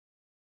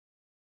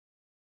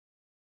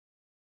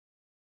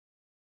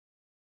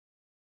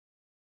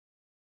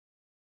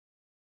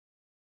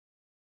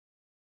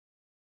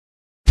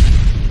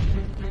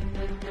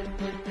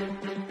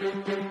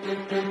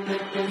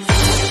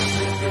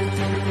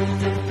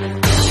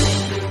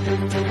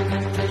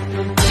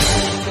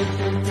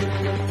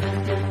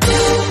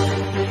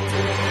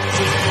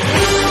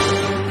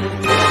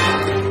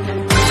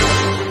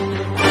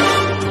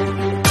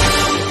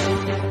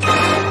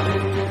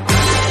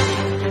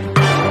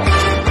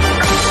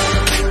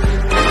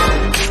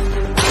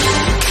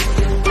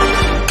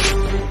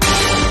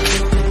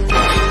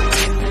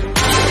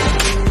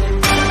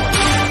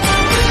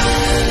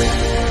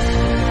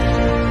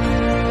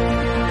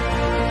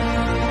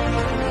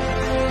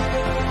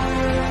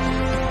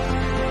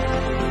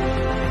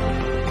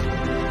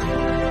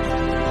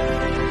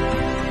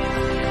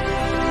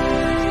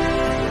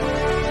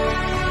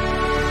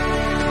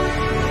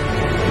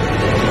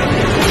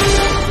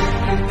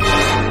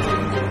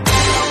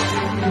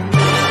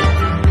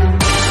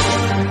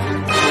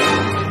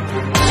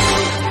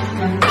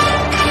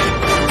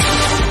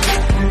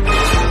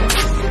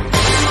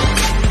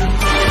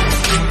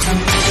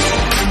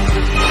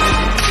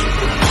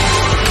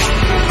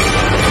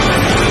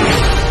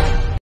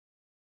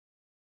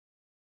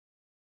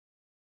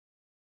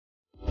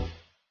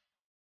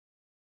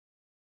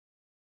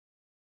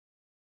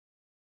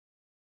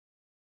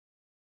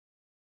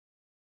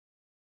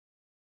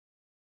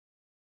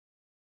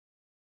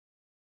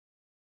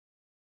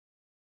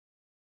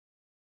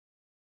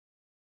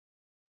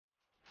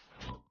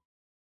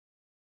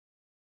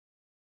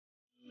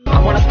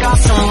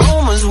some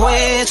rumors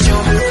with you.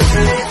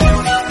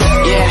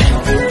 Yeah,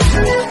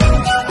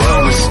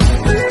 rumors.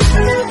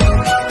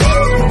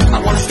 I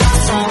wanna start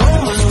some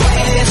rumors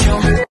with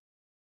you.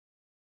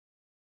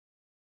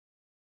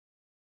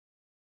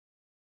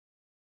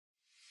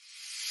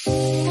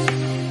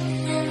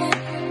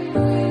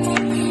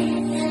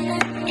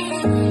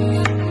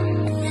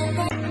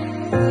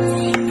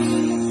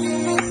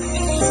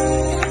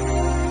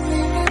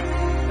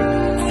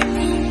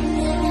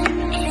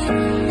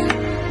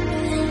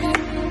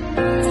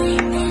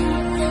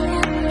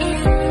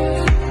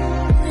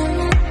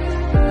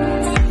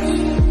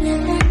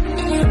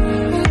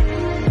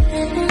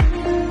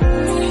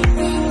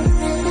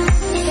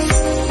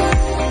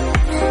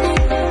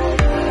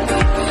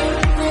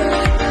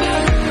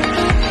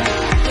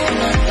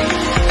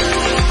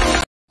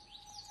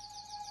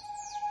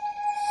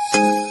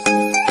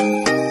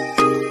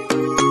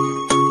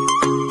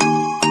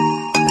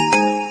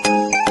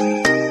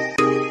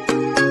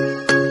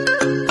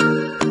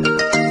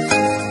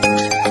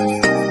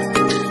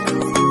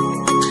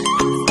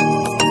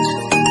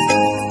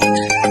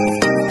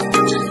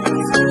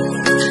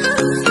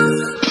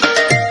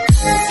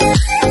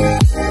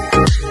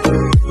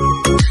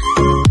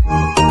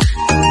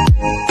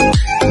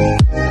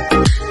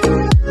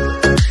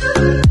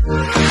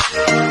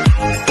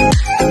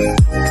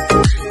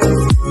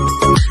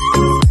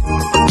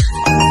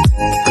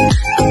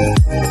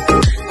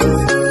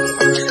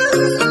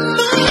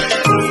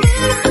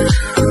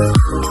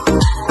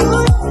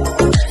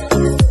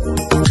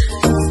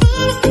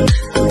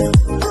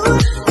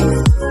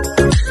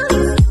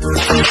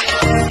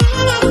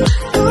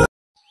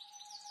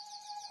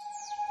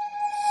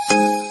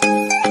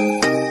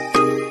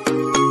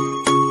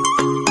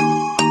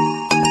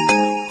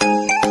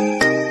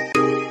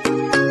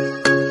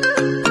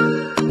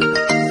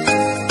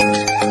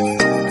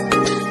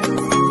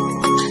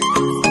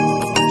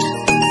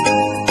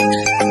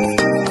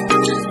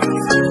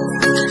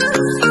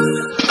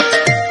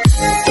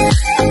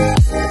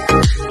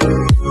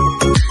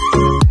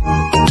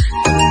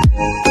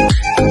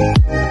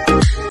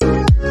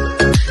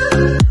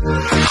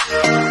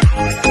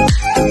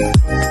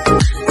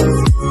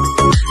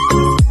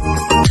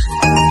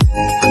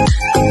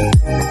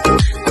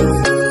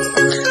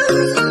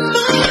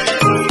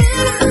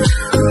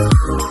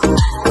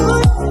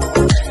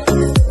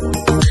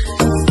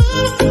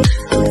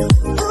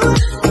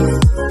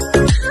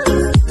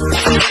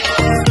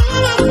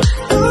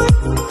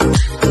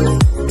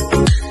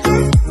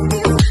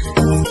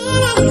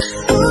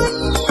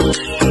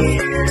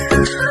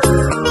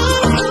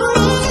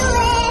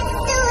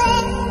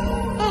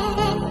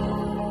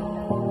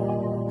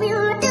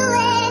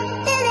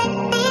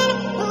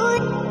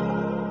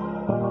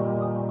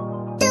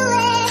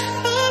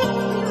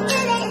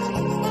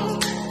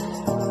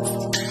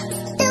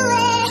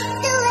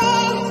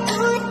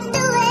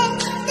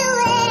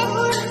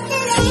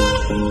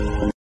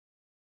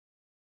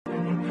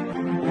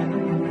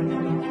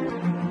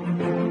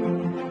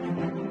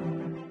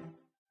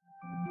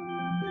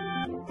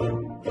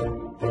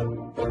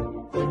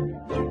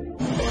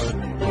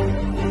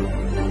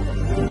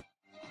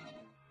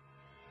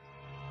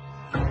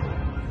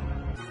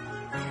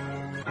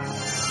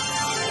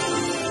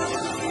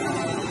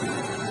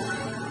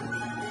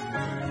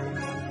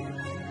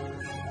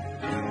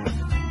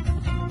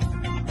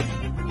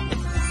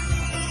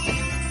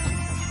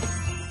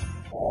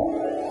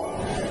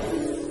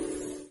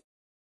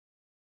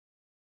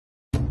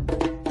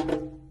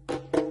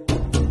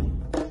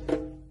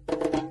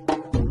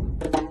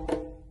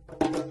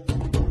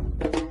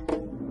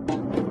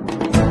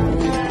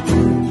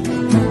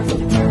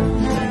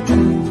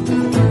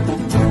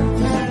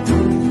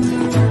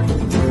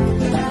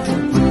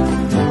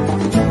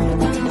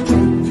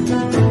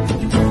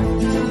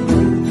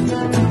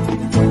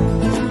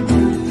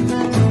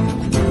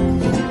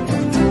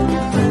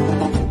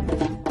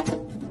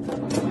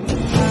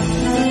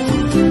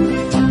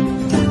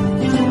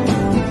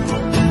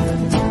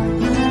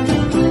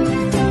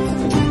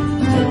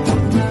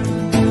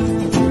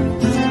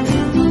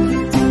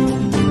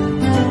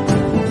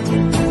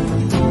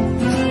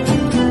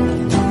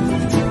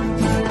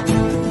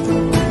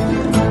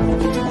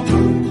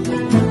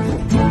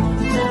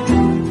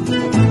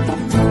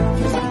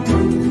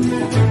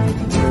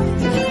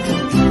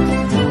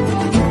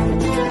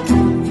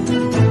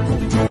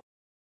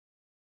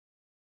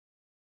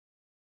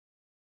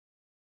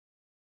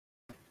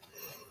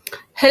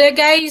 Hello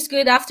guys,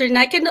 good afternoon.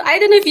 I don't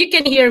know if you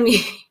can hear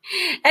me.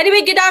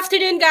 Anyway, good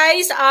afternoon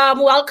guys.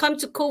 Welcome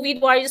to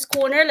COVID Warriors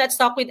Corner. Let's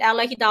talk with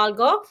Ela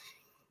Hidalgo.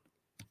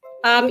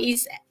 I'm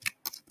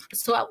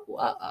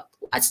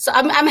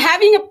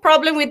having a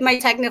problem with my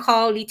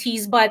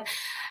technicalities, but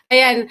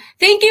and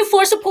thank you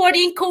for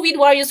supporting COVID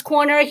Warriors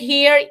Corner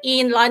here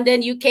in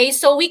London, UK.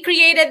 So we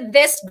created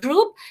this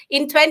group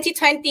in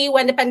 2020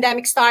 when the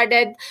pandemic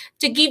started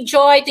to give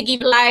joy, to give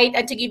light,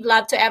 and to give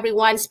love to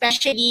everyone,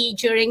 especially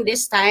during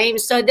this time.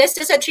 So this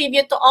is a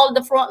tribute to all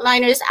the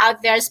frontliners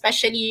out there,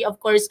 especially,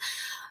 of course,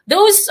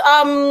 those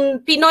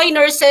Pinoy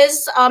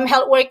nurses,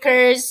 health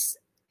workers,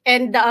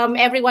 and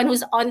everyone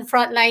who's on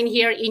frontline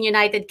here in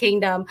United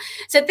Kingdom.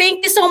 So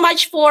thank you so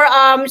much for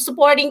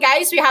supporting,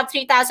 guys. We have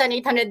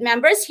 3,800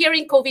 members here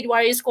in COVID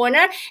Warriors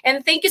Corner.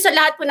 And thank you sa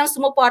lahat po ng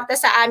sumuporta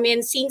sa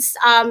amin since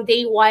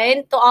day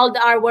one, to all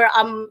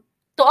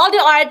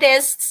the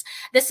artists,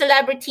 the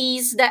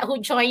celebrities who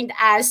joined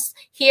us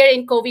here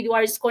in COVID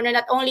Warriors Corner,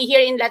 not only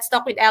here in Let's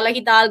Talk with Ela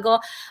Hidalgo,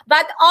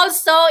 but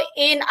also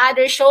in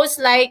other shows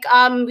like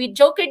with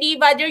Joker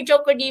Diva, Dear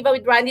Joker Diva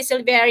with Randy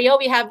Silverio.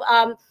 We have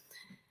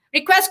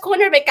Request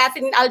Corner by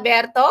Catherine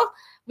Alberto.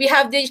 We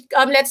have the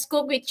Let's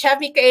Cook with Chef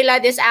Micaela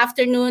this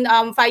afternoon,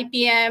 5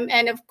 p.m.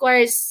 And of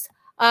course,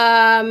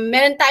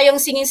 meron tayong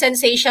singing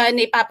sensation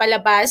na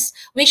ipapalabas,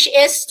 which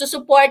is to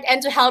support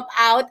and to help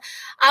out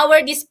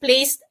our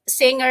displaced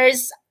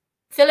singers,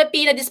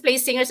 Filipino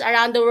displaced singers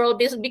around the world,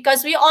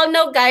 because we all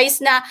know,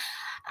 guys, na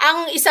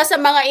ang isa sa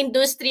mga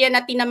industriya na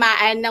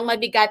tinamaan ng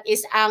mabigat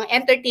is ang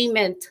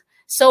entertainment.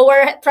 So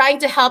we're trying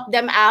to help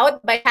them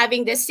out by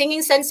having the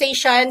Singing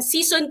Sensation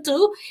Season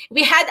 2.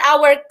 We had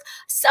our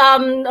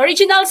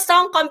original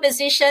song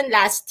composition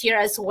last year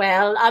as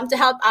well, to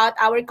help out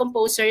our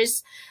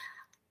composers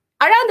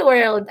around the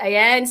world.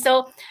 Ayan.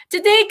 So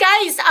today,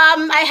 guys,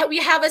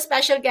 we have a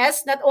special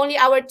guest, not only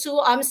our two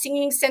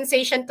Singing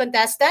Sensation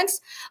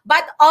contestants,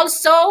 but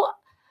also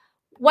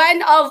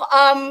one of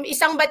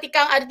isang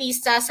batikang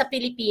artista sa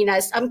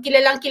Pilipinas.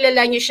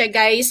 Kilalang-kilala niyo siya,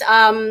 guys.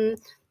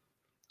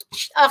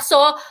 So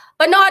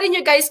panoorin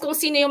niyo, guys, kung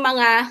sino yung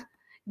mga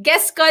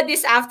guests ko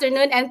this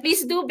afternoon. And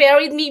please do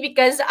bear with me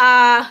because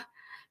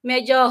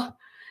medyo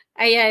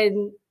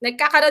ayan,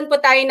 nagkakaroon po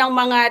tayo ng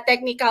mga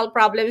technical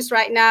problems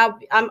right now.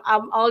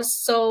 I'm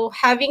also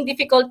having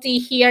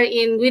difficulty here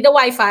with the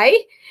Wi-Fi.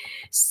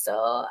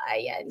 So,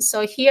 ayan.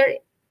 So,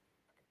 here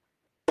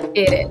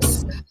it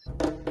is.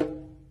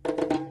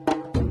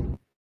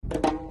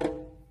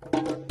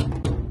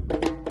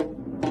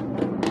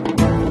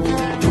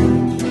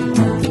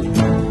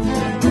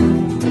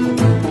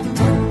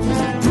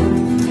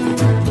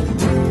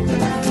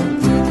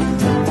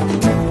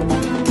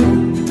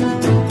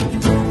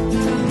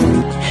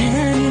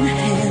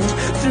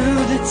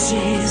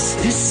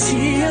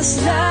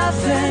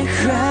 Laugh and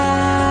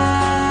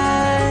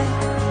cry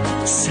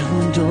sa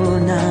mundo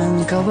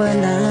ng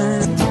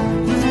kawalan.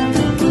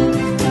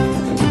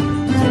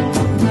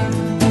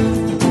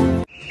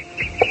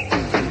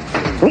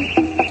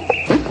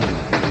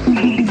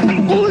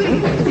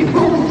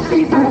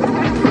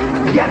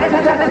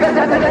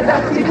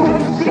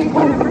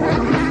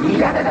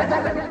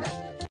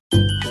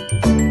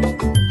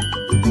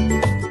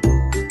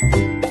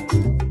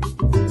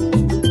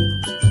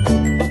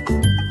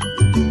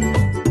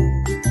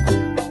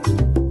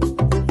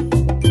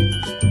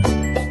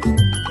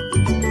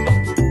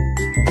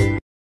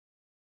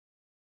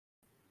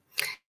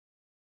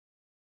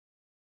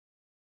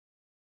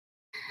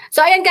 So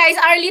ayan, guys,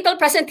 our little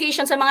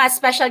presentation sa mga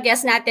special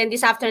guests natin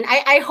this afternoon.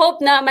 I hope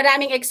na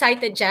maraming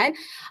excited dyan,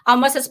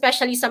 mas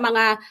especially sa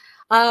mga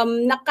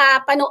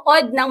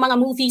nakapanood ng mga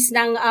movies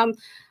ng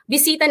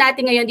bisita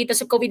natin ngayon dito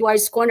sa COVID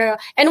Wars Corner.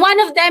 And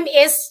one of them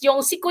is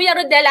yung si Kuya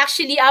Rodel.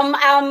 Actually,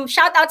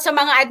 shout out sa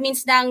mga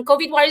admins ng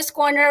COVID Wars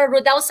Corner,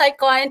 Rodel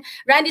Saicon,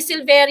 Randy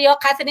Silverio,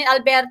 Catherine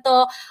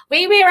Alberto,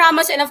 Weiwei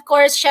Ramos, and of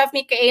course, Chef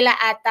Micaela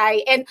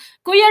Atay. And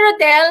Kuya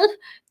Rodel,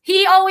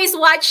 he always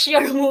watched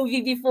your movie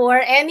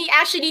before, and he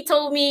actually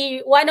told me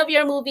one of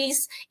your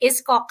movies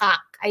is Kokak.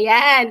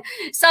 Ayan.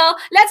 So,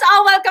 let's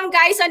all welcome,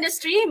 guys, on the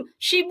stream.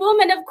 Sheboom,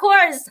 and of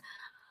course,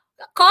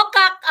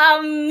 Kokak,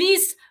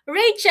 Miss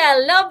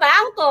Rachel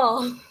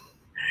Lobangco.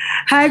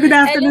 Hi, good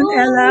afternoon,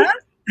 Hello. Ella.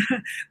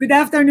 Good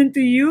afternoon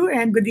to you,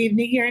 and good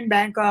evening here in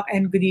Bangkok,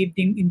 and good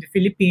evening in the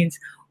Philippines.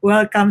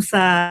 Welcome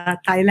sa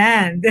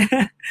Thailand.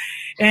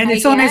 And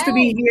it's so nice to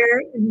be here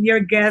in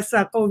your guest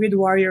COVID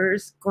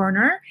Warriors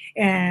Corner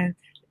and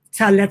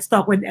Let's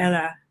Talk with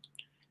Ella.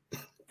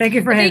 Thank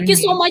you for having me.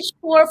 Thank you so much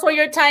for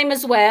your time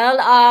as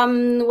well.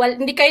 Well,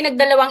 hindi kayo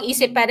nagdalawang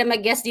isip para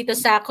mag-guest dito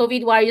sa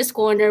COVID Warriors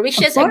Corner, which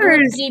is a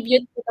good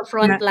tribute to the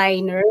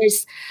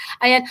frontliners.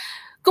 Ayan.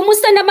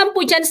 Kumusta naman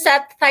po dyan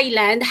sa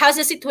Thailand? How's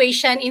the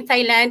situation in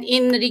Thailand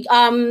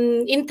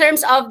in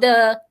terms of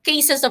the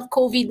cases of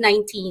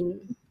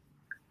COVID-19?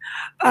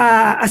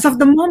 As of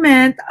the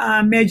moment,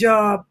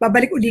 medyo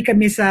babalik uli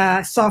kami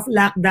sa soft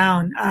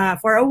lockdown.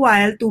 For a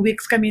while, 2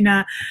 weeks kami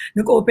na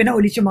nag-open na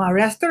ulit yung mga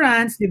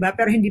restaurants, di ba?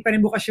 Pero hindi pa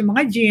rin bukas yung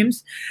mga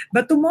gyms.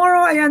 But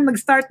tomorrow, ayan,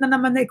 mag-start na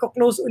naman na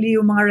i-close uli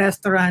yung mga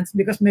restaurants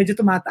because medyo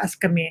tumataas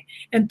kami.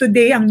 And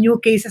today, ang new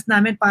cases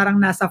namin parang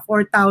nasa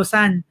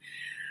 4,000.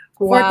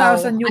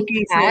 4,000 new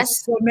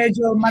cases. So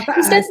medyo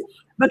mataas.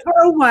 But for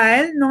a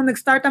while, nung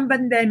nag-start ang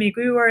pandemic,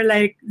 we were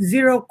like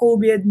zero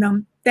COVID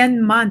ng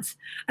 10 months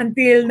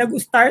until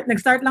nag-start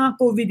lang ang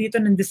COVID dito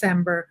ng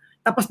December.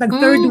 Tapos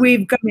nag-third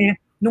wave kami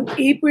nung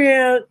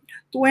April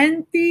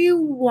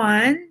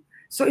 21.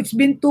 So it's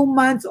been 2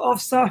 months of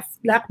soft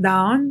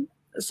lockdown.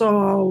 So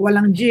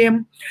walang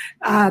gym.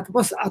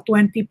 Tapos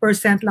 20%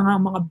 lang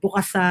ang mga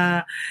bukas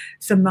sa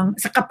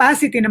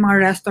capacity ng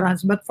mga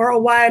restaurants. But for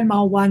a while,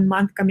 mga 1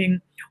 month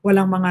kaming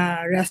walang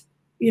mga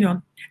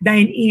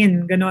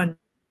dine-in, ganon.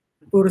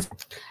 puro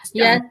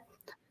Yeah.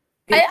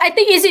 I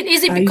think is it you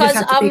because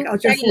just have to take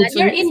out your food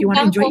you're if in you want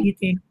to enjoy Bangkok.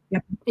 eating.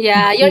 Yep.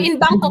 Yeah, you're in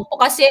Bangkok po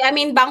kasi. I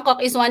mean,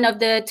 Bangkok is one of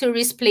the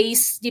tourist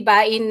place, 'di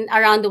ba, in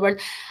around the world.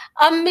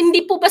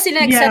 Hindi po ba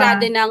sila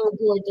nagsarado Yeah. ng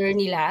border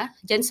nila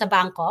diyan sa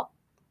Bangkok?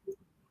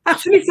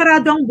 Actually,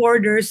 sarado ang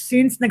borders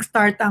since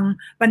nag-start ang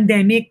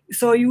pandemic.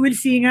 So you will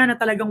see nga na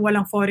talagang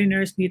walang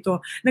foreigners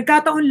dito.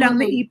 Nagkataon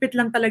lang, naipit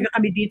lang talaga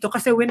kami dito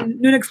kasi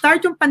nung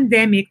nag-start yung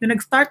pandemic, nung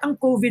nag-start ang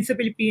COVID sa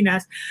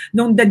Pilipinas,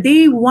 nung the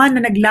day 1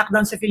 na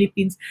nag-lockdown sa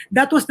Philippines,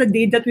 that was the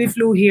day that we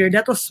flew here.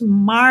 That was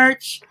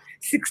March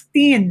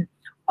 16.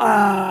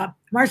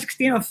 March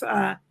 16 of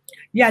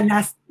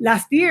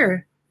last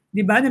year.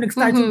 'Di ba? Nung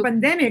nag-start yung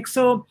pandemic.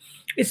 So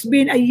it's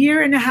been a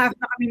year and a half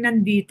na kami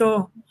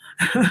nandito.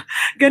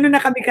 Ganun na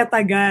kami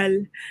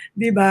katagal,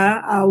 'di ba?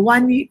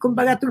 1 year,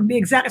 kumbaga to be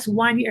exact, is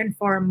 1 year and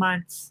 4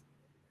 months.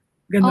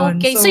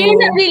 Ganon. Okay, so you're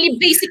not really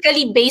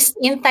basically based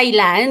in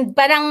Thailand.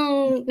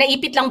 Parang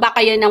naipit lang ba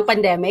kayo ng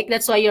pandemic?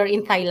 That's why you're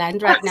in Thailand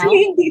right now?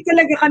 Actually, hindi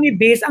talaga kami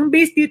based. Ang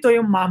base dito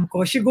yung mom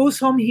ko. She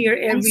goes home here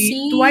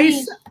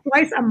twice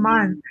a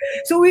month.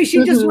 So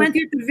she just went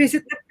here to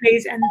visit the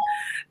place, and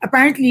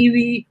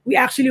apparently we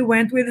actually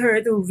went with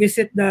her to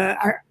visit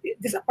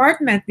this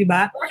apartment, di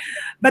ba?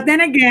 But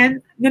then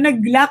again, nung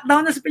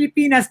nag-lockdown na sa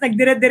Pilipinas,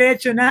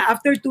 nagdire-diretso na.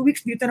 After 2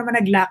 weeks, dito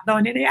naman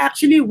nag-lockdown. And I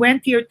actually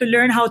went here to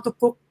learn how to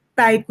cook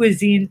Thai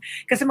cuisine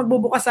kasi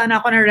magbubukas sana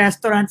ako ng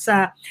restaurant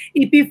sa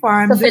EP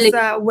Farm,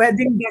 sa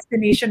wedding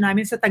destination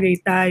namin sa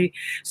Tagaytay.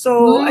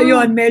 So,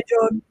 ayun,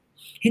 medyo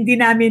hindi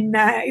namin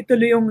na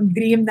ituloy yung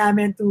dream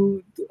namin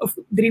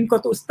dream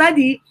ko to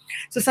study.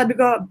 So sabi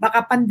ko,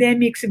 baka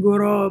pandemic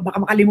siguro,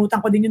 baka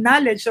makalimutan ko din yung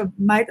knowledge. So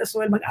might as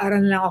well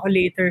mag-aral na lang ako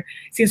later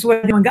since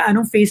wala naman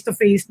gaanong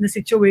face-to-face na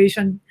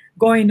situation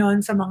going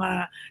on sa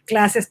mga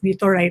classes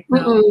dito right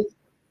now.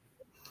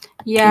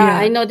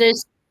 Yeah, I know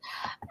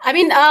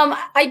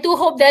I do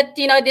hope that,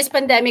 this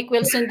pandemic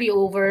will soon be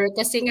over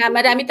kasi nga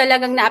marami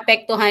talagang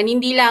naapektuhan.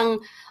 Hindi lang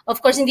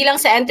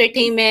sa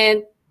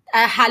entertainment,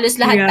 halos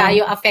lahat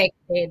tayo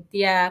affected.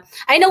 Yeah.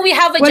 I know we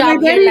have a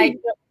job here like...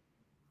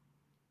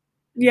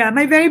 Yeah,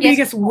 my very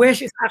biggest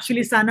wish is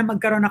actually sana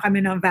magkaroon na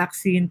kami ng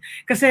vaccine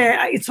kasi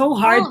it's so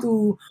hard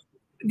to,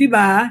 di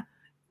ba?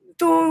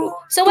 So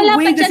wala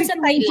pa dyan sa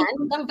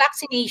Thailand ng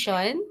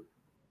vaccination?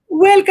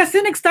 Well,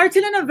 kasi nag-start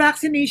sila ng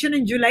vaccination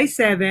on July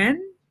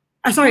 7.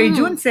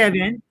 June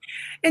 7.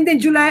 And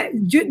then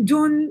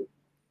June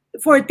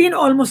 14,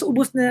 almost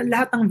ubos na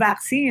lahat ng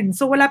vaccine.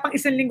 So wala pang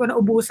isang linggo na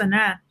ubusan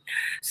na.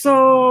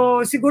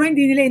 So siguro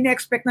hindi nila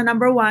in-expect na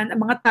number 1, ang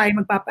mga Thai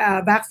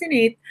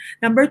magpapa-vaccinate.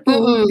 Number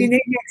 2, hindi nila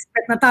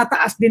in-expect na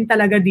tataas din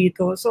talaga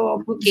dito.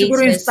 So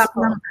siguro yung stock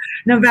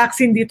ng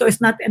vaccine dito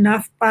is not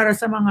enough para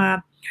sa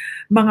mga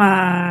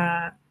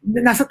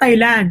nasa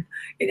Thailand.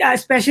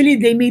 Especially,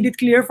 they made it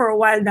clear for a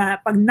while na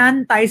pag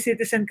non-Thai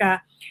citizen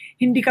ka,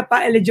 hindi ka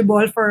pa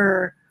eligible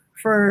for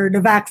the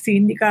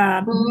vaccine, hindi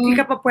ka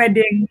pa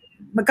pwedeng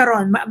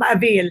magkaroon,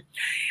 ma-avail.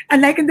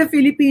 Unlike in the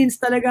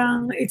Philippines,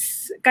 talagang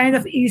it's kind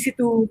of easy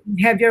to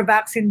have your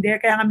vaccine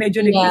there. Kaya nga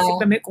medyo nag-iisip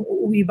kami kung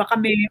uuwi ba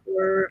kami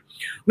or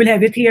we'll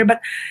have it here.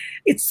 But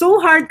it's so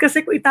hard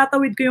kasi kung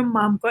itatawid ko yung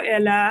mom ko,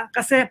 Ella,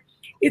 kasi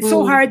it's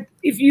so hard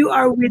if you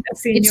are with a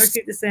senior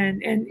citizen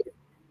and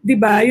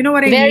diba? You know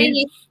what I mean?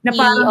 Na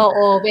parang,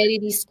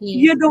 very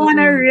risky. You don't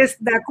wanna risk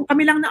that. Kung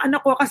kami lang na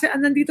anak ko, kasi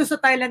nandito sa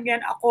Thailand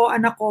yan, ako,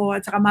 anak ko,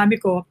 at saka mami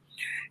ko,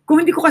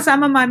 kung hindi ko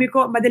kasama mami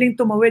ko, madaling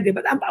tumawid.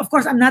 But of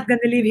course, I'm not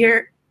gonna live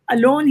here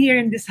alone here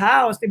in this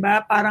house,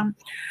 diba? Parang,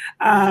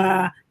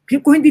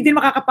 kung hindi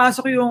din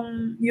makakapasok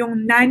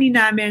yung nanny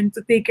namin to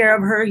take care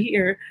of her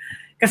here,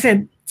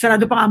 kasi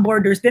sarado pa ang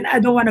borders, then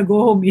I don't wanna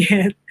go home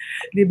yet.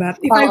 Diba?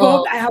 If I go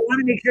home, I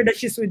wanna make sure that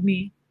she's with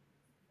me.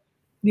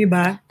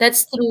 Diba?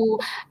 That's true.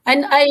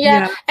 And I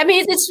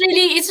mean,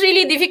 it's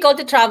really difficult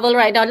to travel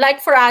right now. Like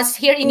for us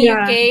here in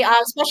UK,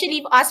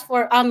 especially us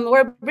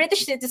we're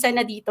British citizen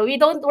na dito.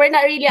 We're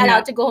not really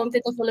allowed to go home to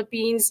the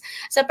Philippines.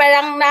 So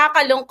parang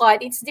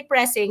nakakalungkot. It's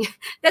depressing.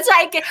 That's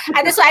why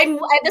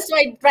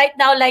right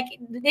now, like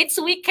it's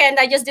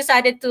weekend, I just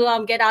decided to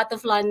get out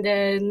of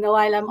London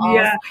while I'm off.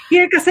 Yeah.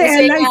 Here kasi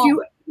Ella,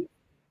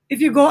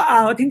 if you go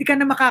out, hindi ka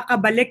na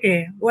makakabalik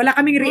eh. Wala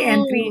kaming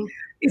re-entry.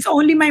 It's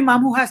only my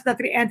mom who has that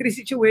re-entry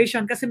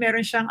situation kasi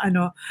meron siyang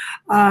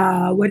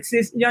what's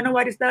this? You know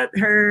what is that?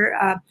 Her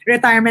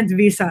retirement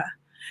visa.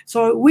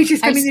 So, which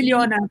is kami ni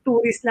Leona,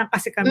 tourist lang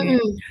kasi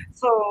kami.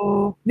 So,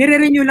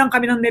 nire-renew lang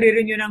kami ng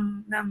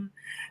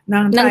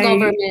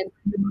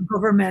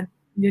government.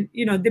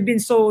 You know, they've been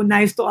so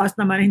nice to us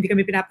naman, hindi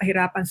kami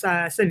pinapahirapan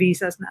sa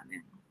visas namin.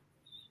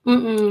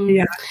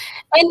 Yeah.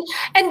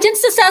 And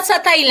just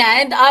sa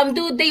Thailand,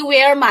 do they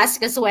wear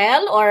mask as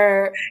well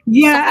or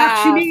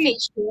actually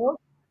face shield?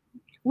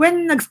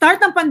 When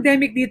nag-start ang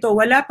pandemic dito,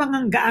 wala pang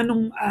ang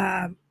gaanong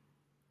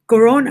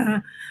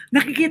corona.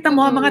 Nakikita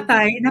mo ang mga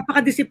Thai,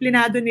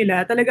 napaka-disiplinado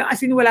nila. Talagang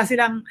as in wala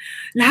silang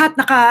lahat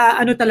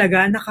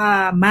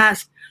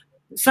naka-mask.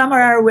 Some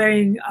are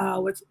wearing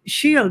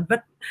shield,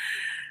 but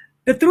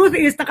the truth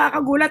is,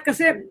 nakakagulat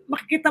kasi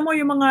makikita mo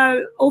yung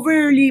mga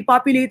overly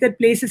populated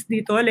places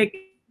dito, like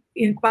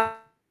in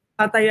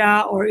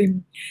Pattaya or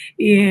in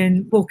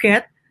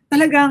Phuket.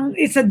 Talagang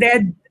it's a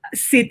dead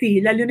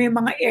city, lalo na yung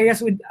mga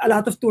areas with a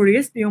lot of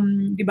tourists,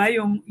 yung 'di ba,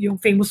 yung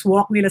famous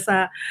walk nila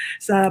sa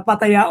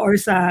Pattaya or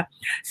sa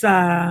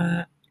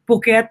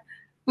Phuket.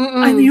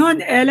 Ano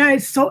yun, Ella,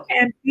 it's so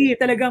empty.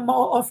 Talagang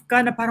ma-off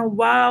ka na parang,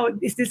 wow,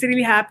 is this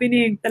really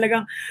happening?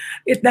 Talagang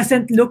it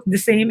doesn't look the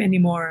same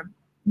anymore.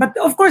 But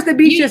of course, the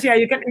beaches, yeah,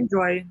 you can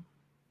enjoy.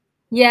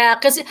 Yeah,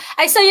 because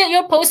I saw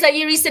your post like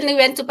you recently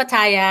went to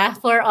Pattaya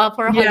for a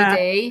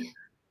holiday.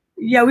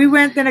 Yeah, we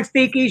went the next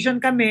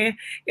staycation kami,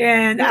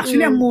 and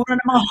actually ang mura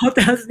ng mga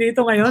hotels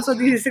dito ngayon. So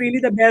this is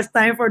really the best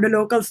time for the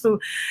locals to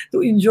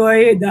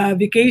enjoy the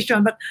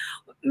vacation. But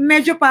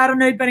medyo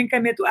paranoid pa rin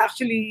kami to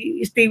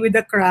actually stay with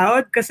the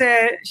crowd kasi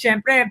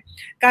syempre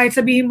kahit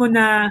sabihin mo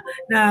na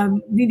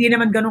hindi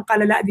naman ganun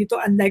kalala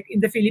dito unlike in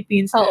the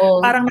Philippines,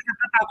 parang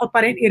nakakatakot pa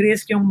rin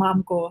i-risk yung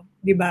mom ko,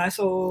 'di ba?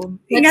 So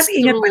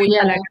ingat-ingat pa rin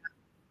talaga.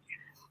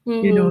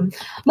 You know.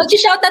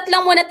 Mag-shoutout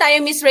lang muna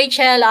tayo, Miss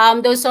Rachel.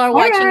 Those who are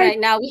watching right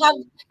now, we have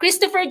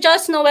Christopher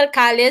Jos Noel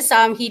Callis.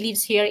 He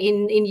lives here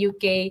in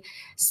UK.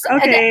 So,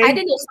 okay. I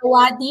don't know,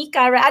 Sawadi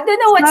Kara. I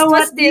don't know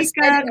what's this.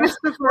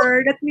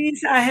 Christopher. That means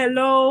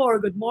hello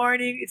or good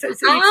morning. It's our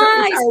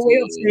way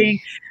of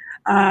saying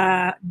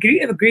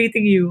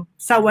greeting you.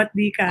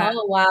 Sawadee ka.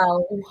 Oh,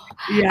 wow.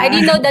 Yeah. I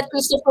didn't know that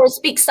Christopher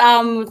speaks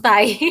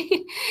Thai.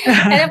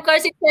 And of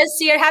course, it says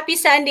here, happy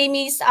Sunday,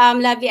 Miss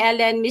Lovely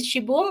Ellen, Miss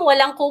Sheboom,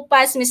 walang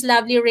kupas, Miss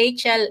Lovely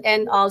Rachel,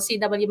 and all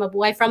CW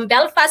Mabuhay from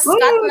Belfast,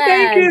 Scotland.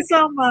 Thank you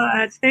so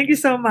much. Thank you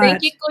so much.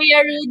 Thank you,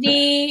 Kuya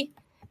Rudy.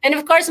 And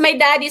of course, my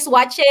dad is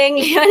watching.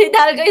 Ela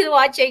Hidalgo is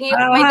watching.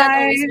 My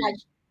dad always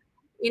watch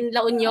in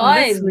La Union. Oh,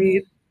 that's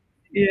sweet.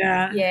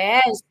 Yeah.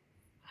 Yes.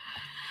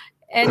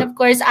 And of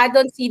course, I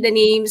don't see the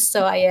names.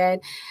 So,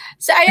 ayan.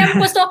 So, ayan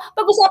po. So,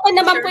 pag-usapan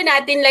naman po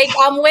natin, like,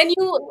 when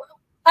you,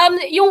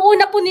 yung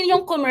una po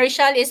ninyong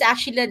commercial is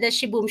actually the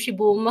Sheboom.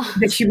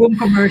 The Sheboom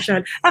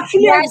commercial.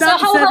 Actually, I've done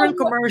several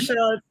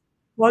commercials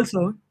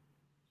also.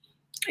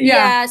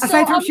 Yeah.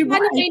 Aside from Sheboom,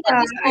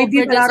 I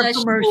did a lot of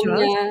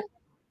commercials.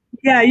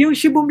 Yeah, yung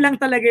Sheboom lang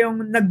talaga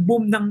yung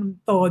nag-boom ng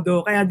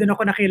todo. Kaya doon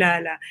ako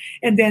nakilala.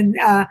 And then,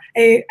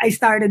 I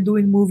started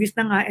doing movies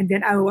na nga. And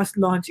then, I was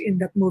launched in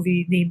that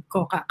movie named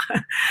Kokak.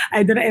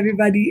 I don't know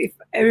if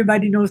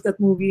everybody knows that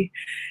movie,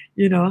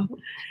 you know.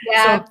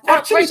 Yeah. So,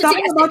 actually,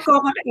 talking about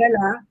Kokak,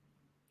 Ella,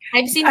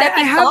 I've seen that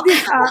TikTok. I have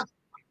this,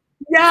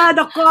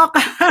 the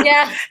Kokak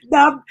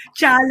dub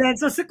challenge.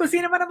 So, kung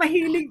sino man na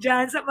mahilig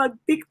dyan sa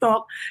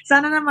mag-TikTok,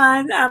 sana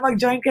naman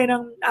mag-join kayo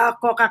ng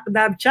Kokak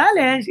dub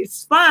challenge.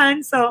 It's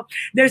fun. So,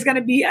 there's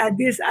gonna be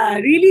this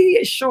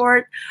really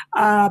short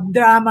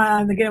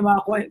drama na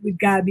ginawa ko with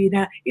Gabby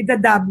na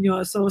idadub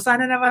nyo. So,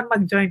 sana naman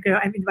mag-join kayo.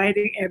 I'm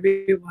inviting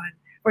everyone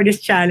for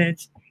this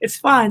challenge. It's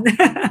fun.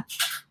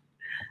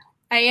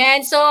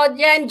 Ayan. So,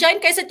 yan, join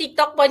kayo sa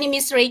TikTok po ni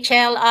Miss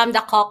Rachel,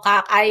 the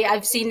Kokak.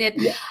 I've seen it.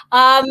 Yeah.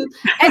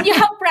 And you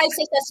have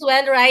prizes as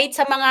well, right?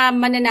 Sa mga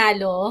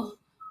mananalo.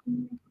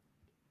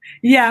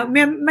 Yeah,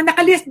 may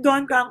nakalist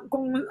doon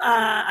kung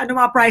ano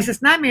mga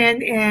prizes namin.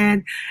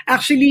 And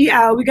actually,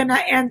 we're gonna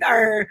end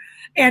our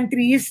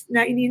entries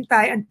na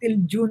inintay until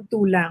June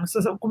 2 lang. So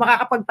kung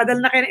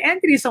makakapagpadala na kayo ng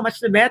entries, so much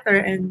the better.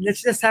 And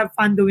let's just have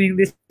fun doing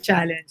this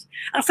challenge.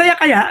 Ang saya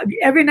kaya,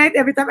 every night,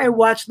 every time I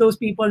watch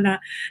those people na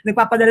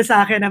nagpapadala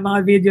sa akin ng mga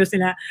videos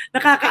nila,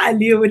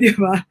 nakakaaliw, di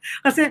ba?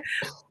 Kasi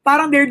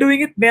parang they're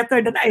doing it better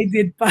than I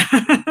did pa.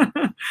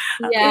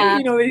 Yeah.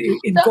 You know,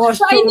 in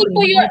costume. So I think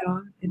po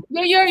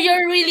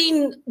you're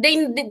really,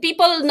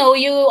 people know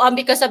you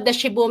because of the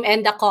Sheboom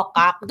and the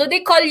Kokak. Do they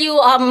call you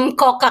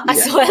Kokak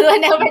as well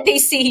whenever they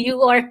see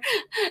you or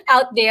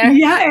out there?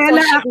 Yeah,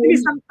 Ella, actually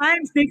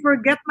sometimes they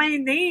forget my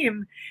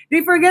name.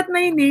 They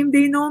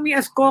know me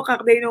as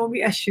Kokak, they know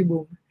me as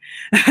Sheboom.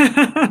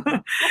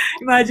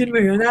 Imagine mo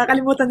yun.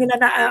 Nakakalimutan nila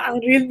na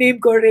ang real name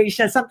ko,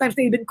 Rachel. Sometimes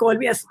they even call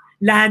me as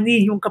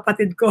Lani, yung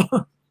kapatid ko.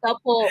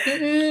 Opo.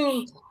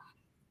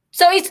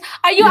 So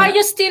are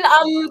you still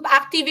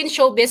active in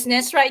show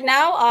business right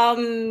now,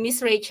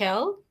 Miss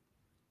Rachel?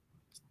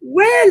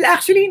 Well,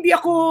 actually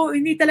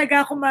hindi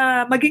talaga ako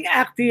maging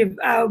active.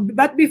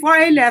 But before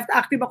I left,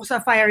 active ako sa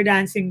fire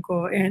dancing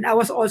ko, and I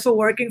was also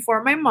working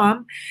for my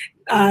mom.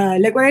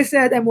 Like what I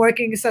said, I'm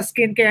working sa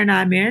skincare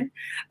namin.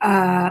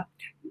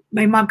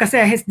 My mom kasi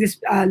has this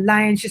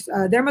line, she's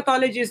a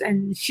dermatologist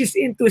and she's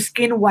into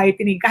skin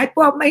whitening. Kahit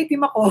po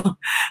maitim ako,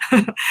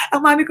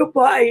 ang mami ko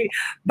po ay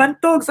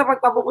bantog sa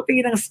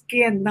pagpapaputi ng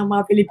skin ng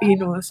mga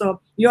Pilipino.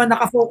 So, yun,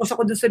 nakafocus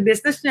ako dun sa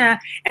business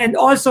niya and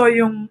also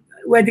yung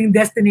wedding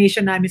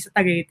destination namin sa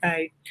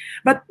Tagaytay.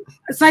 But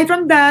aside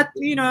from that,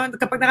 you know,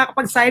 kapag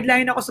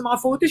nakakapag-sideline ako sa mga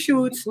photo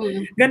shoots,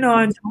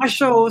 ganon, sa mga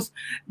shows,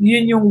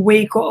 yun yung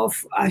way ko of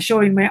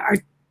showing my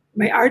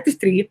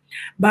artistry,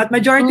 but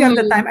majority of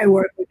the time I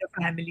work with the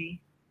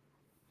family.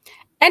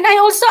 And I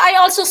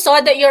also saw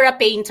that you're a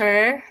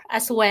painter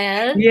as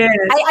well. Yes.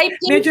 I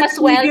paint as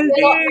well.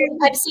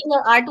 I've seen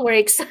your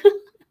artworks.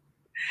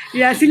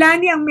 Yeah, si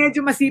Lani ang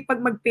medyo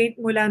masipag mag-paint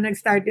mula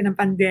nag-start din ng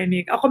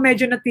pandemic. Ako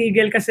medyo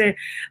natigil kasi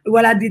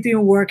wala dito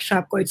yung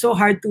workshop ko. It's so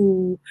hard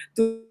to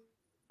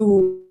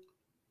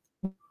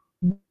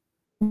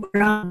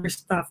around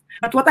stuff.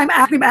 But what I'm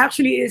active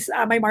actually is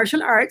my martial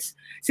arts.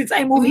 Since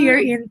I moved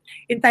here in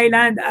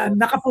Thailand,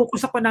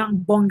 nakafocus ako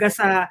ng bongga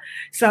sa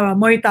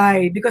Muay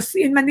Thai because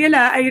in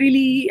Manila I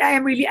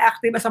am really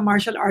active as a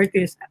martial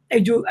artist. I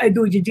do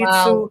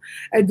jiu-jitsu,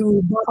 I do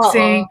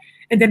boxing,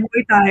 and then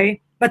Muay Thai.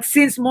 But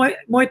since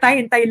Muay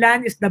Thai in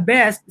Thailand is the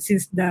best,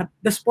 since the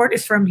sport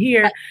is from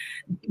here,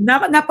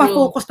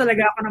 napafocus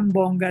talaga ako ng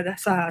bongga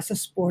sa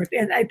sport.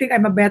 And I think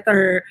I'm a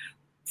better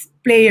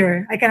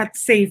player. I cannot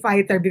say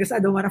fighter because I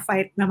don't want to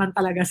fight naman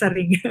talaga sa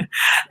ring.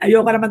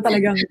 Ayoko naman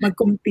talagang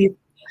mag-compete.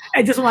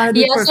 I just want to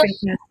do it for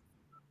fitness.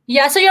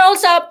 Yeah, so you're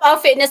also a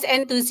fitness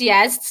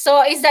enthusiast.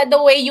 So is that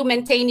the way you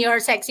maintain your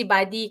sexy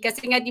body?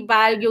 Kasi nga, di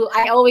ba,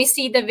 I always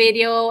see the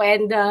video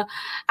and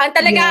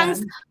talagang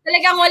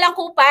walang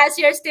kupas,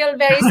 you're still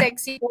very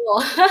sexy.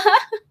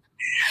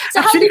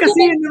 So actually, how did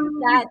kasi you maintain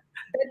that?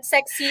 That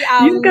sexy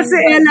yun kasi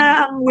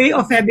Ella ang way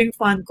of having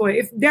fun ko.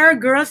 If there are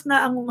girls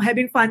na ang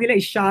having fun nila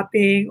is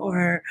shopping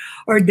or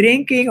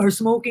drinking or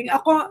smoking,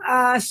 ako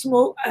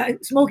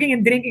smoking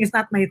and drinking is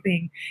not my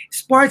thing.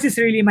 Sports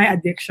is really my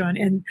addiction,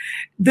 and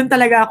dun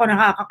talaga ako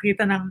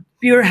nakakakita ng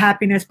pure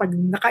happiness pag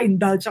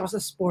naka-indulge ako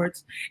sa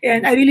sports.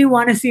 And I really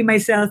want to see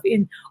myself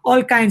in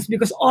all kinds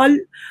because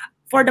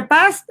for the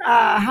past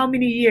how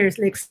many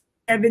years, like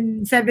I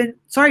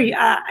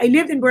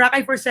lived in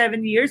Boracay for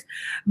 7 years,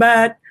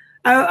 but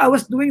I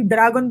was doing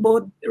dragon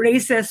boat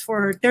races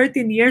for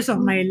 13 years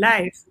of my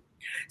life.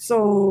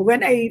 So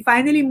when I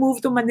finally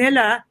moved to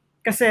Manila,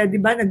 kasi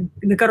di ba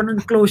nagkaroon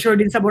ng closure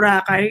din sa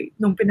Boracay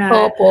nung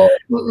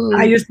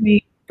ayos ni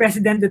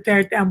President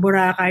Duterte ang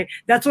Boracay.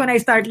 That's when I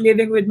started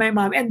living with my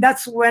mom, and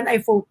that's when I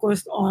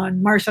focused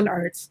on martial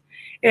arts.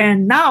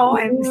 And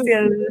now I'm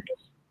still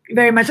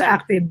very much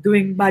active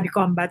doing body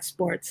combat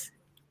sports.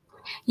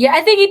 Yeah,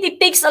 I think it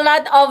takes a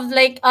lot of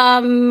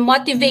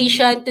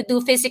motivation to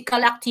do physical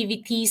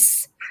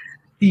activities.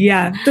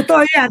 Yeah,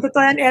 totoo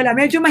yan, Ella.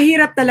 Medyo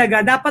mahirap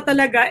talaga. Dapat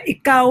talaga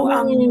ikaw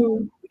ang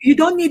you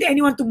don't need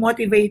anyone to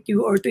motivate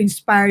you or to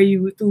inspire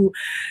you to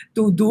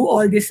do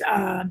all this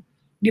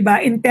diba,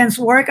 intense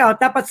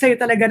workout. Dapat sa'yo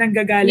talaga nang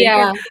gagaling.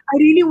 Yeah. I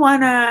really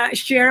wanna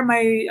share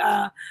my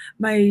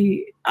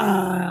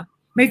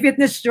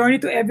fitness journey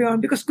to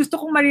everyone because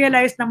gusto kong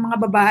ma-realize ng mga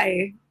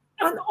babae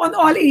on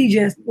all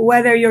ages,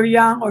 whether you're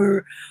young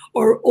or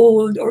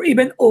old or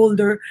even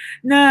older,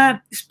 na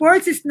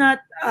sports is not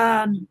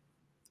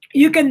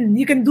you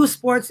can do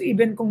sports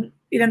even kung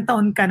ilang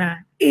taon ka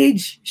na.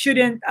 Age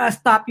shouldn't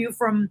stop you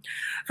from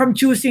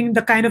choosing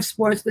the kind of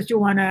sports that you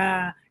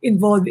wanna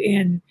involve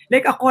in.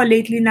 Like ako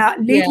lately na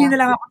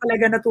lang ako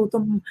talaga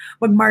natutong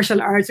mag-martial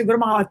arts. Siguro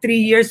mga 3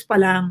 years pa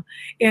lang.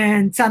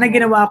 And sana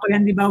ginawa ko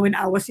yan, di ba, when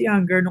I was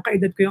younger, nung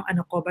kaedad ko yung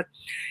ano ko. But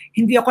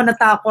hindi ako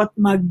natakot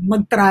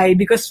mag-try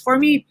because for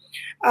me,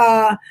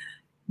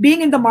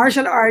 being in the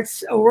martial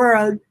arts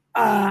world,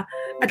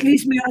 at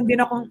least mayroon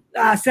din akong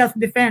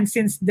self-defense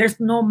since there's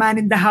no man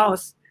in the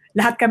house.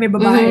 Lahat kami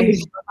babae.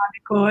 Mami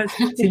ko,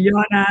 si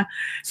Leona.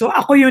 So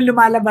ako yung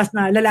lumalabas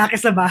na lalaki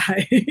sa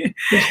bahay.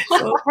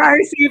 So for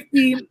our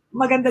safety,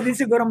 maganda din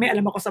siguro may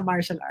alam ako sa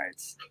martial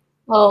arts.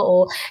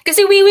 Oo.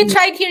 Kasi we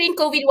tried here in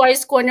COVID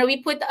Warriors Corner, we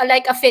put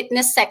like a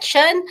fitness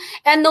section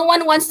and no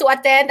one wants to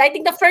attend. I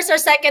think the first or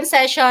second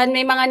session,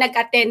 may mga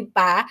nag-attend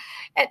pa.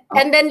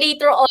 And then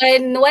later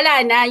on,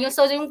 wala na. Yung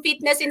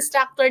fitness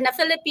instructor na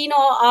Filipino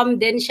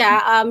din siya.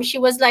 She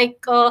was like,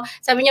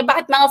 sabi niya,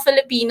 bakit mga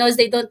Filipinos,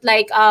 they don't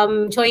like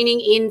joining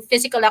in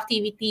physical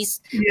activities.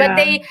 Yeah. But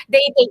they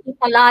take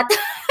it a lot.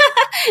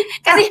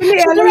 Kasi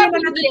siguro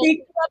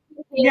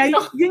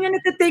yun yung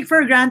nata-take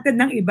for granted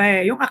ng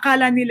iba eh. Yung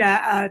akala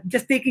nila,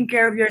 just taking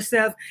care of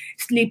yourself,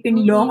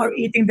 sleeping long or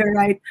eating the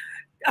right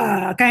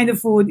kind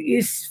of food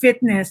is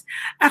fitness.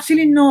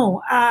 Actually, no.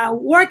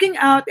 Working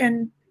out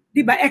and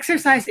diba,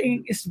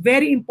 exercising is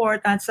very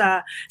important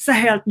sa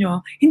health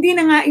nyo. Hindi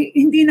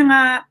na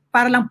nga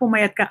para lang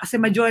pumayat ka kasi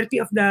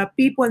majority of the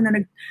people na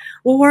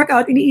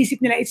nag-workout, iniisip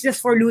nila it's just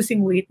for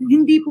losing weight.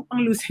 Hindi po pang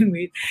losing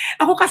weight.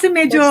 Ako kasi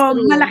medyo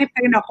malaki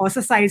pa rin ako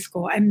sa size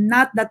ko.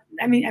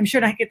 I'm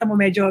sure nakikita mo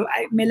medyo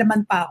may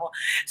laman pa ako.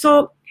 So,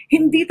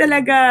 hindi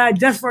talaga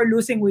just for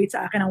losing weight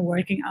sa akin ang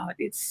working out.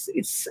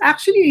 It's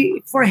actually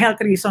for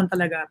health reason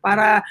talaga.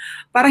 Para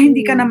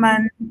hindi ka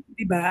naman,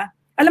 di ba?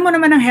 Alam mo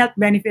naman ang health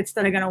benefits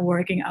talaga ng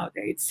working out.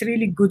 It's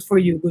really good for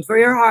you, good for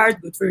your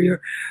heart, good for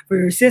your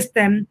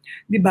system,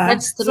 di ba?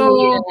 That's true. So,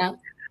 yeah.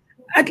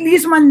 At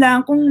least man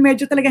lang, kung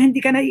medyo talaga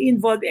hindi ka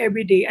na-involved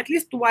every day, at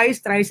least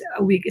twice, thrice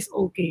a week is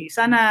okay.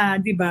 Sana,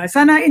 di ba?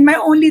 Sana in my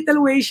own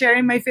little way,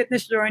 sharing my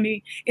fitness journey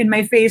in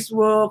my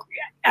Facebook,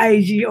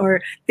 IG,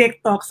 or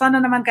TikTok,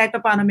 sana naman kahit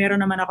paano meron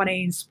naman ako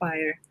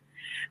na-inspire.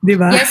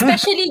 Diba? Yeah,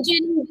 especially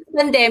during the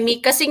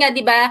pandemic kasi nga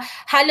 'di ba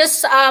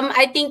halos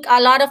I think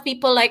a lot of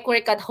people like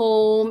work at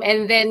home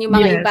and then yung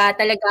mga iba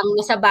talagang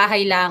nasa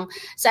bahay lang.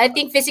 So I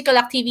think physical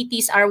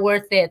activities are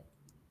worth it.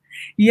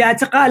 Yeah,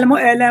 tsaka alam mo,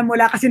 Ella,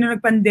 mula kasi nung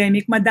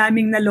nag-pandemic,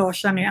 madaming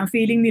nalosyang eh. Ang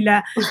feeling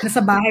nila,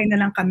 nasa bahay na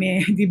lang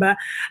kami, di ba?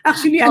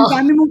 Actually, ang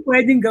dami mong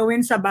pwedeng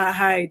gawin sa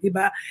bahay, di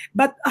ba?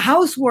 But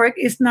housework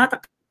is not a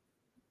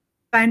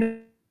kind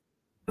of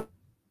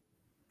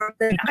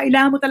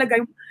kailangan mo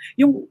talaga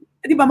yung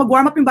di ba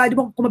mag-warm up yung body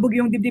mo, kumabog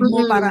yung dibdib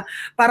mo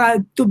para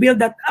to build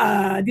that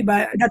di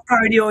ba that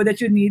cardio that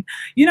you need.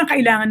 Yun ang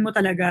kailangan mo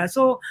talaga.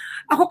 So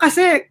ako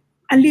kasi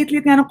ang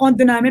liit-liit nga ng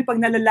condo namin pag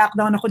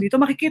nala-lockdown ako dito,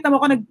 makikita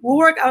mo ako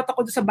nag-workout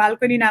ako sa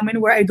balcony namin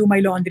where I do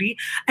my laundry.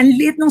 Ang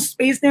liit ng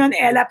space na yun,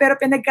 Ella, pero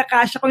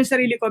pinagkakasya ko yung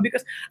sarili ko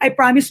because I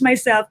promised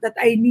myself that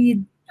I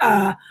need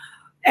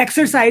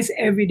exercise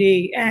every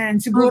day. And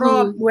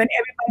siguro when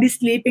everybody's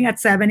sleeping at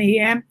 7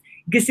 a.m.,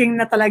 gising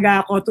na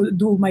talaga ako to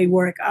do my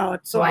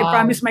workout. So I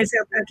promised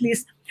myself at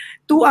least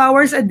 2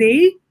 hours a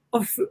day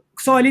of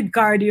solid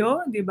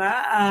cardio, di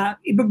ba?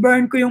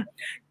 I-burn ko yung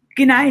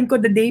kinain ko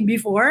the day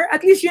before.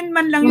 At least yun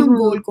man lang yung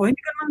goal ko. Hindi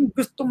ko naman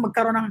gustong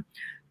magkaroon ng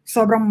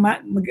sobrang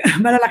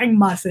malalaking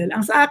muscle.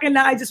 Ang sa akin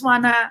lang, I just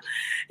wanna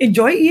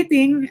enjoy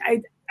eating.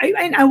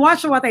 I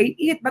watch what I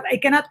eat, but I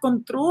cannot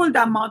control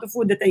the amount of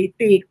food that I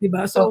take, di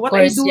ba? So what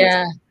I do is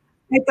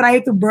I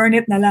try to burn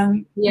it na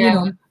lang, you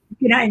know,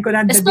 kinain ko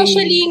lang the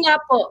especially day. Nga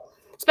po,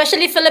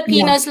 especially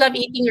Filipinos love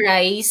eating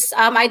rice.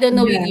 I don't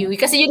know with you.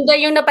 Kasi yun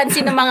yung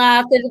napansin ng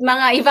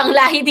mga ibang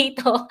lahi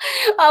dito.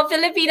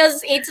 Filipinos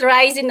eat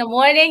rice in the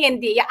morning,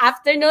 in the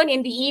afternoon,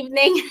 in the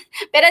evening.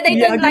 Pero they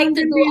don't like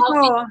to do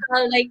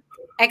physical like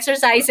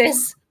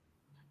exercises.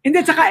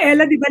 Hindi, tsaka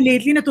Ella, di ba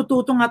lately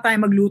natututo nga tayo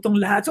maglutong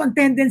lahat. So ang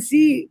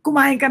tendency,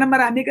 kumain ka na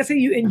marami kasi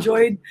you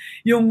enjoyed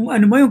yung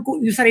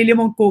yung sarili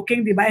mong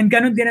cooking, di ba? And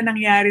ganun din na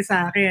nangyari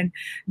sa akin,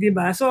 di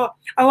ba? So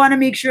I wanna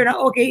make sure na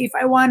okay, if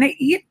I wanna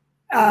eat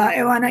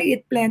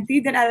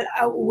plenty, then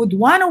I would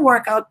wanna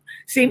work out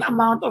same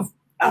amount of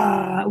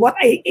what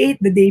I ate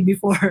the day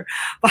before.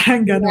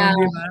 Parang ganun,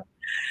 di ba?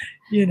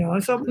 You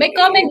know, so may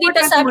comment dito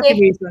sa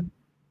akin.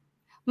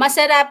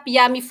 Masarap,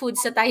 yummy food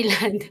sa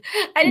Thailand.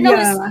 I don't know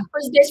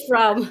who's this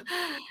from.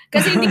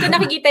 Kasi hindi ko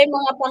nakikita yung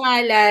mga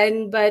pangalan.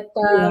 But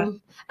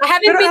I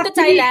haven't been to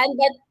Thailand,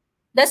 but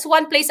that's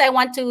one place I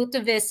want to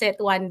visit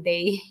one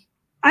day.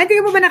 Hindi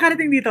ka pa ba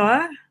nakarating dito,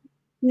 ha?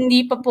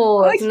 Hindi pa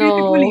po. It's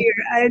beautiful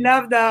here. I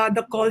love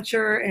the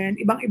culture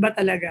and ibang-iba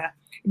talaga.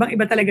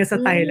 Ibang-iba talaga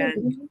sa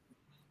Thailand.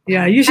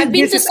 Yeah, you should I've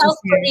been to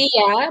South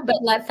Korea, but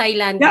not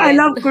Thailand. Yeah, I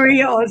love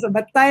Korea also,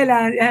 but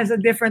Thailand has a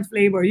different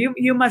flavor.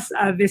 You must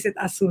visit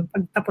us soon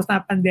pag tapos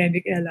na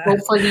pandemic, Ella.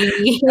 Hopefully.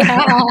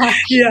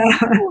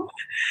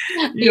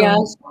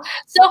 Yes.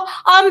 So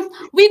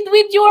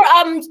with your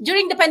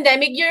during the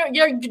pandemic,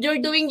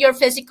 you're doing your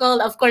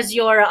physical, of course,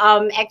 your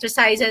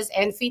exercises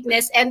and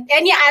fitness, and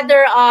any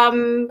other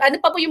ano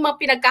pa po yung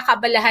mga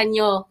pinagkakabalahan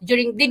nyo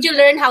during? Did you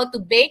learn how to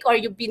bake, or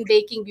you've been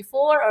baking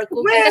before, or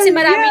cooking? Kasi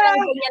marami nang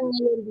ganyan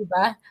ngayon, di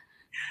ba?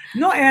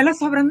 No, Ella,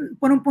 sobrang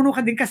punong-puno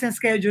ka din kasi ang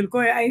schedule ko.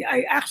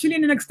 I actually,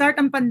 nung nag-start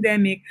ang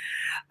pandemic,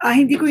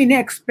 hindi ko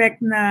ine-expect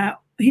na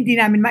hindi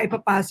namin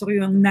maipapasok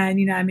yung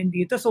nanny namin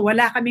dito. So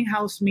wala kaming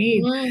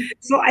housemaid.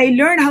 So I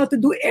learned how to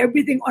do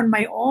everything on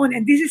my own.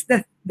 And this is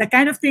the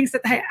kind of things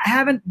that I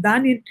haven't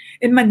done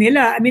in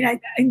Manila. I mean,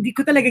 hindi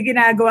ko talaga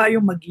ginagawa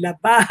yung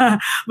maglaba,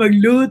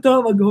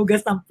 magluto,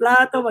 maghugas ng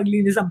plato,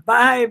 maglinis ng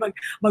bahay,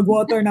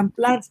 mag-water ng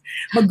plants,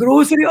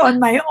 mag-grocery on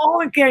my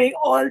own, carrying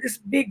all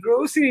these big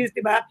groceries,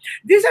 diba?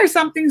 These are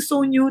something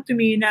so new to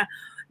me na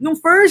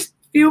nung first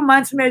few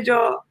months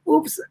medyo,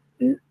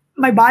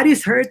 my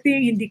body's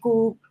hurting, hindi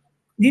ko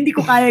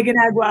kaya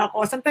ginagawa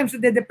ko. Sometimes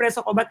nade-depress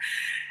ako, but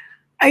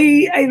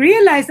I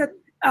realized that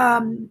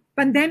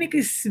pandemic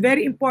is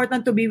very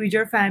important to be with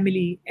your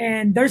family,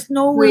 and there's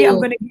no way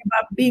I'm gonna give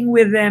up being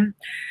with them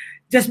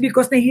just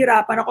because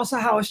nahihirapan ako sa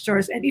house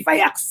chores. And if I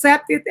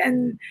accept it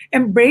and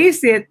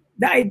embrace it,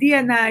 the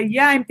idea na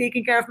I'm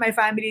taking care of my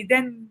family,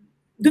 then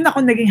doon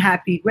ako naging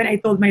happy when I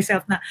told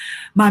myself na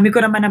mami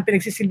ko naman ang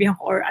pinagsisilbihan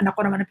ko, or anak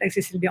ko naman ang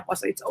pinagsisilbihan ko,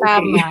 so it's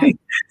okay.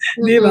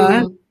 Di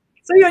ba?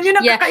 So yun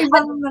ang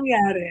kakaibang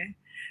nangyari.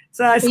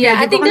 So I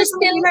think there's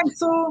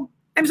still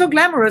I'm so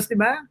glamorous, di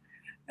ba?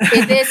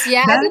 It is,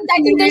 yeah. I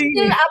think there's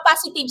still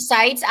positive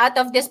sides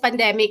out of this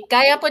pandemic.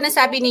 Kaya po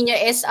nasabi ninyo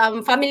is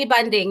family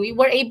bonding.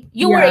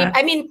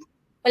 I mean,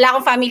 wala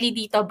akong family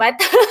dito, but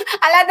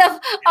a lot of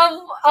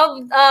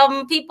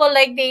people,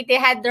 like they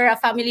had their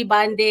family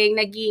bonding,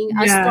 naging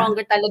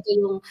stronger talaga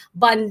yung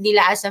bond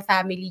nila as a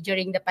family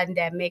during the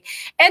pandemic.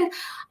 And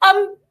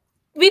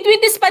with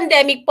this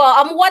pandemic po,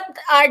 what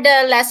are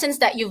the lessons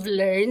that you've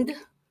learned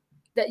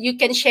that you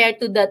can share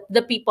to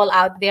the people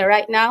out there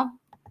right now?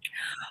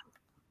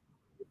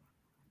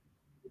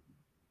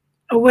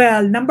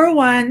 Well, number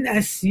one,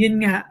 as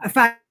yun nga, a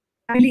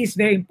family is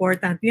very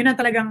important. Yun ang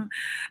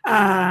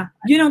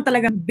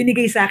talagang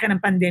binigay sa akin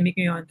ng pandemic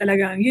ngayon.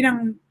 Talagang,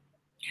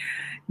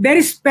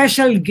 very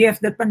special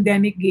gift that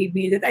pandemic gave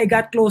me, that I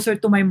got closer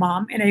to my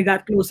mom and I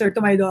got closer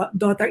to my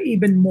daughter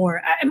even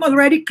more. I'm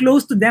already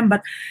close to them, but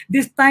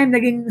this time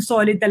naging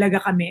solid talaga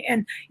kami.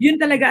 And yun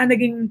talaga ang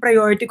naging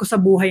priority ko sa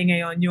buhay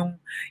ngayon,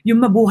 yung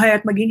mabuhay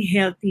at maging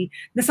healthy.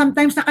 Na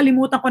sometimes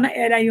nakalimutan ko na,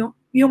 Ella,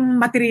 yung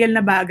material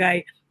na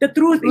bagay. The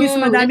truth is,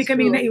 madami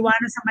kaming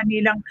naiwanan sa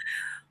Manilang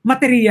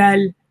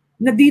material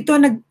na dito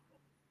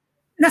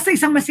nasa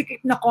isang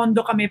masikip na condo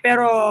kami,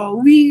 pero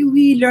we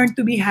learn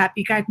to be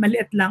happy kahit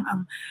maliit lang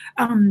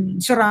ang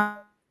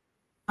surroundings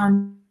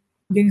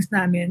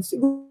namin.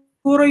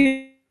 Siguro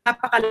yung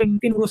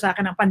napakalaking tinuro sa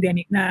akin ng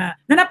pandemic na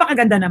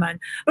napakaganda naman.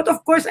 But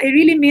of course, I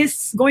really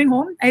miss going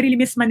home. I really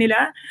miss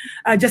Manila.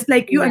 Just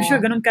like you, I'm sure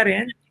ganun ka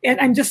rin.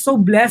 And I'm just so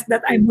blessed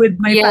that I'm with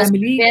my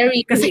family.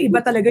 Kasi iba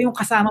talaga yung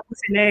kasama ko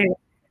sila eh.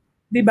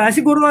 Diba?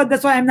 Siguro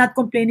that's why I'm not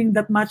complaining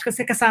that much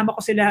kasi kasama ko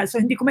sila. So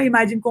hindi ko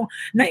ma-imagine kung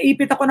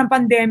naipit ako ng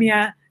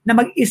pandemya na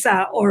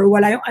mag-isa or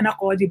wala yung anak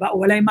ko, diba?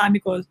 O wala yung mami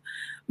ko.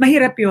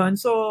 Mahirap yun.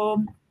 So,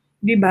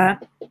 diba?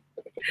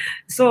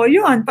 So,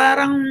 yun.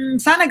 Parang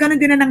sana ganun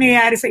din na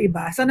nangyayari sa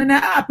iba. Sana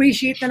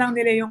na-appreciate na lang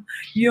nila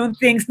yung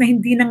things na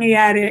hindi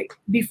nangyayari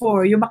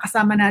before. Yung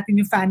makasama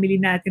natin, yung family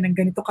natin ng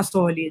ganito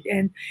ka-solid.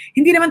 And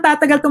hindi naman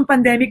tatagal tong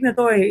pandemic na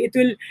to eh. It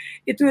will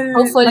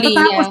hopefully,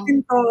 matatapos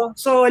din to.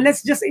 So,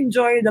 let's just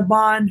enjoy the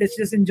bond. Let's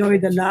just enjoy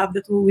the love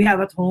that we have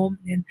at home.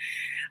 And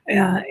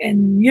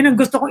yun ang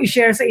gusto kong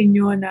i-share sa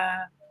inyo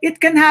na it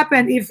can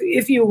happen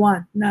if you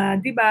want. Na,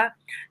 di ba?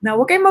 Na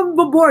huwag kayong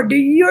maboboard.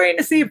 You're in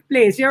a safe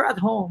place. You're at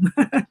home.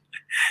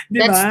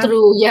 Diba? That's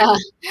true, yeah.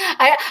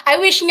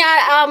 I wish nga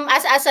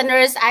as a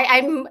nurse,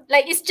 I'm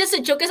like, it's just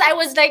a joke because I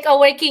was like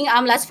working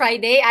last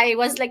Friday. I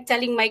was like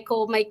telling my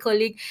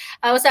colleague,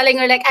 I was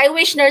telling her like, I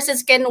wish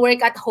nurses can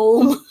work at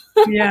home.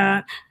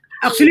 Yeah.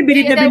 Actually,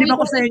 bilib na bilib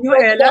ako sa inyo,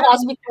 Ella.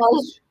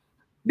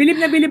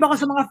 Bilib na bilib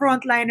ako sa mga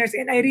frontliners,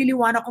 and I really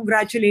want to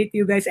congratulate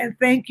you guys and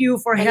thank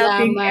you for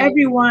helping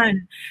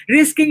everyone,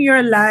 risking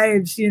your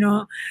lives, you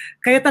know.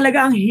 Kayo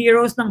talaga ang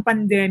heroes ng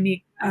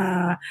pandemic.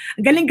 Ang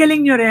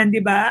galing-galing nyo rin,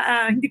 di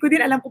ba? Hindi ko din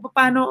alam kung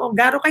paano o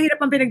gaano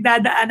kahirap ang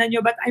pinagdadaanan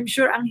nyo, but I'm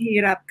sure ang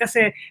hirap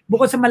kasi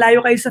bukod sa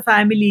malayo kayo sa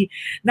family,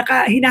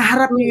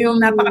 hinaharap nyo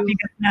yung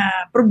napakabigat na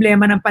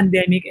problema ng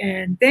pandemic,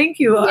 and thank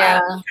you.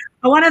 Yeah.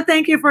 I want to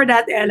thank you for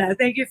that, Ella.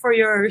 Thank you for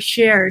your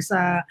share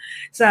sa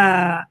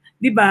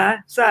 'di ba,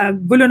 sa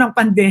gulo ng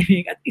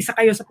pandemic, at isa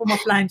kayo sa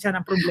pumaplansya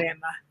ng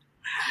problema.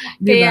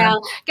 Diba?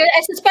 Kaya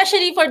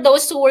especially for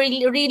those who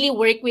really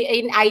work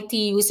in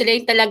ITU, sila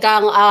yung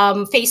talagang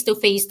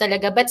face-to-face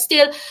talaga. But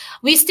still,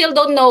 we still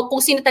don't know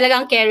kung sino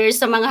talagang carriers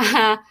sa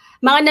mga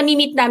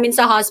nami-meet namin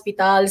sa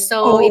hospital.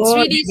 So, it's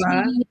really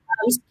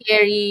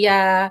scary.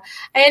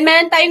 And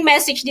meron tayong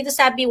message dito,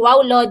 sabi, wow,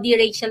 Lodi,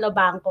 Rachel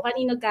Lobangco.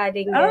 Kanino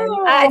galing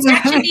yan? It's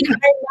actually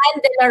Arman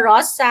de la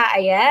Rosa.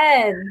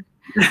 Ayan.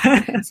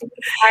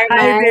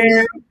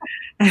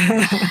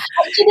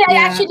 Actually, I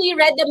actually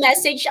read the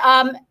message.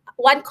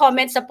 One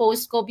comment sa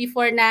post ko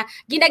before na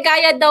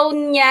ginagaya daw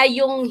niya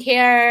yung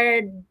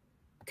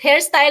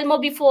hairstyle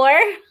mo before.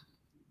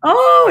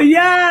 Oh,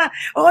 yeah.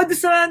 Oo,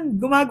 doon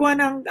gumagawa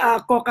ng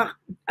Kokak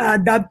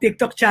dub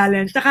TikTok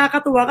challenge.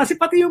 Nakakatuwa kasi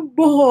pati yung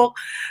buhok,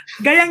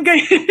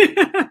 gayang-gaya.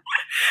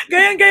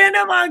 Gayang-gaya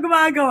na mga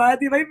gumagawa.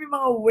 Di ba? Yung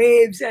mga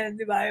waves and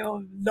di ba?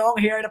 Yung long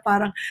hair na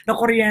parang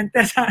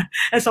nakuryente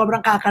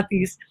sobrang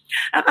kakatis.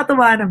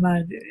 Nakakatuwa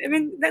naman. I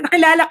mean,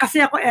 nakilala kasi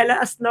ako, Ella,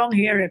 as long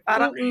hair. Eh.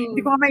 Parang hindi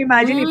ko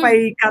ma-imagine if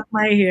I cut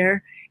my hair,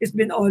 it's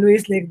been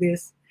always like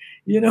this.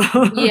 You know?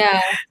 Yeah.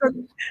 So,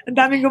 ang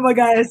daming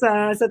gumagaya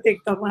sa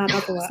TikTok,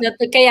 nakakatuwa.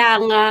 Kaya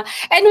nga.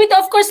 And with,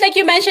 of course, like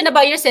you mentioned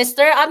about your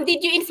sister,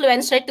 did you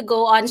influence her to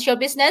go on show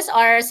business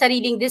or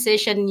sariling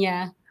decision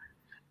niya?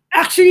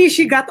 Actually,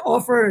 she got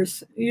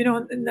offers. You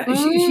know,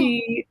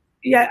 she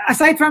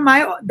aside from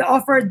the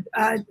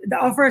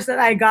offers that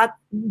I got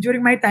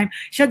during my time,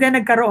 siya din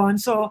nagkaroon.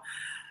 So,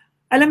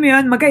 alam mo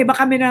yun, magkaiba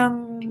kami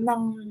ng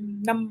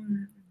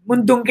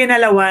mundong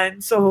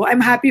kinalawan. So, I'm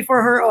happy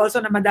for her also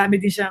na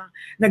madami din siyang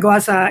nagawa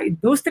sa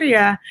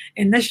industriya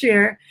and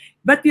na-share.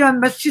 But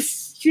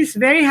she's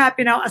very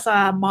happy now as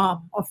a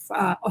mom of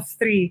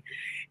 3.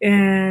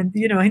 And,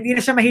 you know, hindi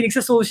na siya mahilig sa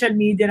social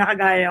media na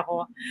kagaya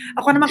ko.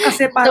 Ako naman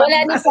kasi parang... So,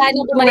 wala na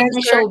paano bumalik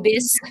ng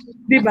showbiz.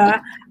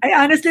 Diba? I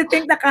honestly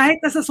think na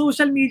kahit nasa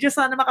social media,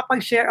 sana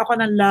makapag-share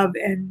ako ng love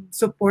and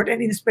support and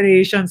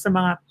inspiration sa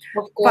mga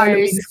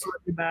followings ko,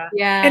 diba?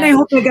 Yeah. And I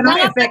hope na ganun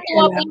effect.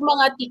 Nakakatuwa po yung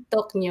mga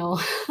TikTok nyo.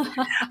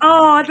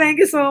 Oh, thank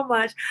you so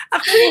much.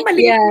 Actually,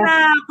 maliit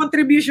na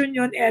contribution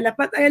yun, Ella.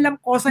 But alam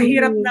ko, sa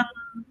hirap ng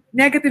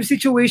negative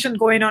situation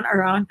going on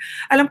around,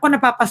 alam ko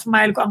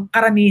napapasmile ko ang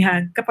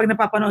karamihan kapag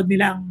napapanood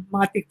nila ang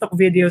mga TikTok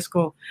videos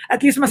ko.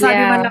 At least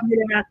masabi man lang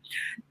nila na,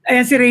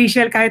 ayan si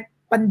Rachel, kahit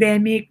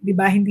pandemic, di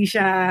ba, hindi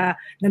siya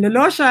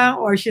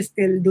nalolosyang or she's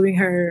still doing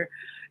her,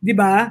 di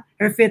ba,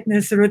 her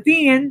fitness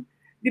routine.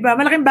 Di ba,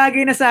 malaking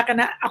bagay na sa akin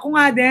na ako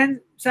nga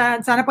din,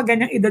 sana pag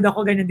ganyang edad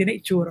ako, ganyan din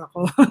na itsura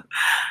ko.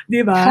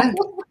 Di ba?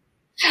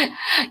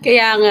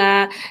 Kaya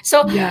nga.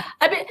 So,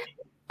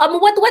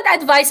 What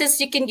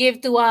advices you can give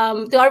to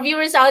our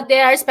viewers out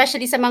there,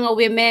 especially sa mga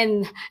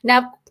women,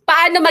 na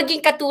paano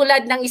maging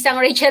katulad ng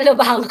isang Rachel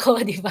Lobangco,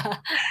 di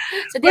ba?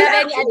 So do you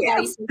have any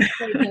advice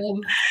for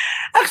them?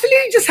 Actually,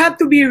 you just have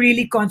to be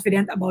really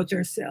confident about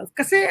yourself.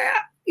 Kasi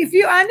if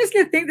you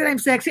honestly think that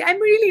I'm sexy, I'm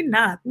really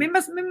not. May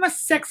mas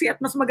sexy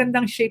at mas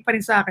magandang shape pa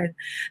rin sa akin.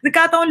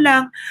 Nagkataon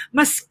lang,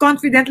 mas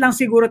confident lang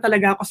siguro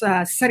talaga ako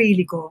sa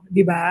sarili ko,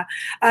 di ba?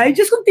 I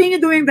just continue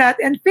doing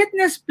that, and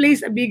fitness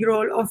plays a big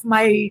role of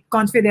my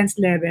confidence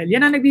level.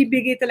 Yan ang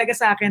nagbibigay talaga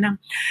sa akin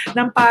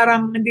ng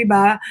parang, di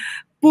ba,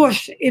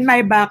 push in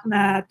my back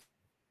na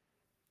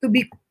to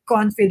be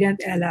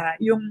confident, Ella.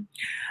 Yung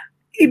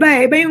iba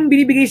yung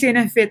binibigay sa'yo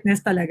ng fitness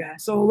talaga.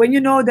 So when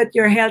you know that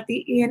you're healthy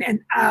in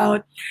and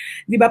out,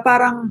 di ba,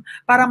 parang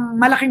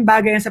malaking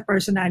bagay yan sa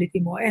personality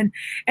mo. And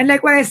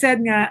like what I said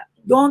nga,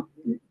 don't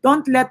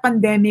let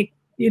pandemic,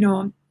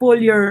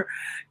 pull your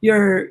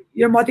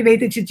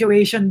motivated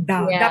situation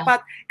down. Yeah. Dapat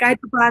kahit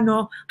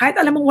paano, kahit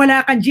alam mong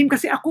wala kang gym,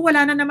 kasi ako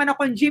wala na naman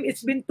akong gym.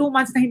 It's been 2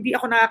 months na hindi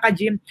ako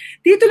nakaka-gym.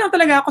 Dito lang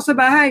talaga ako sa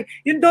bahay.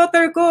 Yung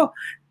daughter ko,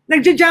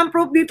 nagja-jump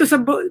rope dito sa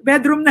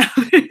bedroom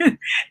namin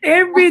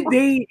every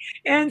day.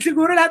 And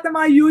siguro lahat ng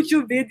mga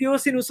YouTube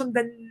videos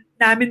sinusundan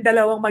namin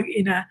dalawang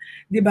mag-ina,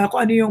 'di ba?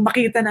 Kung ano yung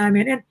makita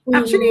namin. And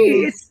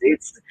actually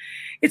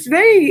it's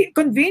very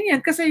convenient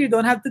kasi you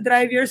don't have to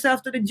drive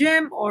yourself to the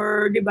gym,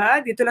 or 'di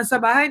ba? Dito lang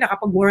sa bahay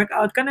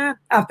nakapag-workout ka na.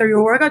 After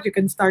your workout, you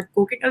can start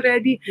cooking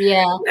already.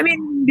 Yeah. I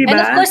mean, 'di ba? And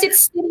of course,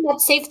 it's still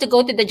not safe to go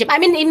to the gym. I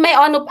mean, in my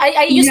own,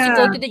 I used to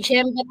go to the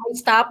gym, but I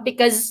stopped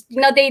because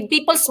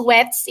people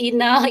sweats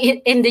in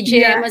the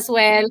gym as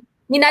well.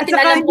 Hindi natin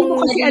alam kung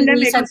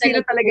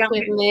sino talagang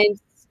equipment.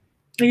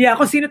 Yeah,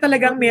 kung sino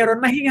talagang meron,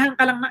 mahingahan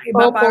ka lang ng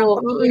iba, parang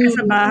patuloy ka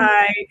sa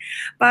bahay,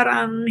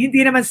 parang hindi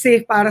naman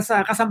safe para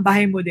sa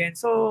kasambahay mo din.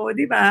 So,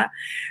 di ba?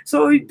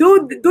 So,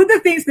 do the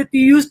things that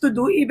you used to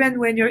do even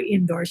when you're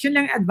indoors. Yun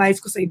lang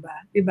advice ko sa iba,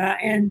 di ba?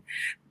 And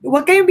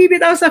huwag kayong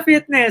bibitaw sa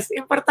fitness.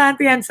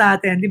 Importante yan sa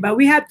atin, di ba?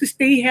 We have to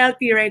stay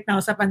healthy right now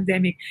sa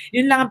pandemic.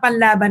 Yun lang ang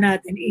panlaban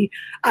natin.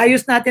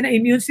 Ayos natin ang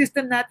immune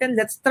system natin.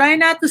 Let's try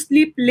not to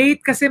sleep late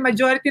kasi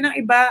majority ng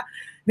iba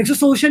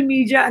nagso-social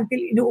media until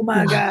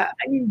inuumaga.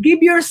 I mean,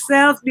 give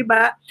yourself, di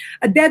ba,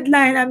 a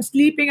deadline. I'm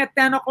sleeping at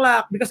 10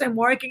 o'clock because I'm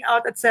working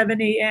out at 7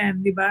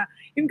 a.m., di ba?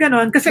 Yung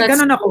ganon. Kasi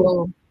ganon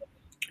ako.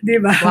 Di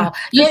ba? Wow.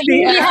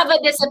 You have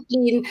a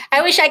discipline.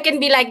 I wish I can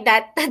be like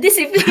that.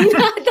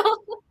 Disciplinado.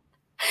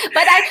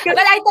 But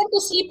I tend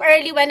to sleep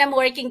early when I'm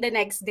working the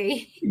next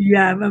day.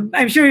 Yeah,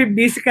 I'm sure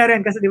busy ka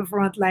rin kasi di ba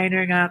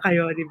frontliner nga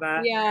kayo, di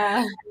ba?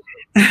 Yeah.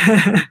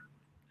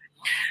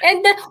 And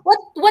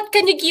what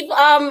can you give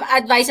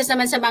advices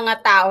naman sa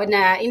mga tao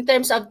na in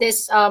terms of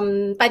this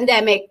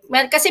pandemic?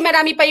 Kasi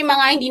marami pa yung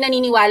mga hindi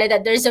naniniwala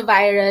that there's a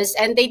virus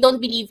and they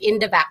don't believe in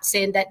the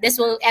vaccine, that this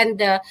will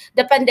end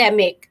the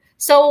pandemic.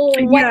 So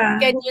what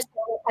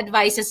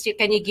advices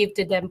can you give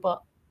to them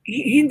po?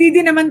 Hindi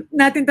din naman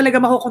natin talaga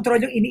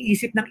makokontrol yung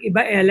iniisip ng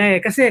iba, Ella.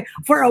 Kasi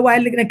for a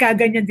while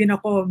nagkaganyan din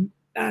ako.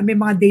 May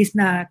mga days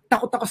na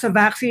takot ako sa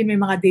vaccine,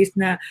 may mga days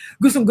na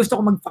gustong-gusto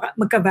ko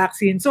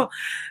magka-vaccine. So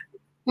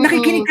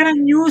nakikinig ka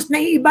ng news,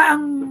 naiiba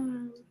ang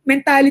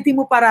mentality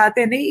mo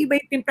parate, naiiba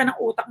yung timpla ng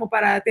utak mo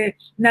parate,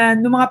 na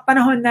noong mga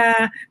panahon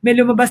na may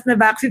lumabas na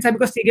vaccine,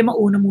 sabi ko, sige,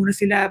 mauna muna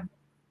sila.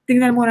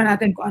 Tingnan muna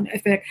natin kung ano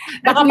effect.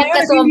 Baka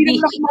magka-zombie.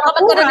 Baka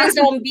magkaroon ng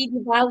zombie,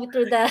 di ba,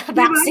 through the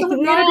vaccine.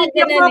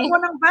 Hindi ako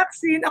ng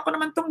vaccine, ako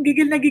naman tong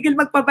gigil na gigil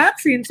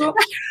magpa-vaccine. So,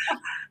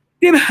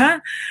 diba?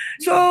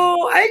 So,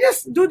 I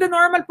just do the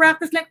normal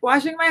practice like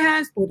washing my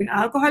hands, putting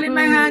alcohol in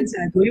my hands,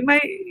 doing my,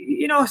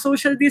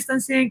 social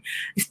distancing,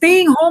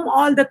 staying home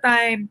all the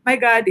time. My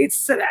God,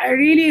 it's a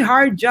really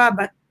hard job,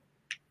 but,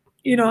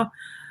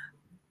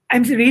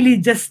 I'm really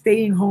just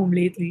staying home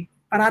lately.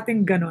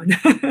 Parating ganon.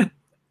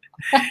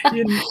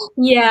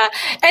 Yeah.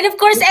 And of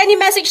course, any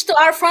message to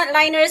our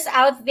frontliners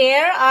out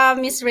there,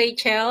 Miss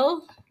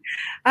Rachel?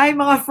 Ay,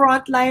 mga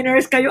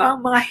frontliners, kayo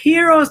ang mga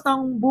heroes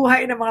ng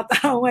buhay ng mga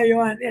tao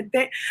ngayon. And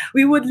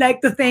we would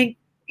like to thank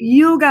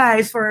you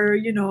guys for,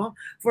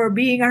 for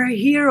being our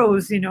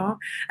heroes, Ang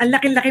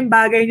laking-laking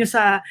bagay nyo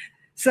sa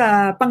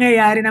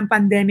pangyayari ng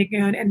pandemic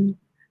ngayon, and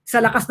sa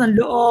lakas ng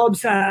loob,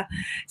 sa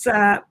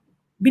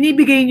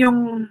binibigay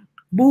nyong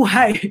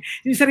buhay,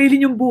 yung sarili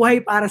nyong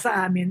buhay para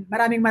sa amin.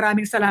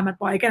 Maraming salamat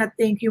po. I cannot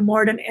thank you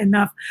more than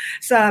enough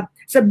sa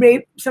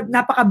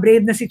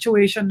napaka-brave na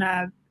situation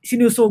na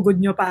sinusugod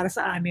nyo para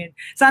sa amin.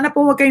 Sana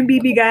po huwag kayong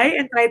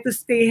bibigay and try to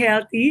stay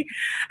healthy.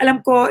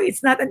 Alam ko, it's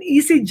not an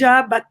easy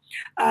job, but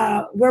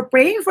we're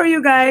praying for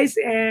you guys,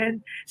 and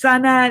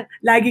sana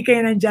lagi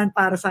kayo nandyan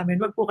para sa amin.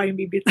 Huwag po kayong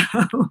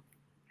bibitaw.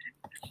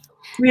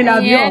 We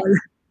love you all.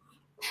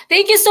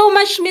 Thank you so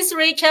much, Miss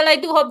Rachel. I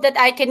do hope that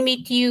I can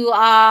meet you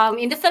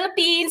in the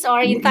Philippines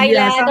or in Yeah,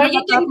 Thailand, or sana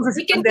matapos na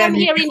si you can come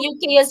pandemic. here in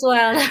UK as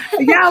well.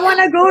 Yeah, I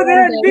wanna go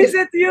there and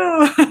visit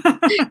you.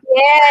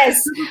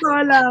 Yes. Sa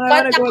totoo lang, I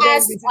wanna Contact go there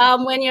and us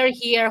visit. when you're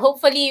here.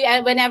 Hopefully,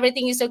 when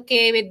everything is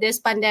okay with this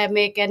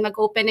pandemic and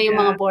mag-open na yung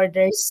Yeah. mga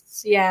borders.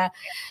 Yeah.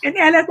 And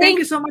Ella,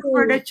 thank you Thank so much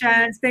for the you.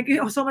 chance. Thank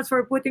you so much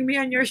for putting me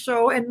on your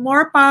show. And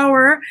more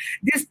power.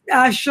 This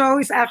show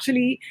is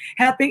actually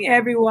helping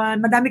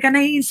everyone. Madami ka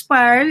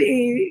na-inspire.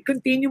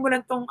 Continue mo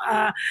lang tong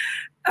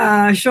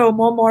show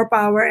mo, more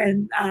power.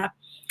 And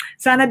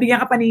sana bigyan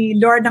ka pa ni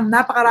Lord ng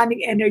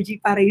napakaraming energy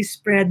para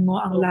i-spread mo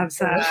ang love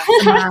sa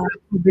mga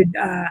COVID,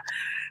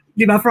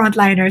 di ba,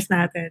 frontliners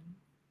natin.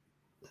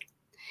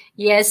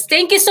 Yes,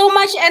 thank you so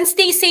much and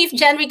stay safe,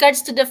 Jen.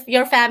 Regards to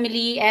your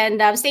family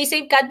and stay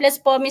safe. God bless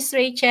po, Miss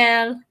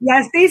Rachel.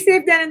 Yeah, stay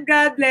safe then and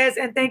God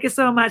bless. And thank you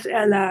so much,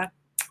 Ella.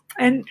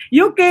 And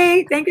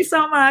UK, thank you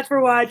so much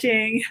for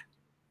watching.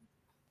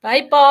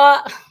 Bye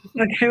po.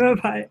 Okay,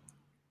 bye-bye.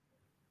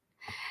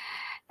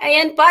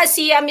 Ayan pa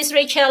si Miss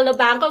Rachel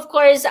Lobangco, of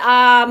course,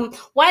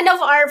 one of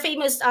our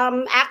famous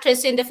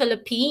actress in the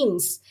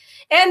Philippines.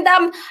 And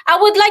I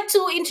would like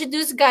to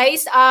introduce,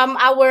 guys,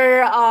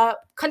 our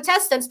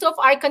contestants, two of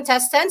our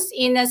contestants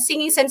in a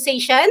singing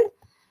sensation.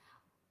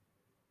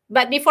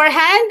 But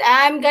beforehand,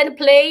 I'm gonna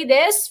play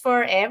this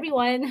for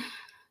everyone.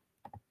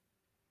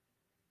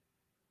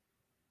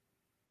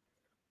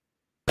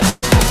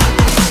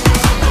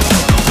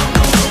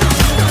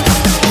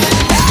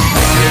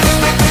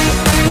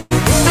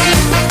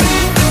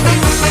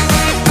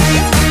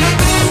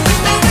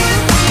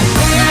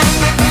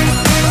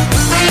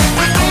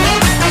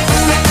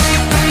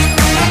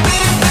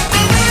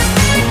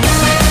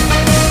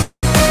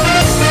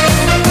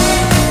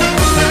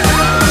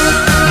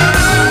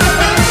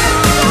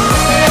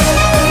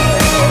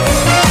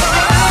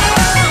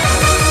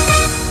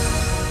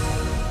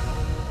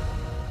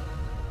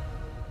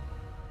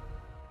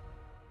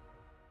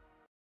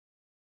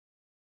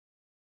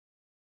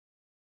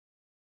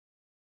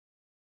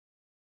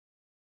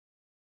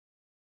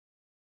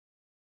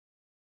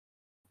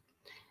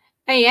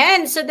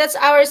 Ayan, so that's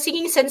our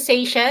singing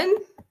sensation.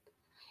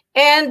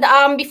 And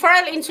before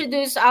I'll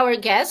introduce our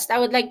guest, I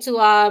would like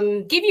to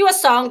give you a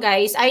song,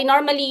 guys. I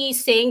normally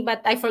sing,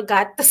 but I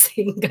forgot to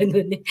sing.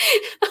 Ganun eh.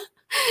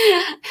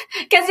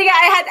 Kasi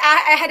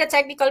I had a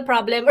technical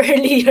problem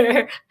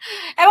earlier.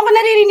 Ewan ko,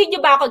 naririnig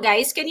niyo ba ako,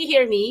 guys? Can you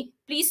hear me?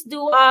 Please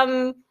do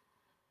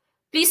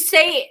please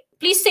say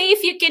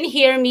if you can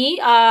hear me.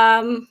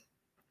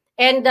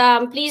 And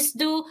please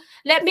do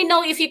let me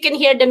know if you can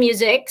hear the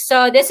music.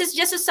 So this is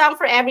just a song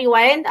for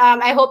everyone.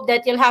 I hope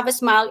that you'll have a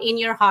smile in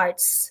your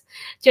hearts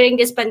during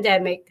this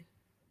pandemic.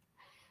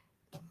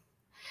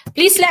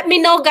 Please let me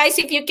know, guys,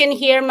 if you can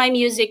hear my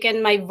music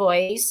and my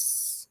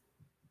voice.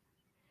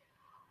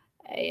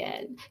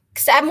 Ayan.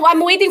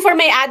 I'm waiting for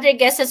my other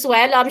guest as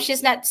well.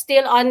 She's not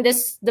still on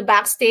the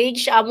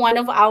backstage. One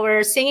of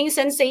our singing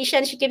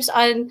sensations. She keeps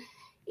on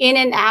in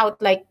and out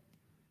like.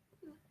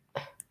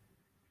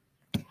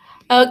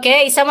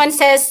 Okay, someone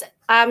says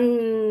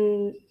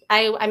I'm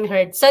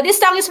heard. So this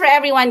song is for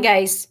everyone,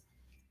 guys.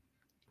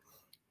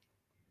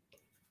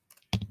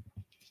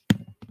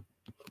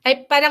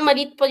 Ay, parang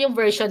maliit po yung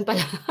version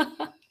pala.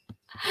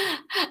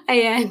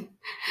 Ayan.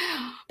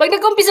 Pag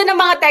nag-umpisa ng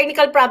mga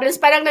technical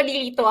problems, parang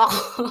nalilito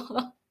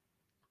ako.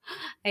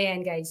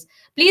 Ayan, guys.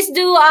 Please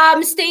do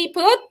stay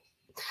put.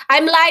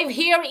 I'm live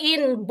here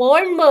in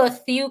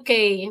Bournemouth,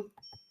 UK.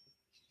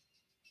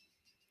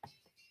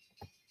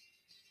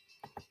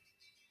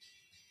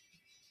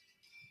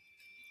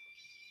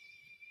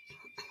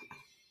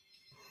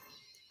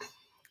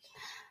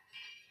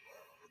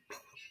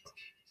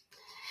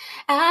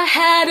 I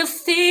had a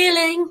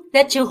feeling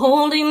that you're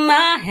holding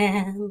my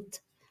hand.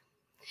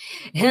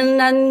 And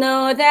I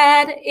know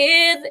that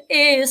it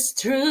is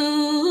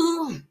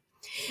true.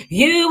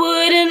 You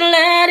wouldn't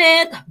let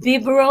it be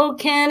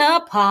broken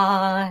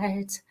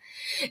apart,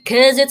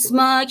 'cause it's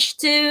much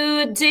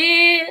too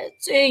dear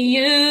to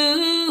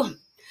you.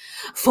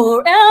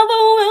 Forever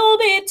we'll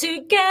be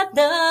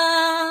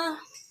together.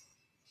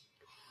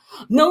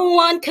 No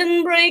one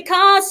can break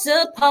us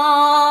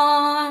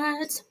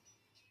apart.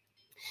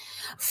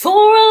 For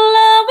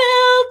love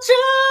will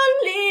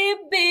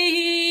truly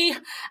be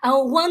a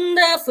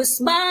wonderful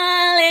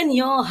smile in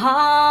your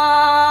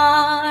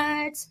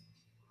heart.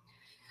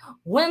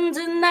 When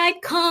the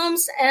night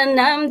comes and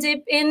I'm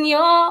deep in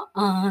your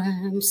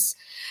arms,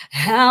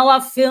 how I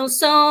feel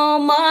so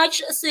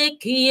much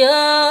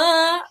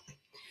secure.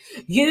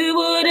 You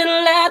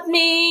wouldn't let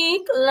me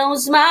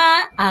close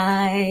my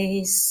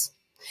eyes,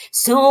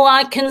 so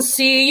I can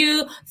see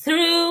you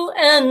through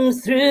and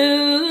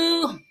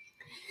through.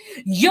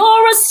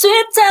 You're a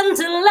sweet,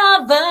 tender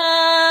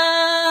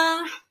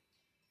lover.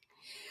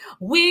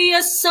 We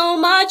are so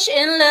much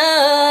in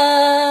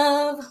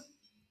love.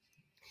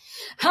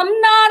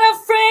 I'm not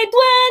afraid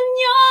when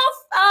you're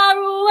far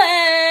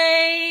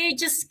away.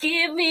 Just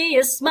give me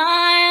a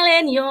smile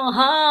in your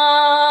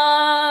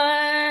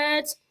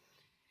heart.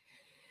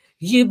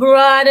 You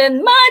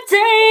brighten my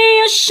day,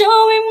 you're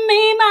showing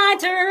me my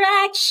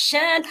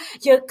direction.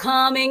 You're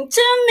coming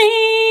to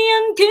me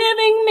and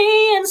giving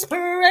me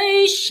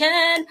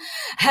inspiration.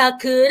 How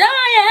could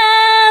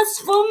I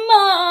ask for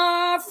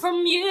more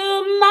from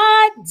you,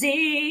 my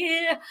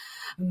dear?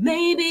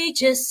 Maybe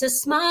just a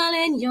smile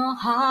in your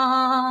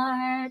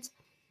heart.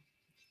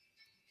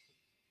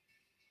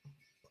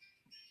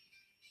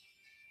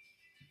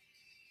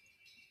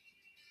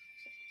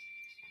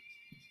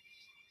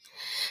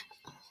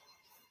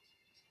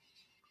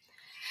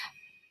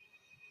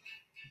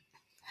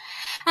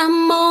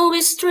 I'm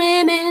always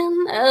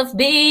dreaming of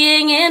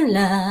being in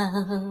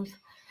love,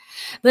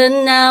 but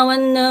now I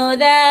know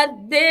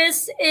that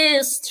this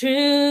is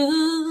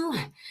true.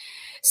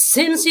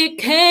 Since you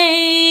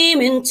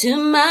came into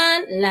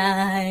my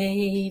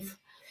life,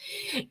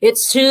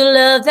 it's true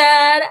love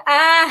that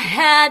I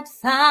had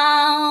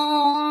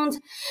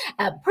found.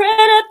 I pray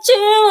that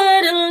you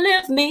wouldn't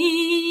leave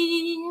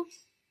me,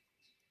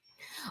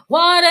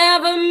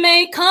 whatever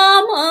may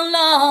come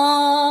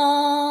along.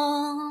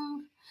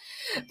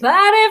 But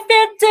if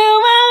you do,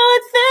 I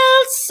would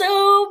feel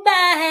so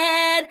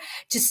bad.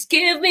 Just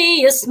give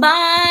me a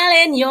smile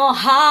in your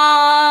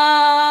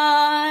heart.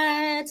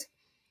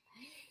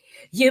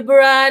 You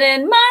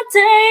brighten my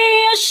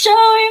day, you're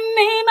showing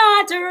me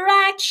my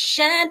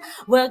direction.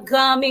 We're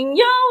coming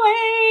your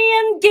way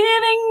and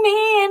giving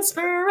me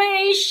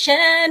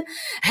inspiration.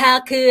 How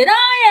could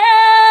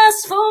I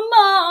ask for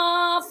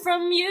more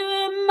from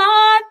you,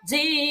 my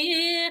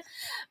dear?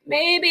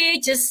 Maybe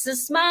just a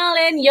smile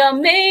in your,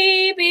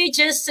 maybe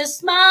just a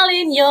smile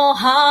in your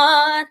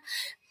heart.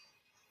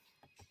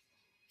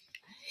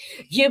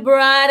 You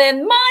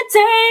brighten my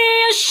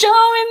day, you're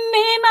showing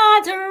me my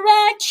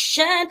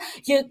direction.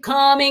 You're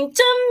coming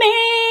to me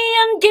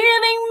and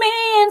giving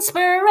me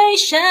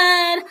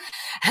inspiration.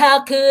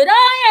 How could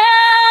I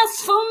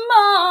ask for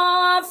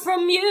more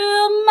from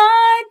you,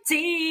 my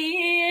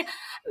dear?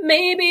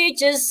 Maybe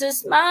just a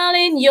smile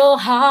in your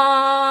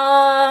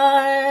heart.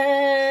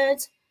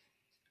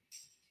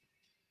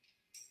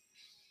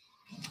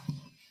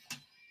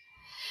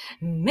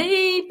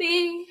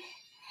 Maybe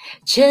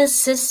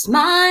just a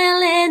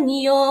smile in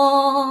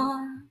your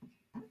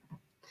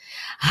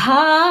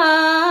heart.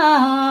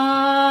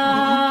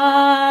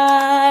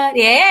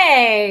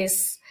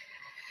 Yes.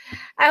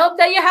 I hope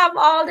that you have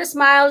all the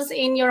smiles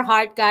in your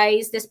heart,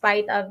 guys,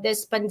 despite of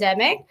this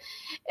pandemic.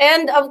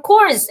 And of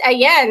course,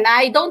 again,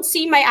 I don't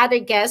see my other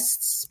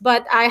guests,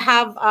 but I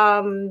have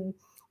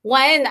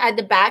one at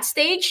the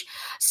backstage.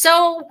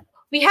 So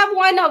we have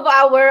one of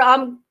our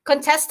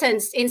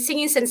contestants in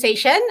Singing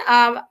Sensation.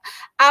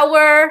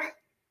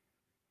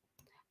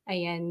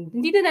 Ayan,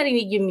 hindi na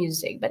narinig yung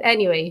music. But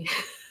anyway,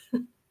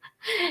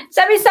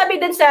 sabi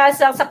dun sa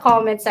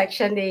comment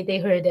section, they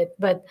heard it.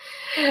 But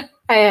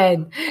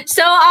ayan.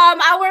 So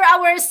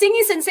our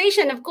Singing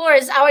Sensation, of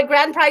course, our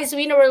grand prize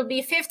winner will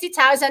be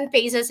 50,000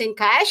 pesos in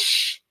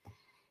cash.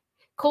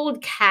 Cold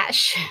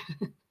cash.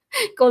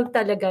 Cold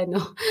talaga,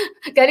 no?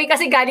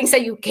 Galing sa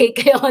UK,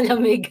 kaya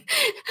malamig.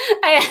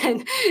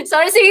 Ayan.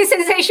 So our Singing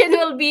Sensation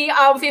will be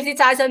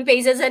 50,000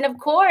 pesos. And of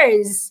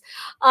course,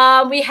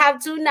 we have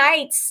 2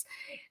 nights.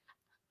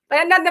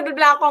 Parang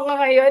nabiblank ko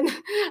ngayon.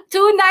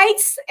 2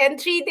 nights and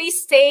 3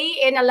 days stay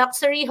in a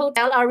luxury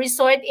hotel or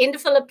resort in the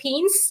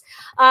Philippines.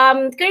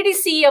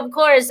 Courtesy, of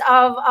course,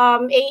 of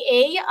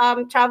AA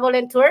Travel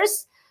and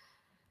Tours.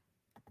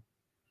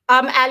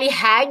 Ali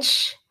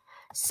Haj.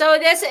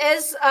 So this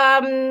is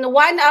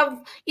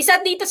isa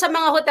dito sa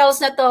mga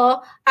hotels na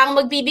to ang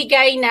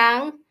magbibigay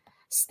ng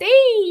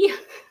stay.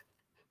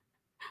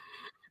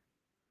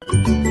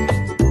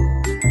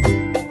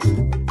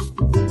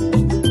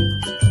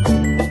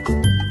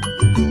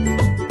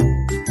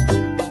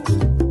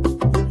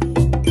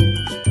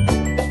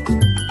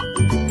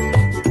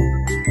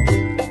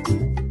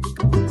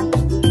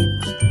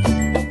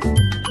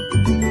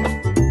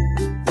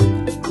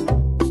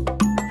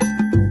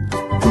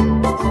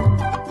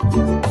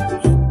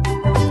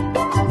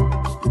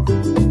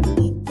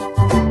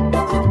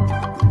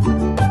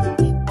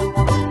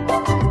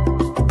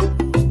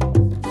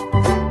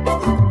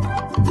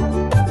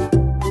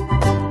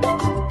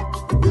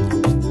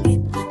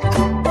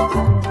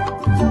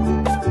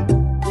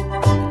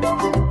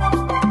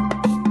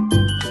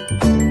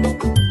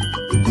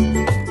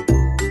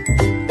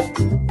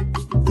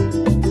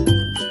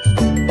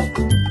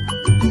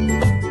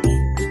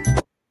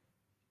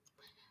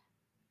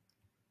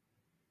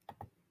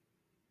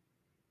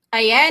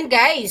 Ayan,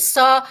 guys.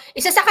 So,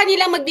 isa sa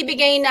kanilang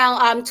magbibigay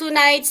ng 2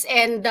 nights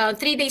and 3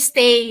 days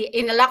stay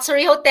in a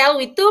luxury hotel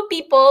with 2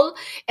 people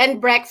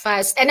and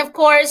breakfast. And of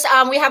course,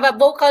 we have a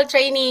vocal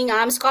training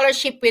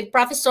scholarship with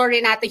Professor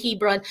Renato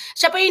Hebron.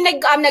 Siya po yung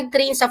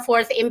nag-train sa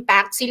Fourth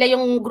Impact. Sila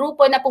yung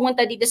grupo na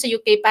pumunta dito sa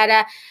UK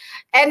para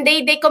and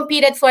they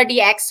competed for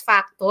the X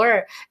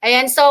Factor.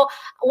 Ayan, so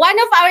one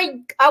of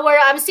our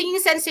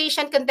singing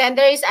sensation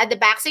contenders at the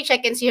backstage,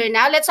 I can see her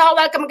now. Let's all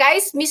welcome,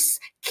 guys,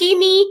 Miss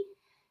Kimi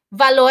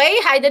Valois.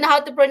 I don't know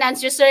how to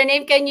pronounce your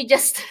surname. Can you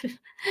just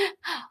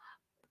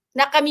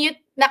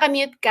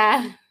nakamute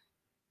ka?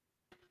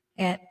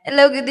 Yeah.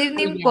 Hello, good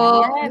evening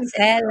po, Ayan. Miss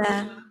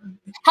Ella.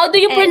 How do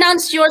you Eh,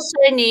 pronounce your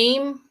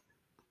surname?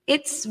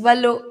 It's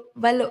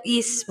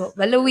Valois po.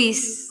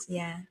 Valois.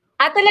 Yeah.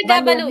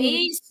 Talaga, Valois.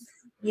 Valois.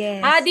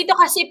 Yes. Dito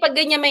kasi pag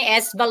ganyan may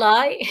S,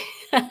 Baloy.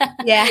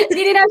 Yeah.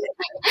 hindi na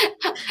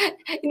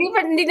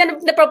hindi na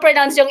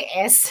na-pronounce yung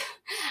S.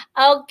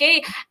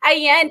 Okay.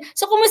 Ayan.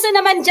 So, kumusta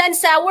naman dyan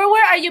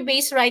where are you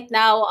based right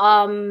now,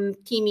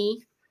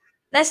 Kimi?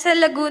 Nasa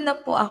Laguna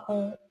po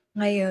ako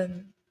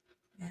ngayon.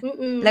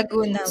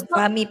 Laguna,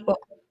 Fami po.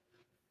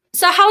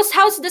 So,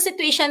 how's the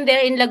situation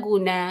there in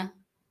Laguna?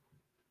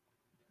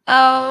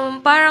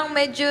 Parang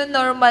medyo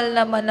normal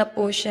naman na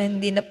po siya.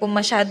 Hindi na po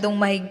masyadong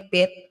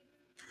mahigpit.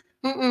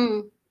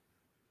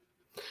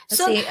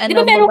 So, Kasi di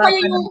ba meron mababa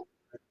kayo na.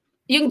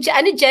 yung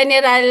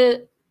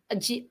general,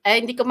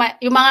 hindi ko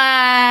yung mga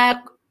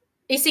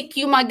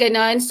ECQ mga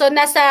ganon. So,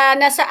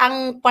 nasa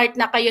ang part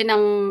na kayo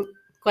ng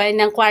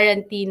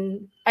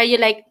quarantine? Are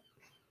you like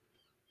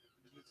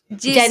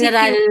GCQ.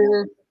 general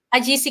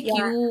GCQ?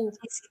 Yeah,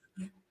 GCQ.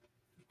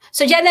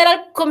 So,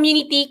 general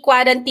community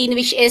quarantine,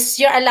 which is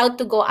you're allowed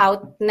to go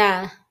out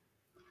na?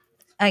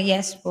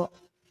 Yes po.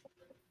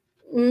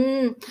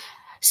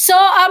 So,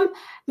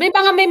 may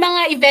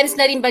mga events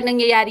na rin ba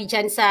nangyayari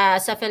dyan sa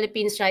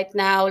Philippines right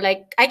now?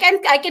 Like, I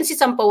can see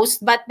some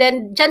posts, but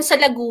then dyan sa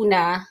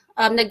Laguna,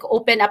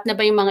 nag-open up na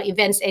ba yung mga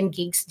events and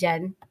gigs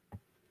dyan?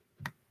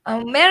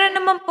 Meron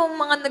naman pong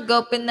mga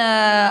nag-open na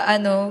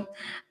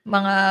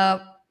mga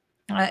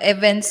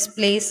events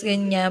place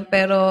ganyan,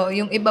 pero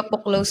yung iba po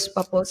close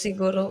pa po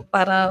siguro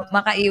para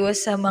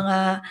makaiwas sa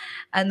mga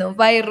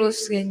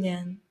virus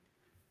ganyan.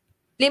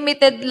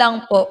 Limited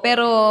lang po,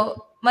 pero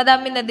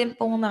madami na din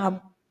pong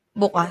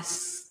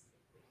nakabukas.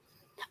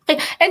 Okay.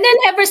 And then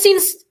ever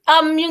since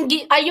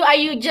are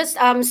you just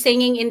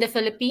singing in the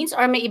Philippines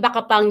or may iba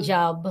ka pang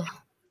job?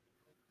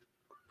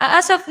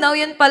 As of now,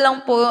 yun pa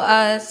lang po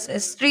as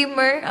a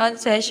streamer on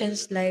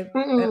Sessions Live.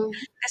 Pero,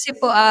 kasi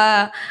po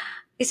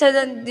isa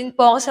din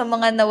po ako sa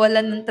mga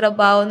nawalan ng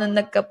trabaho nung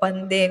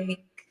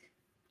nagka-pandemic.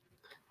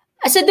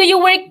 So do you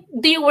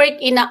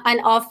work in an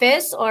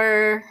office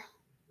or?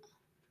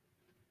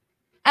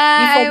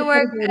 I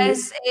work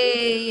as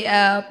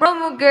a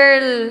promo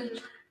girl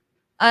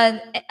on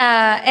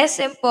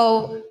SM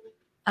po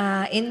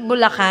in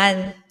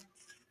Bulacan.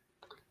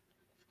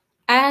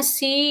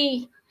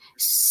 See.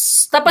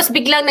 Tapos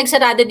biglang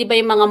nagsarado 'di ba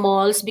yung mga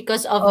malls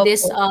because of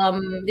this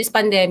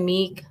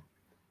pandemic?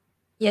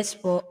 Yes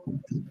po.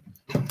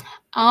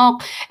 Oh,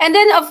 and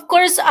then of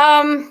course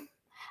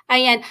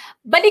ayan,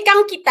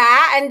 balikan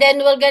kita and then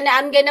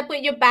I'm gonna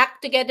put you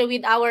back together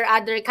with our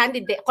other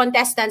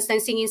contestants ng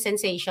Singing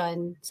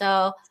Sensation.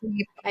 So,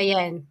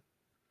 ayan.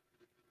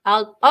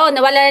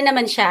 Nawala na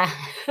naman siya.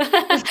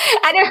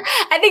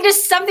 I think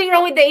there's something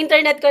wrong with the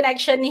internet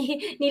connection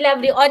ni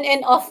Lovely. On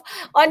and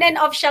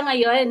off siya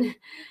ngayon.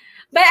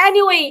 But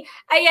anyway,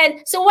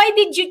 ayan. So why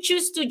did you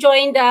choose to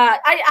join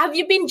have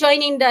you been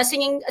joining the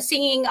singing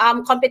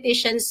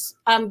competitions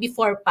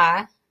before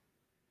pa?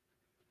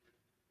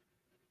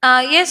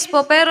 Yes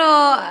po, pero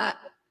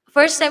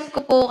first time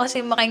ko po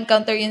kasi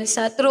maka-encounter yun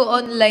through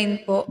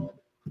online po.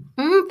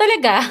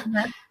 Talaga?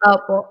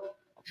 Opo.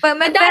 Pero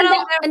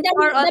ang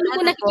dami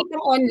ko nakikita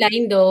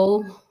online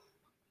though.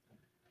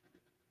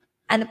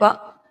 Ano po?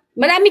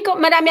 Marami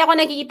ako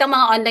nakikita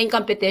mga online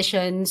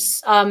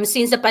competitions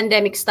since the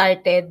pandemic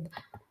started.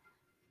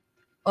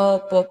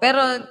 Opo, pero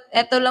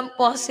eto lang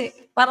po kasi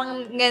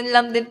parang ngayon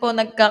lang din po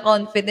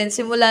nagka-confidence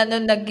simula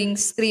nung naging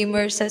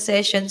streamer sa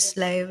Sessions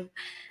Live.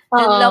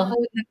 Doon lang po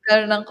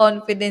nagkaroon ng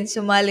confidence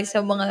sumali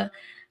sa mga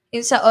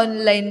yung sa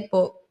online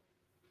po.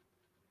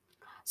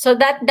 So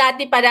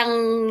dati parang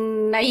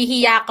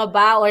nahihiya ka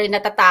ba or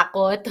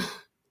natatakot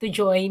to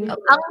join?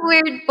 Ang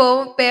weird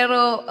po,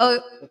 pero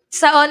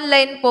sa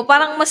online po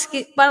parang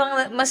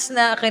mas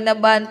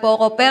nakinabahan po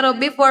ako. Pero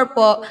before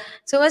po,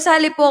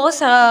 sumasali po ako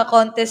sa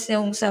contest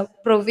yung sa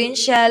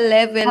provincial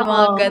level,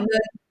 mga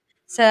ganun.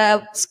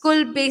 Sa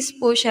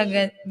school-based po siya,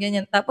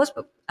 ganyan. Tapos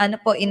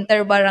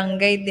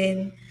inter-barangay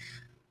din.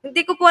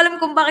 Hindi ko po alam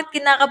kung bakit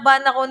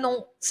kinakabahan ako nung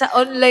sa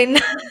online.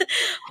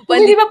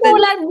 Hindi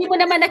mo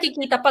naman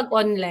nakikita pag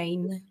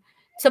online.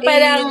 So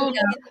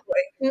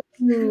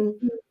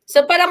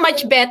parang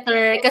much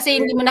better kasi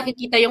hindi mo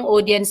nakikita yung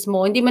audience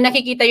mo. Hindi mo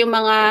nakikita yung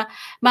mga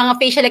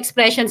facial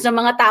expressions ng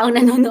mga taong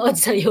nanonood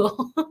sa iyo.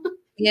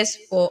 Yes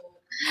po.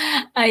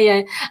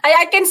 Ayan.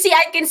 I can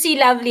see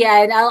Lovely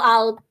and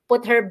I'll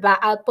put her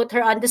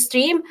on the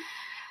stream.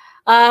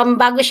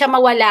 Bago siya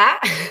mawala.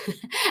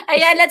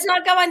 Ayan, let's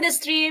welcome on the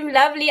stream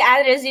Lovely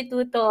and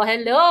Restituto.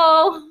 Hello.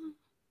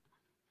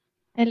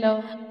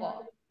 Hello.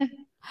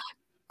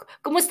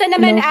 Kumusta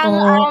naman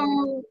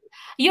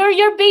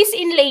you're based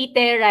in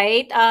Leyte,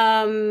 right?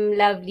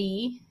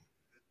 Lovely.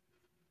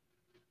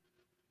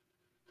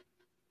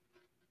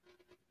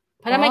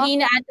 Para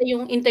maghina ata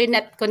yung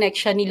internet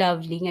connection ni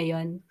Lovely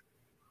ngayon.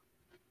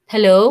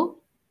 Hello?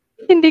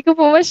 Hindi ko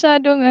po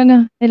masyadong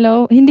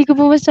hello. Hindi ko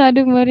po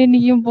masyadong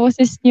marinig yung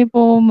boses niyo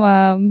po,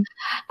 ma'am.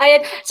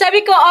 Ayan.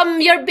 Sabi ko,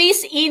 you're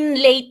based in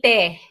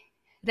Leyte,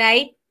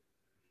 right?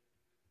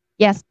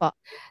 Yes po.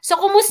 So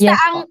Yes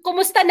po.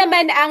 kumusta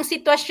naman ang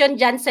sitwasyon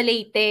diyan sa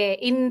Leyte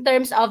in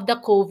terms of the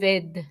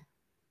COVID?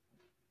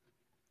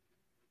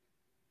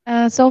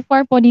 So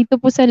far po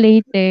dito po sa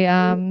Leyte,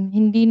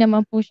 hindi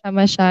naman po siya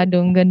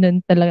masyadong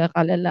gano'n talaga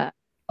kalala.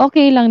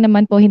 Okay lang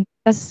naman po,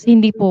 tas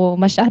hindi po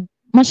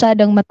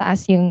masyadong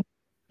mataas yung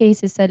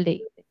cases sa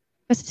Leyte.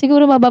 Kasi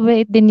siguro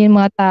mababait din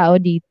yung mga tao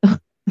dito.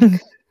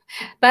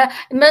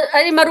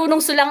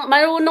 Marunong silang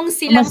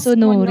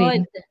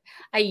Masunurin. sumunod.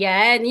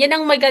 Ayan, yan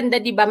ang maganda,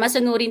 'di ba?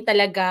 Masunurin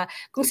talaga.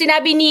 Kung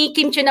sinabi ni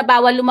Kim Chiu na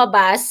bawal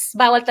lumabas,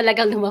 bawal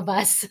talagang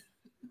lumabas.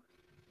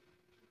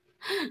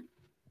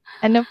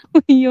 Ano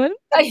po yun?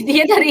 Ay, hindi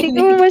yan Hindi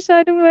ko narinig.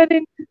 masyadong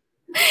marinig.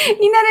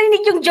 Hindi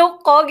narinig yung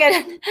joke ko.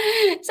 Ganun.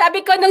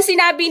 Sabi ko nung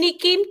sinabi ni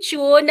Kim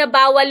Chiu na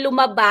bawal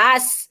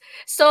lumabas.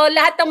 So,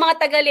 lahat ng mga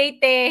taga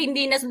Leyte,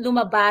 hindi na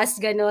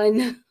lumabas.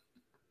 Ganon.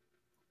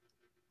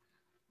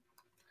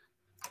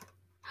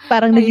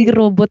 Parang naging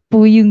robot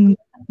po yung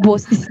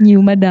boses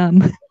niyo, madam.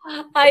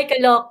 Ay,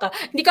 kaloka.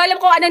 Hindi ko alam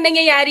kung anong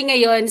nangyayari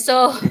ngayon.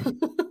 So,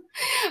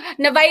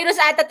 na-virus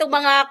ata itong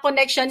mga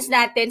connections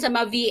natin sa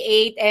mga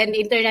V8 and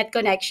internet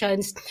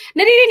connections.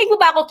 Naririnig mo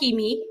ba ako,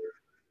 Kimi?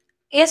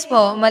 Yes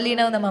po,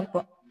 malinaw naman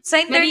po.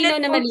 Sa internet Malinaw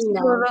na po malinaw.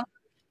 siguro.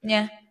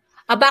 Yeah.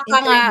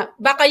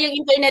 Baka yung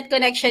internet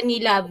connection ni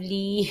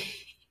Lovely.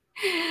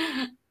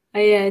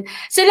 Ayan.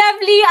 So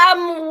Lovely,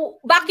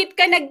 bakit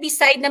ka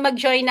nag-decide na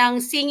mag-join ng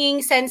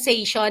singing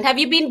sensation? Have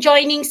you been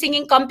joining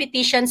singing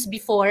competitions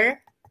before?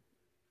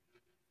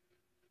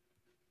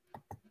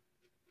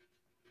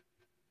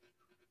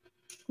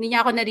 Hindi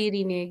niya ako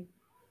naririnig.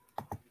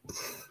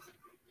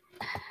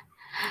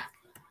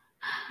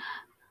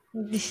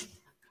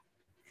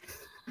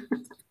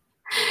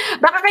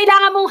 Baka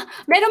kailangan mong,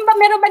 meron ba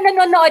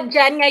nanonood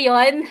dyan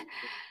ngayon?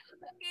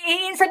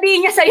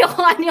 Sabihin niya sa'yo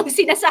kung ano yung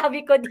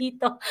sinasabi ko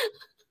dito.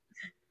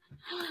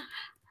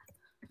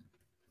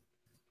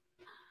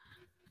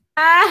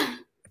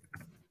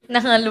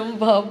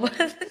 Nangalumbaba.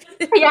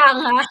 Kaya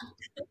nga.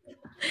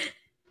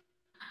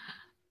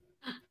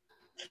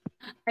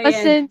 Ayan.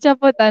 Pasensya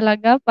po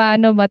talaga.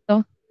 Paano ba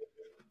to?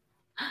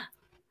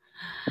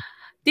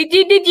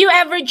 Did you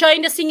ever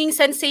join the singing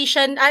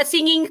sensation,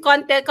 singing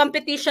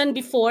competition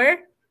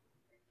before?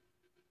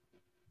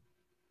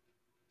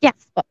 Yes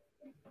po.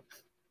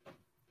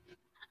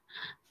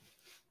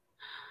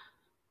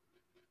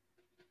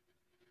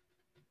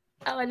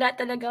 Wala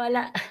talaga,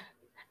 wala.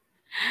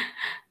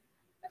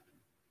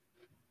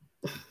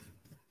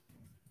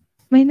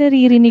 May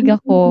naririnig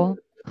ako.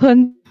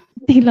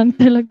 Konti lang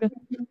talaga.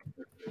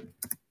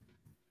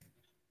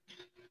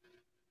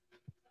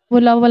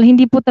 Wala.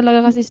 Hindi po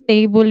talaga kasi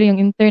stable yung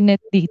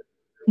internet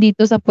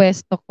dito sa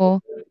pwesto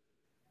ko.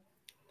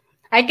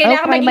 Ay,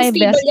 kailangan maging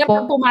stable yan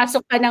pag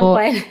pumasok ka ng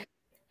kwan.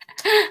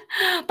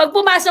 Pag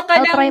pumasok ka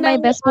I'll try my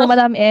best po,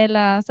 Madam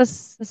Ella. Sa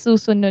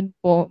susunod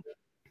po,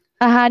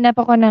 hahanap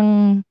ako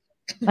ng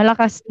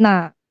malakas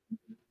na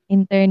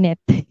internet.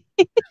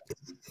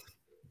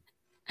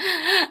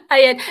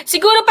 Ayan.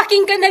 Siguro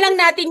pakinggan na lang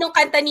natin yung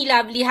kanta ni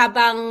Lovely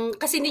habang,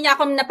 kasi hindi niya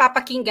ako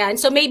napapakinggan.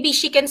 So maybe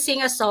she can sing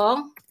a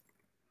song.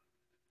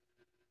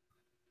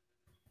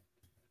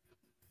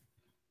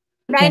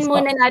 Unahin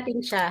muna natin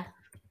siya.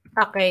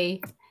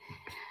 Okay.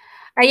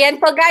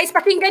 Ayan po guys,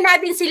 pakinggan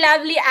natin si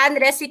Lovely Ann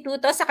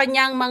Restituto sa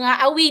kanyang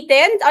mga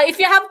awitin. If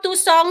you have 2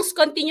 songs,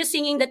 continue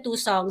singing the 2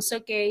 songs,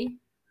 okay?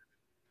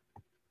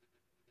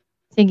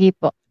 Sige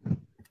po.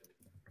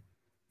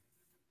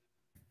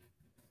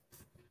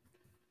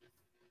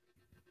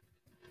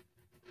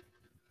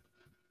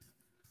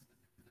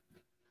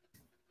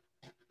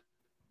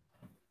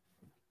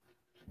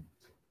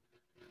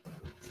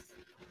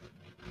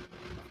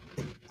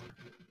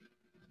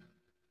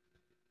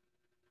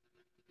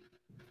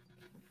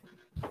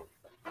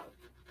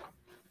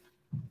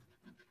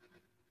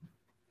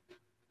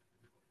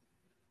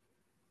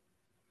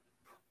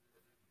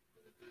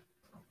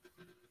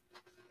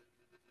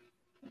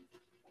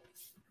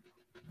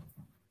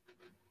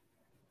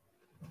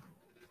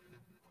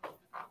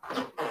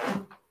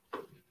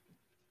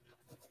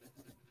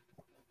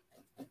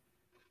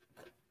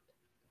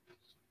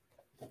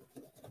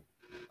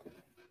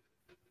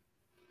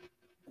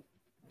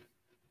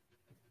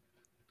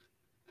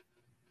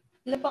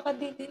 Baka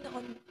din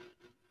ako.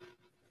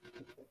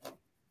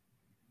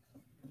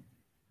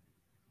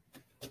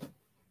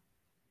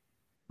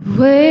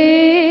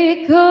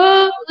 Wake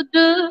up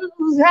the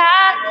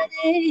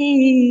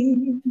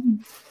hiding.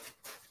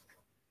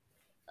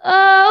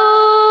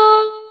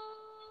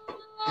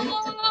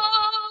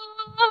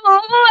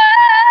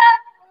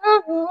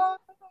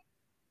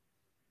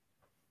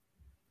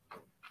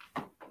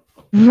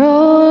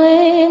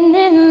 Rolling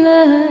in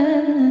the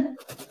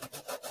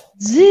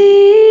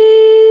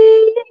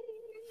deep.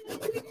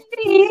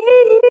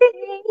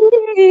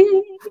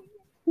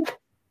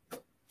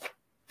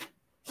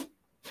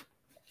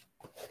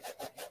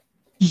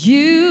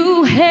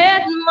 You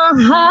had my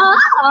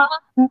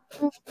heart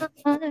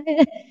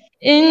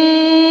inside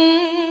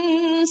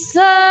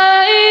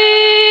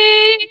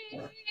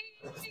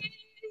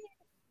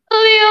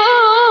of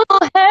your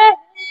head.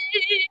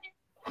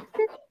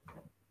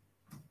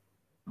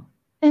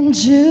 And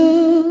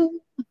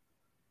you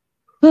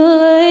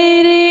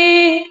played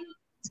it,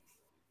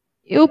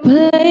 you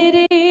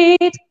played,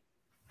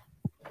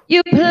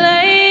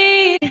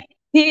 yeah,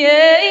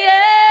 yeah,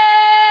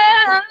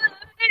 yeah,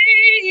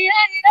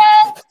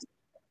 yeah.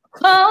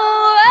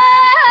 Oh,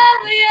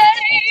 yeah, yeah,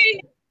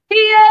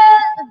 yeah,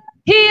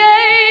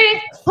 yeah.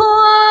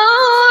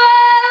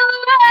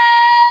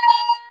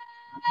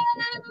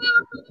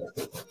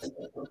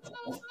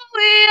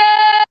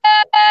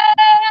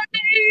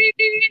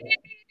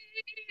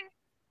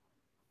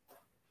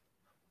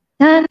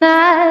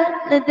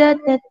 Da, da,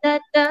 da, da,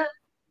 da.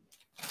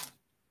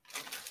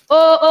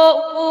 Oh, oh,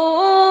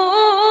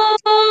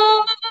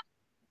 oh,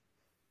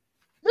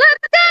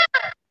 let's go.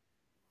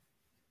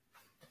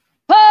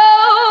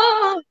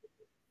 Oh,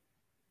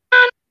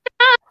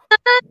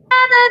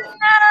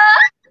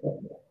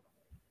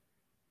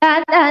 da,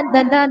 da,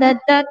 da, da, da,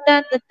 da,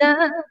 da, da, da.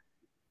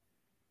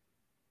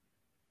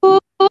 Ooh,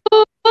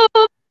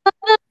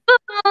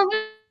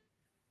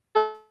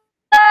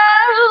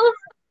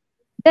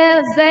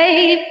 there's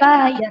a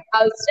fire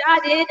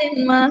outside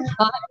in my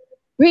heart,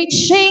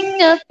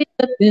 reaching up in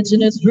the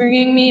vision is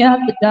bringing me out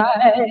to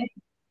die.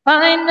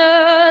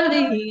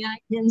 Finally, I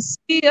can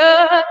see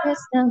your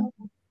face now.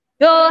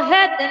 Go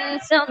ahead and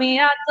tell me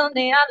out on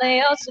the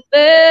alley of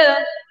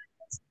Sheboom.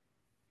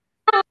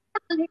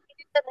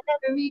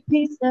 Every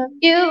piece of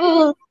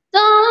you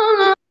don't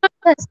know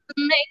what's to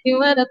make you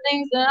with the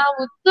things that I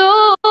would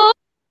do.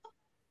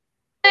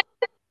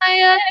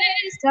 I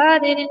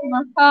started in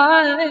my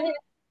heart,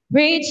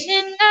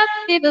 reaching out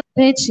to the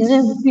picture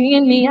and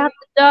bringing me out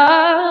the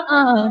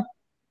dark.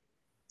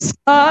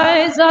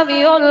 Scars of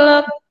your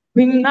love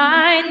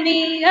remind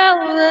me of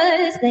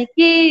us. They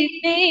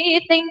keep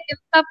me thinking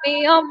of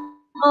me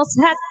almost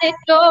had to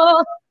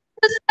go.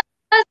 The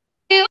stars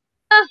you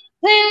love,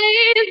 they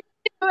leave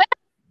me right.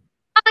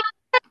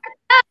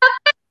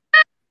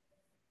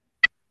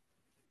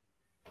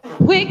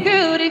 We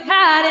could have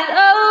had it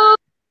all,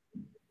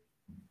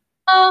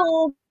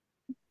 oh,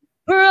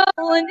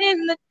 growing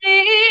in the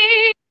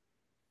deep.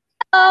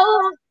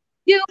 Oh,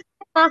 you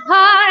my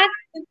heart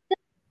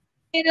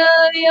inside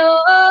of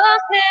your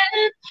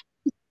hand,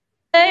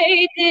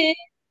 faded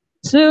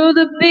to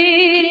the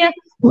beat.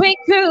 We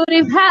could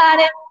have had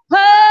it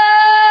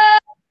all.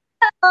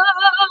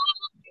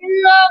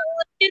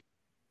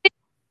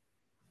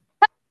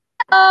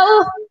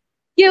 Oh,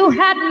 you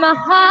had my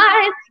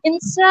heart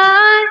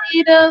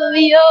inside of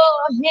your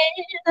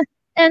hand,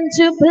 and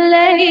you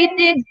played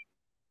it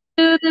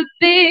to the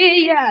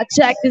beat. Yeah,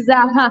 check this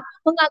out, ha.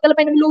 Mga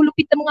galapay ng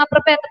lulupit ng mga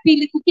propeta,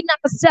 pilit ko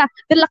kinakasya.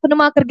 Dala ko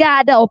ng mga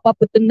kargada, o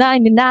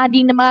paputunayan ni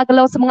nading na mga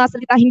galaw sa mga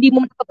salita. Hindi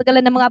mo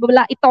matatagalan ng mga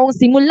babala. Itong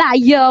simula,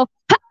 yo.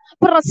 Ha!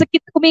 Parang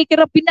sakit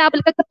kumikirap,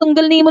 pinabal ka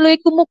katunggal ni Muloy,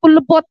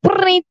 kumukulubot,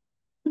 print.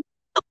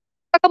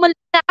 Kakamali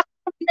na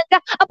ako pinaga,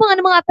 abangan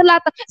ng mga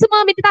talata sa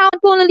mga bititawan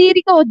ko ng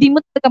liriko. Di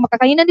mo talaga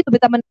makakainan dito,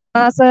 bitaman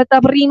sa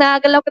tabrina,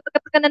 galaw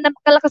katakatakanan ng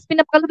makalakas,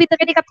 pinapakalubit na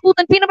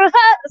kanikatutan,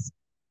 pinabrahas.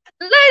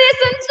 Ladies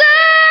and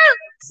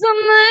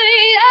gentlemen,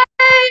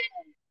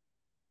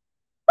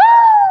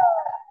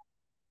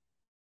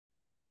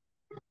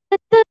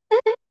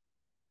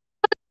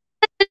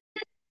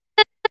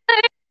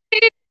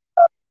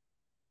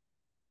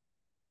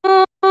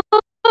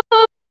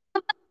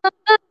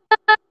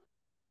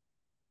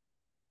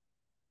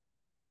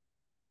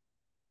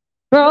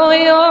 throw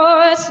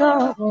your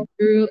soul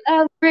through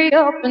every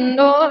open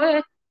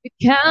door. You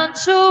can't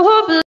show.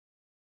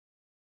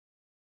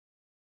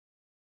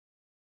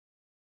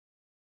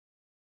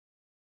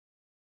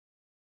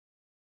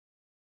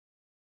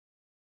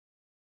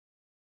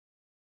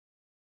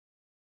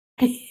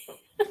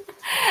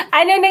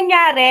 Ano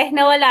nangyari?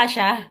 Nawala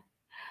siya?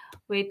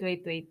 Wait.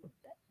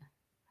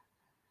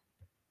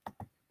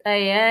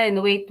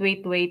 Ayan, wait,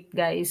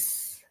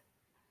 guys.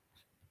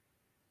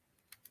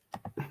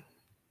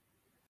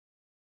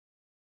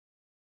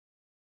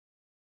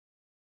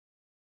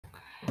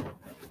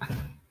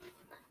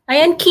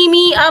 Ayan,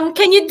 Kimi,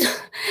 can you...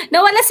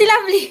 Nawala si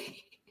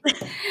Lovely.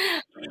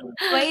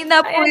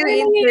 Mahina po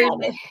yung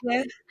internet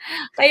niya.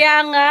 Kaya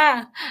nga.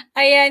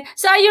 Ayan.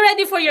 So, are you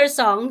ready for your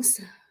songs?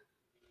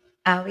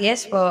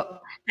 Yes po.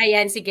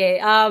 Ayan,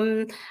 sige.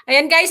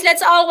 Ayan, guys,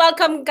 let's all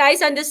welcome, guys,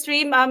 on the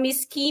stream,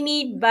 Miss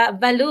Kimi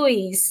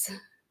Valois.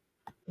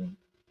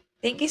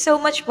 Thank you so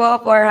much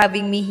po for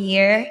having me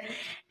here.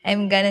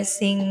 I'm gonna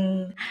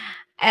sing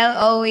I'll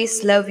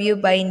Always Love You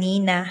by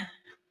Nina.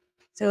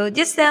 So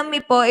just tell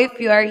me po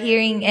if you are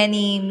hearing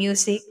any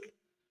music.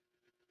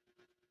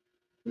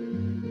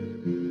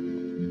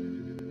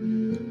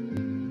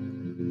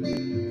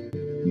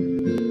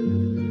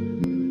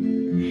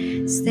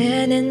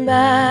 Standing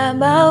by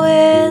my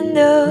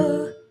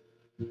window,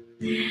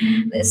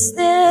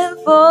 listening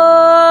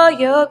for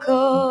your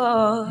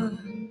call.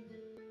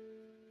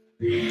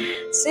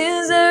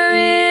 Since I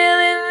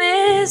really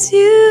miss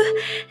you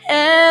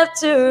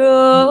after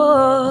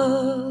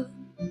all.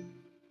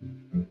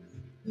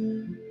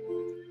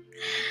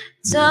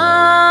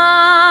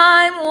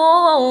 Time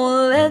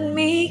won't let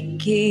me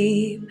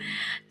keep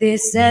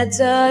these sad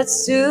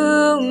thoughts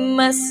to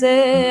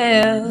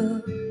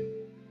myself.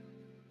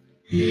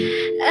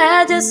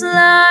 I just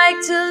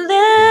like to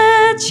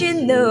let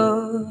you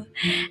know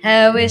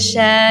I wish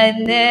I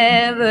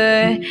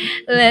never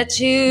let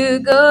you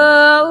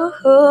go.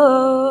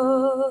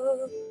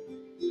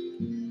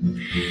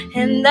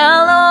 And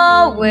I'll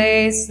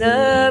always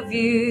love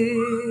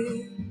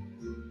you.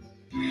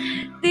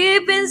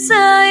 Deep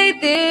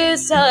inside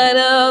this heart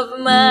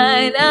of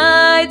mine,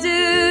 I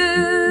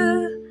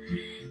do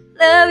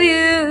love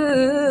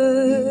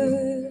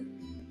you.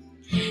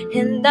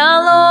 And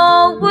I'll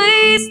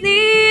always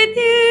need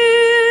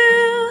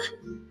you.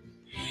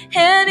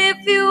 And if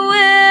you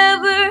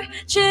ever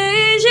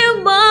change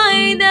your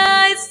mind,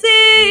 I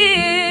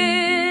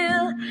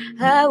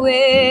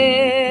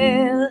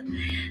will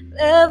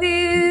love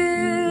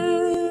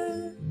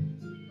you.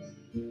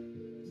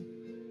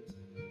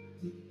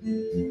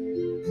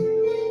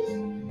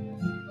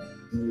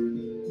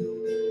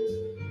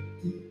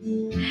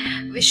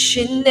 Wish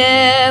you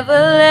never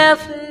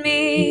left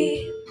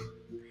me.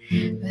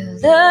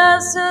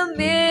 Love's a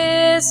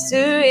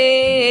mystery.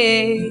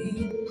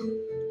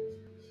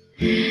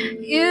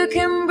 You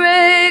can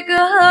break a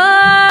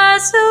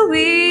heart so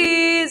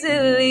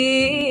easily.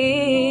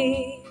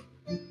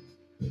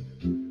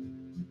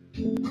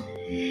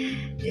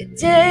 The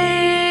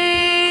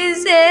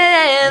days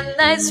and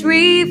nights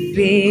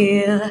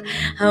reveal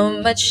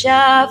how much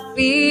I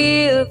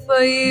feel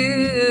for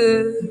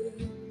you.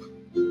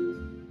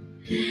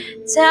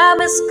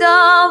 Time has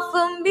come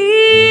for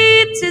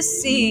me to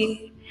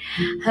see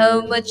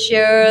how much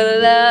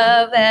your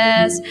love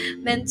has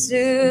meant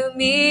to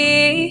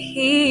me.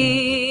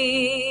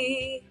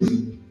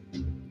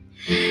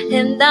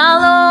 And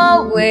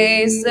I'll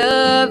always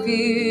love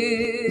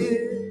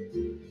you.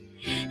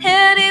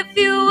 And if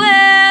you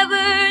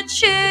ever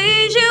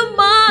change your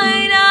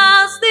mind,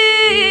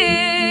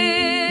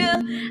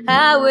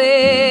 I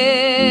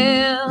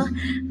will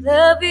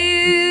love you.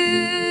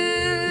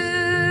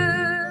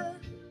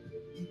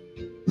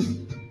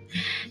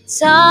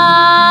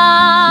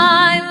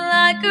 Time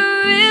like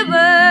a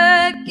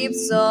river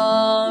keeps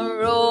on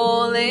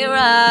rolling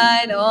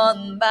right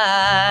on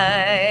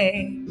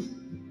by.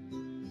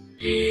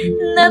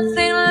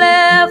 Nothing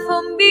left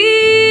for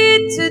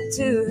me to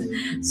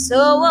do, so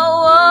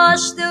I'll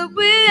watch the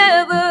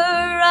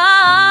river rise.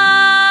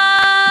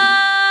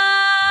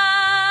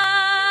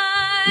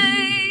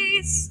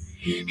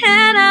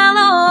 And I'll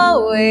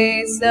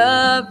always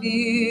love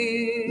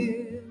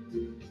you.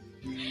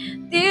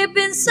 Deep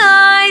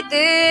inside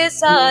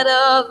this heart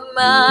of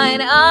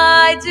mine,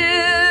 I do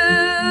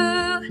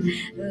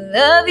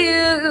love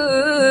you.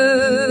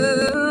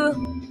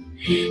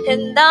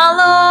 And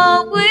I'll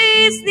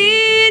always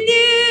need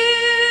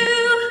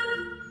you.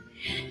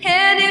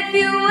 And if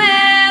you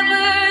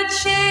ever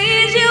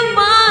change your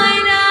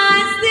mind,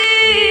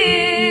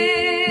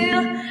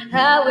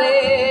 I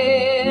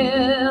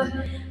will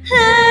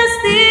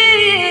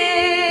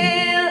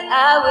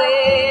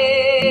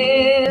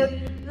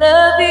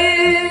love you.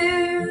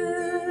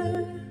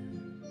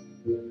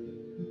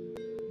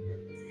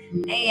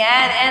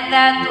 Ayan, and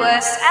that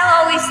was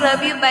I'll Always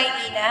Love You by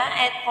Nina.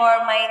 And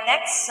for my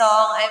next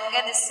song, I'm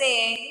gonna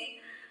sing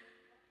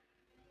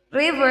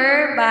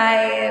River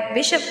by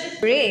Bishop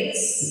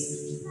Briggs.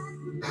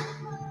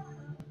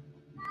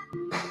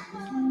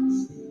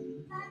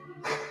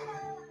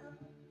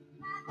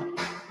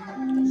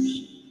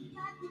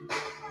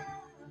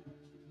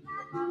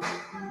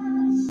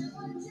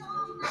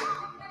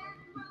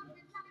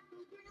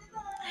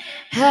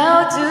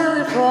 How do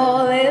we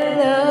fall in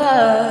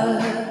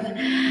love?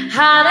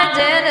 Harder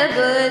than a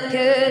bullet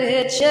could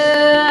hit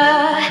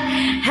ya.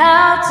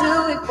 How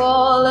do we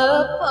fall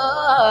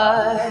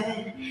apart?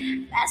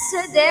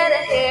 Faster than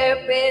a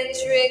hairpin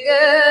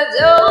trigger.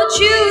 Don't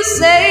you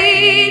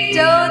say it,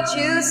 don't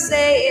you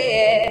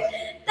say it.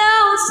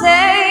 Don't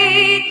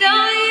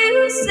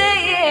you say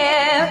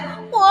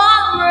it.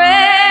 One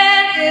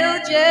breath will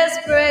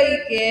just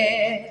break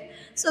it.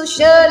 So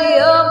shut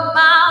your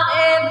mouth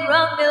and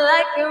run me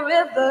like a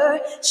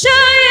river.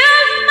 Shut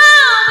your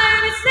mouth,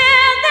 baby,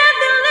 stand and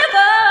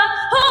deliver.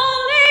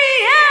 Holy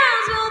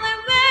hands will they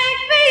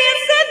make me a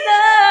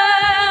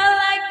sinner.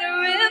 Like a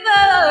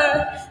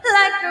river,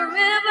 like a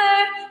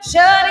river.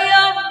 Shut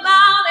your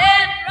mouth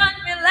and run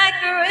me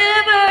like a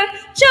river.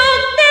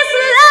 Choke this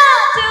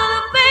love till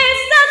the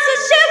face starts to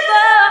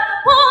shiver.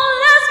 Won't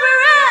last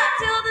forever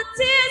till the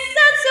tears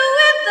start to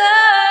wither.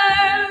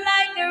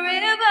 Like a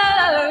river,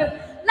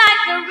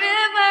 like a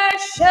river.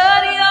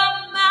 Shut your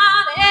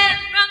mouth and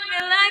run me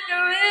like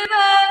a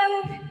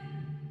river.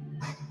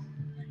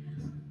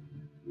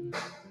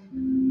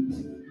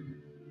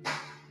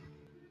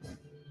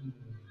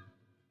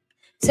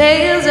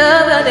 Tales of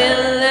an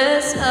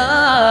endless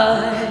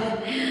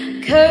heart.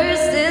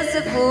 Cursed is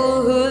the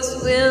fool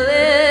who's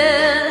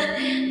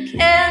willing.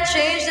 Can't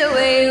change the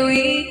way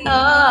we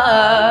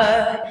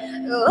are.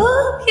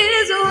 Walk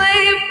his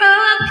way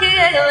from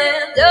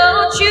killing.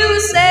 Don't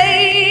you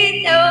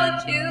say,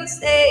 don't you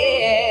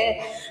say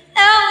it.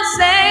 Don't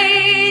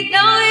say,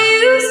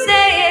 don't you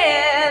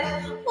say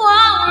it.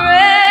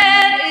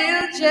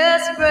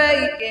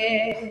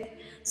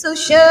 So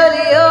shut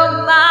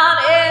your mouth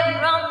and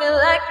run me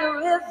like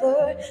a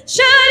river.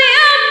 Shut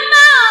your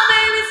mouth,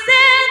 baby,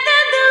 stand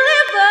and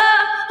deliver.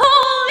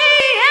 Holy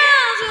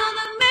hands will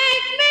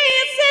make me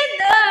a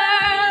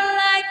sinner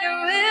like a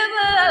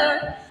river,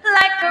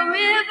 like a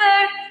river.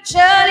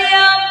 Shut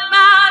your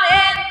mouth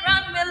and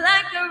run me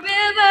like a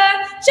river.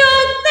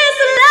 Choke this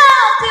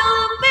love till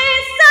the pain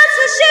starts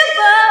to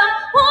shiver.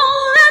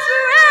 Won't last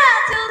forever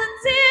till the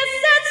tears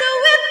start to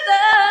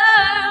wither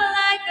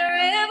like a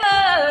river,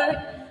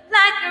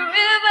 like a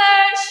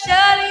river.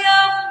 Shut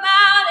your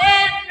mouth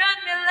and run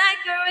me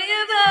like a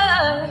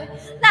river,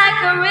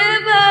 like a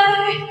river,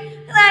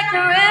 like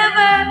a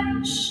river,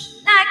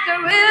 like a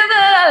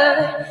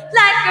river,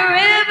 like a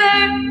river,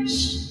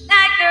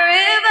 like a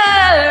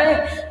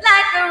river,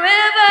 like a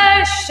river.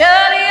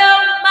 Shut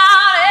your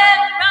mouth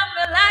and run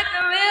me like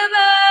a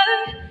river.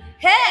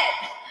 Hey,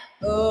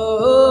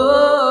 oh,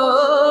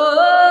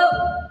 oh,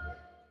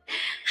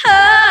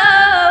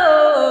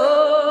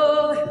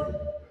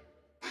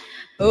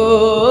 oh,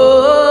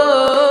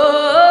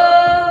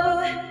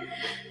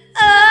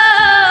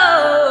 oh,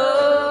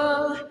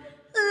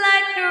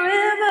 like a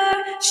river.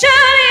 Shut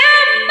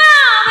your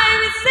mouth,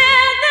 baby,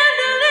 stand and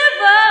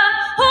deliver.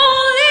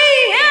 Holy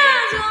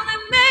hands only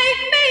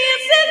make me a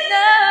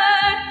sinner.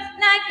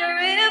 Like a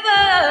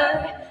river,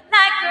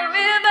 like a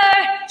river.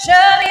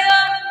 Shut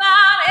your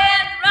mouth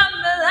and run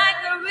me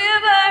like a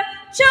river.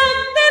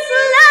 Choke this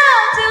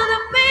love till the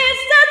pain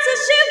starts to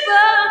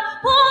shiver.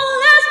 Won't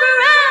last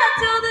forever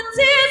till the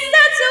tears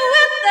start to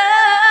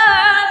wither.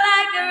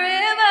 Like a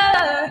river,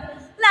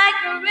 like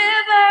a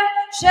river.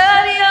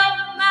 Shut your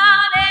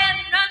mouth and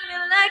run me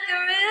like a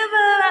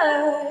river.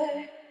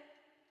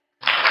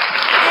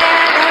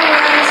 And that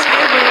was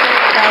River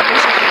by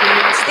Bishop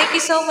Gates. Thank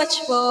you so much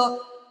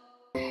po.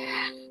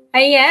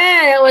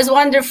 Ayan, it was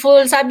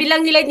wonderful. Sabi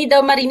lang nila hindi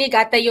daw marinig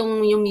ata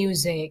yung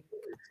music.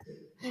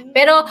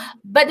 Pero,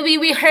 but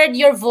we heard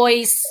your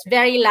voice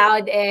very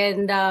loud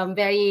and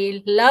very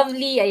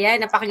lovely.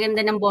 Ayan,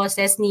 napakaganda ng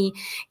boses ni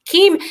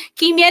Kim.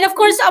 Kim, yan, of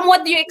course,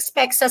 what do you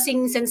expect sa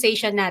singing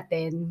sensation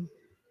natin?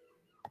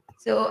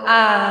 So,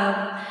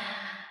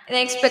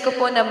 in-expect ko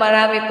po na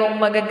marami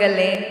pong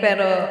magagaling,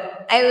 pero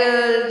I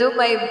will do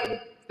my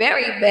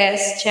very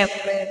best,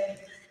 syempre,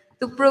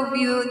 to prove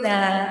you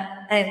na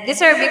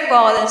deserving po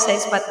ako dun sa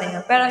spot na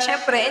yun. Pero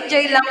syempre,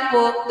 enjoy lang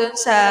po dun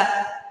sa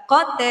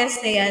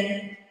contest na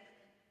yan.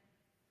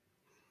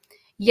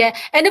 Yeah.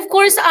 And of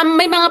course,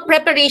 may mga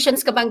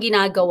preparations ka bang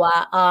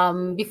ginagawa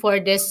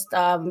before this,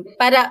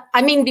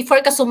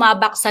 before ka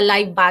sumabak sa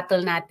live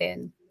battle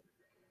natin?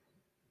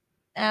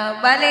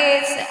 Pag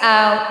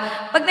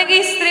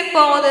nag-stream po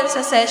ako dun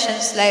sa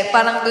sessions live,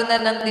 parang doon na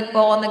lang din po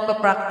ako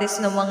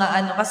nagpa-practice ng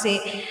mga kasi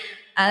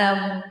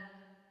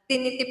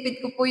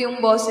tinitipid ko po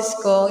yung boses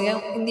ko,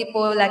 yung hindi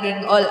po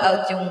laging all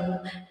out yung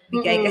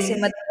bigay kasi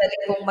madali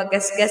pong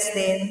magasgas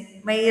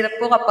din. Mahirap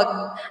po kapag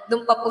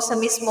doon pa po sa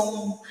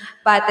mismong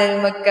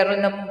battle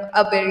magkaroon ng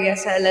aberya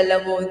sa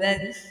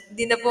lalamunan.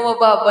 Hindi na po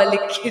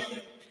mababalik yun.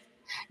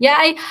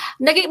 Yeah,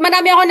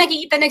 marami ako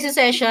nakikita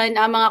nagsisession,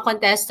 mga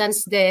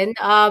contestants din.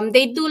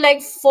 They do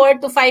like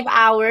 4 to 5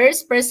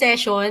 hours per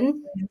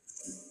session.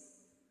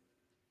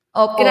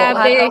 Opo,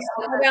 grabe.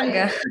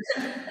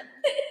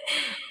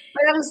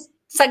 Parang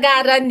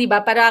sagaran, di ba?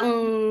 Parang,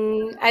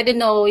 I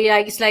don't know, yeah,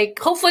 it's like,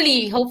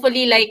 hopefully,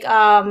 like,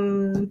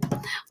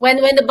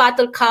 when the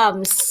battle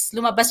comes,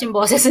 lumabas yung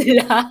boses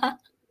nila.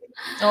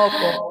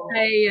 Opo.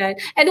 Ayan.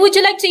 And would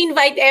you like to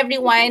invite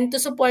everyone to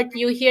support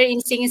you here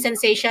in Singing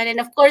Sensation? And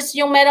of course,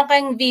 yung meron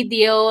kang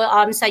video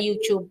sa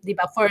YouTube, di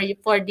ba? For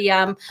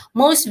the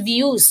most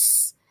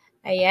views.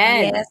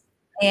 Ayan. Yes.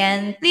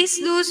 And please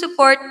do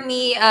support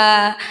me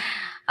on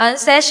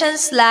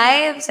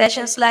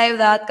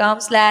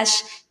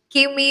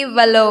sessionslive.com/Kimmy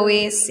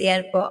Valois.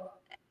 Yan po.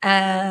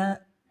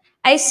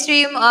 I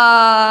stream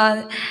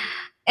on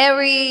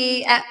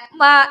every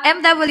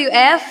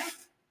MWF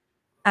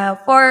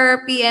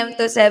 4 p.m.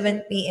 to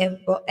 7 p.m.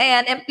 po.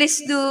 And please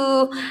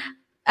do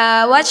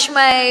watch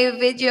my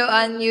video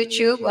on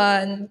YouTube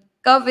on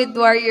COVID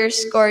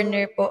Warriors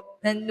Corner po.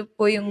 Nandun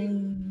po yung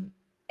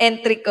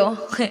entry ko.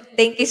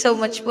 Thank you so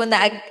much po na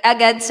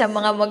agad sa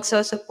mga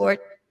magso-support.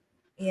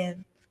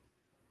 Yan.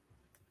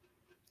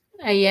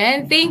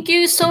 Ayan. Thank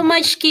you so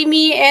much,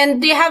 Kimmy. And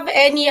do you have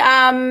any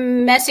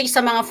message sa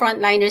mga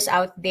frontliners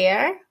out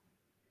there?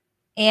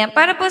 Ayan.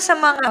 Para po sa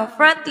mga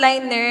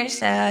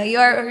frontliners,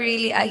 you are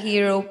really a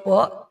hero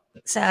po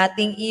sa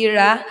ating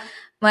era.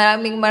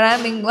 Maraming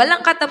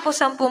walang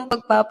katapusan pong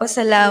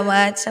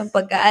pagpapasalamat sa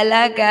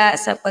pag-aalaga,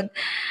 sa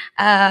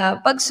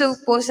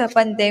pagsupo sa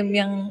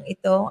pandemyang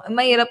ito.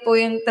 Mahirap po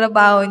yung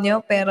trabaho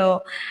nyo, pero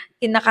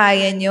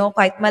kinakaya nyo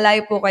kahit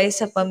malayo po kayo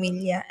sa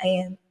pamilya.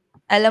 Ayan.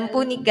 Alam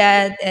po ni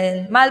God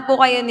and mahal po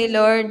kayo ni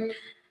Lord.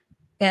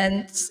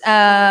 And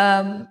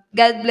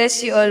God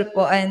bless you all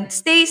po and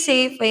stay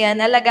safe.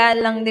 Ayan,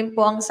 alagaan lang din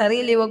po ang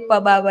sarili, huwag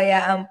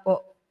pababayaan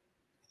po.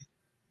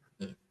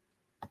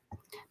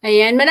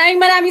 Ayan,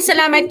 maraming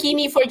salamat,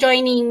 Kimi, for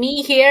joining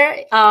me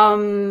here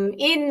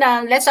in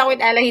Let's Talk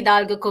with Ela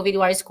Hidalgo COVID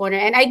Warriors Corner.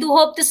 And I do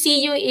hope to see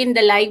you in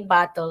the live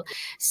battle.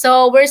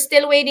 So we're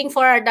still waiting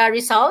for the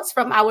results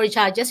from our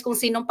judges kung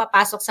sinong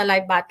papasok sa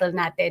live battle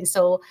natin.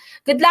 So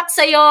good luck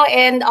sa'yo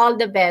and all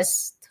the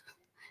best.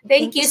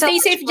 Thank you. So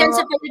Stay safe much dyan po.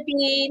 sa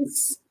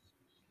Philippines.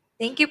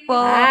 Thank you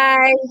po.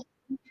 Bye.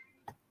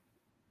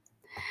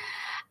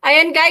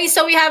 Ayan guys,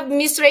 so we have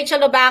Miss Rachel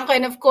Lobangco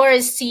and of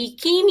course si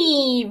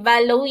Kimi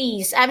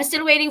Valois. I'm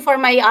still waiting for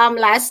my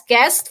last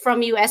guest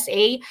from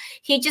USA.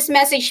 He just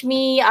messaged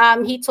me.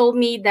 He told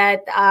me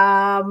that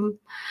ayan,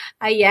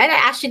 I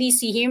actually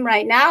see him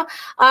right now.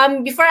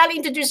 Before I'll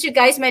introduce you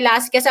guys, my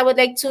last guest, I would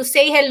like to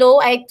say hello.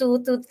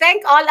 To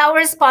thank all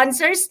our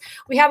sponsors.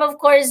 We have of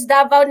course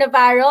Davao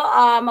Navarro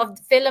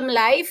of Film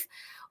Life.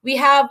 We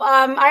have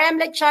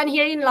RM Lechon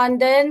here in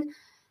London.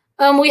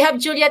 We have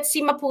Juliet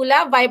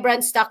Simapula,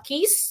 Vibrant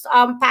Stockies,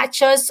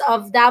 Patches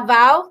of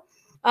Davao.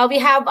 We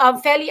have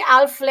Feli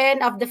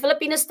Alflen of the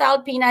Filipino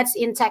Style Peanuts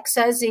in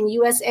Texas, in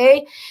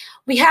USA.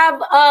 We have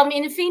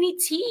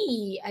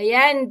Infinity,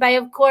 ayan, by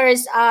of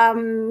course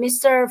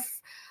Mr.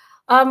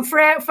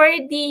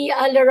 Freddy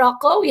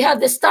Larocco. We have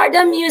the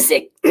Stardom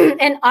Music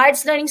and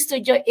Arts Learning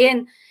Studio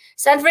in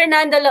San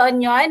Fernando, La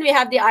Union. We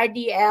have the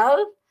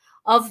RDL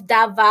of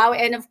Davao,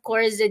 and of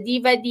course the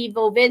Diva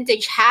Divo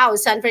Vintage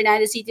House, San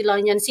Fernando City, La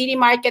Union City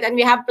Market. And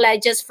we have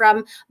pledges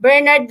from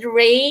Bernard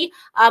Ray.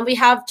 We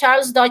have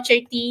Charles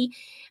Docherty,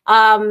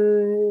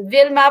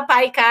 Vilma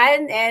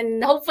Paikan,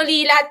 and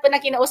hopefully lahat po na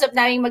kinausap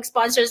naming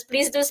mag-sponsors.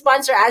 Please do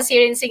sponsor us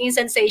here in Singing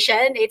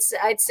Sensation. It's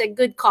a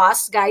good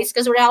cause, guys,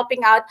 because we're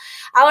helping out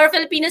our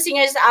Filipino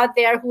singers out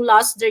there who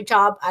lost their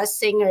job as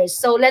singers.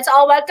 So let's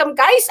all welcome,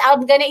 guys.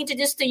 I'm gonna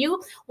introduce to you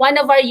one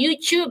of our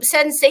YouTube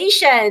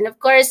sensation. Of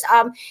course,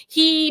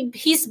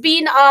 he's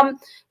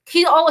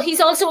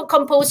also a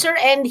composer,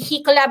 and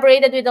he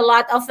collaborated with a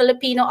lot of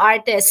Filipino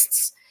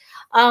artists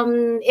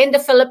in the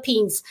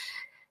Philippines.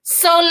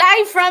 So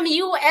live from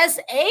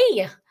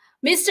USA,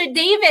 Mr.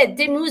 David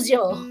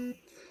DiMuzio.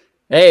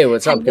 Hey,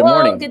 what's up? Good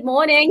morning. Good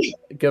morning.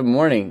 Good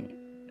morning.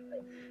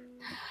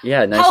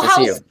 Yeah, nice to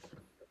see you.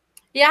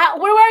 Yeah,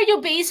 where are you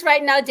based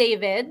right now,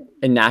 David?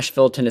 In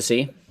Nashville,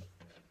 Tennessee.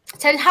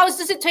 So how's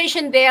the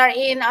situation there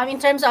in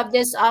terms of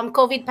this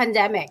COVID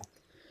pandemic?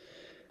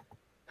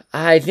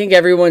 I think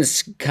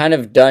everyone's kind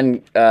of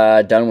done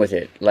with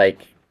it.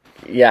 Like,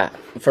 yeah,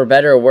 for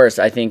better or worse,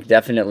 I think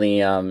definitely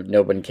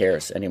no one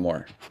cares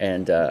anymore.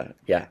 And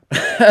yeah,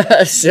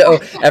 so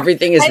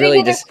everything is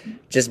really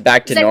just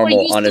back to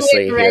normal,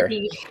 honestly, here.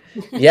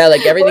 Yeah,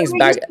 like everything's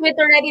back. We're used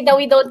to it already that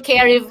we don't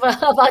care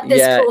about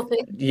this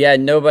COVID. Yeah,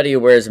 nobody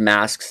wears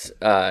masks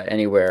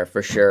anywhere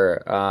for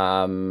sure.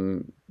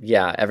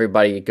 Yeah,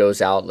 everybody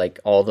goes out. Like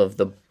all of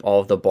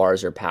the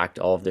bars are packed,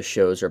 all of the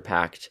shows are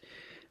packed,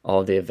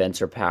 all of the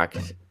events are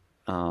packed.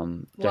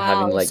 They're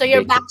having like so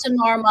you're back to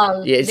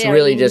normal. Yeah, it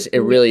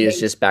really is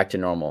just back to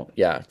normal.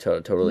 Yeah,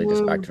 totally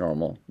just back to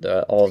normal.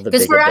 All of the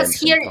big events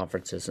here, and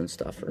conferences and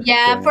stuff.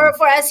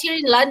 For us here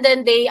in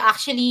London, they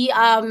actually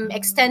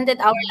extended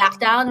our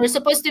lockdown. They're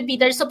supposed to be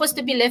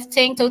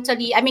lifting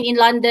totally. I mean, in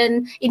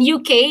London, in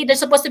UK, they're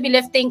supposed to be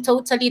lifting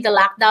totally the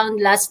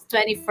lockdown last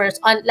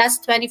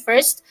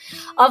 21st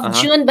of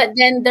June, but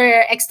then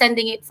they're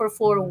extending it for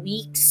 4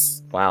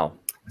 weeks. Wow.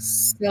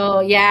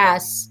 So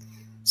yes.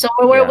 So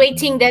we're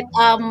waiting that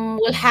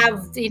we'll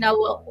have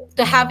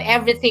to have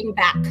everything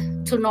back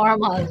to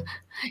normal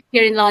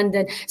here in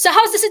London. So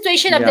how's the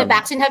situation of the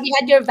vaccine? Have you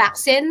had your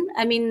vaccine?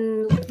 I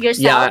mean,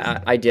 yourself?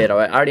 Yeah, I did.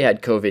 I already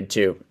had COVID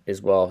too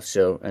as well.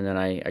 So and then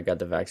I got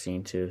the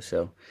vaccine too.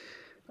 So,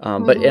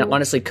 but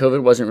honestly,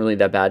 COVID wasn't really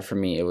that bad for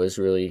me. It was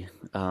really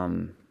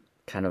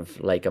kind of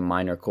like a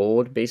minor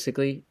cold,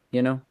 basically.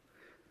 You know,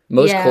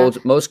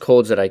 most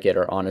colds that I get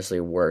are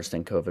honestly worse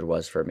than COVID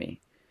was for me,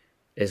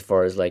 as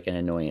far as like an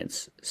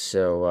annoyance.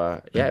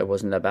 So yeah, it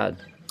wasn't that bad.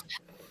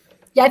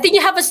 Yeah, I think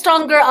you have a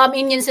stronger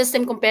immune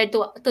system compared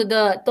to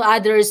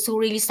others who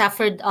really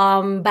suffered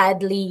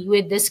badly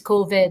with this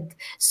COVID.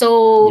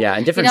 So yeah,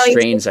 and different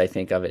strains I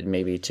think of it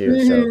maybe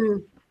too. So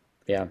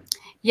yeah.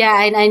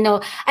 Yeah, and I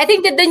know. I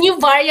think that the new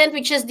variant,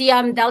 which is the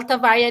Delta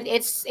variant,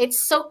 it's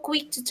so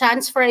quick to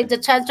transfer. The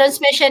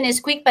transmission is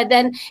quick, but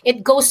then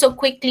it goes so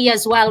quickly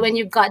as well when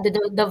you've got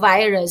the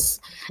virus.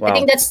 Wow. I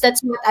think that's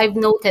what I've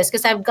noticed,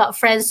 because I've got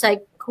friends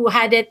like who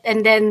had it,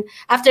 and then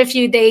after a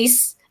few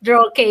days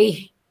they're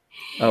okay.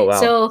 Oh wow!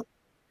 So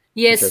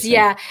yes,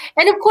 yeah,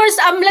 and of course,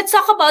 let's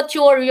talk about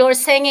your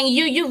singing.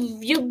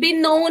 You've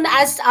been known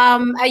as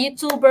a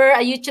YouTuber,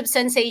 a YouTube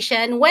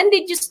sensation. When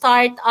did you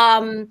start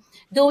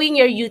doing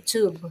your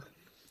YouTube?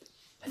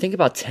 I think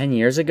about 10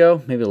 years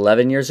ago, maybe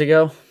 11 years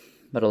ago,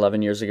 about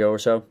 11 years ago or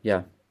so.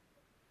 Yeah.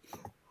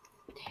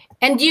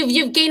 And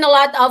you've gained a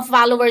lot of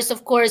followers,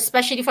 of course,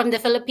 especially from the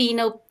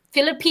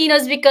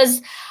Filipinos,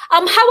 because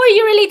how are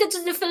you related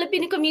to the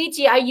Filipino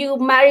community? Are you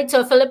married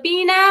to a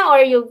Filipina, or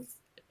are you?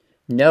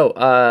 No,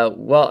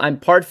 well, I'm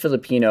part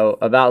Filipino,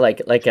 about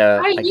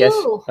Are I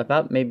guess you?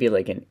 about maybe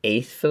like an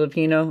eighth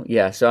Filipino.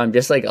 Yeah, so I'm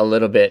just like a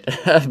little bit,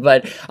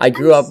 but I I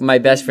grew up. My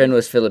best see. friend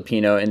was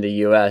Filipino in the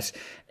U.S.,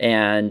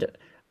 and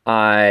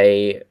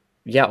I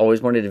yeah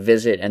always wanted to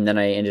visit, and then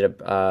I ended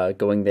up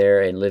going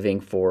there and living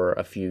for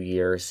a few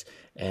years,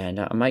 and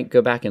I might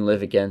go back and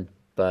live again.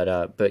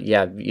 But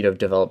yeah,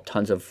 developed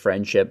tons of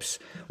friendships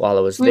while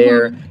I was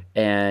there, Mm-hmm.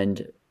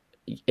 and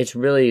it's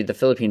really the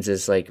Philippines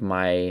is like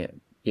my,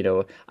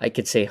 I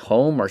could say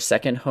home or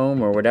second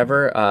home or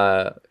whatever.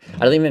 I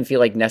don't even feel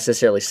like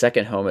necessarily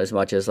second home as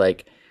much as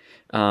like,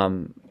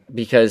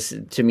 because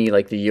to me,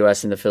 like the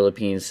US and the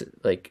Philippines,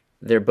 like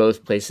they're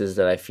both places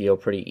that I feel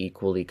pretty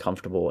equally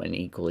comfortable and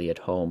equally at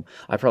home.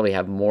 I probably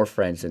have more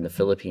friends in the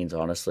Philippines,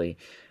 honestly,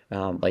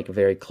 like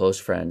very close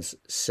friends.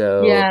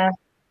 So Yeah.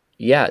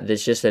 yeah,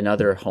 there's just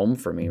another home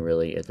for me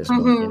really at this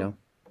point, you Mm-hmm. know?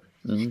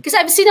 Hmm. Because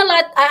I've seen a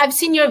lot. I've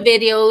seen your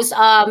videos.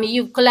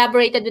 You've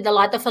collaborated with a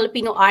lot of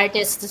Filipino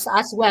artists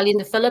as well in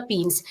the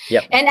Philippines.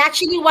 Yep. And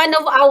actually, one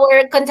of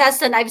our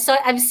contestant,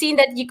 I've seen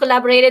that you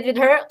collaborated with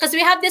her because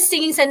we have this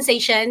singing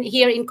sensation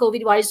here in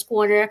COVID Warriors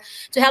Corner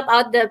to help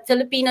out the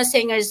Filipino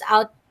singers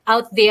out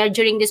there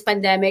during this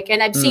pandemic.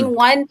 And I've Mm. seen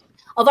one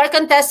of our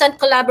contestant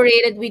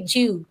collaborated with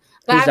you,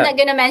 but Who's I'm that? not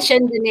gonna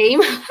mention the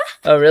name.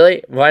 Oh,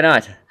 really? Why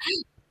not?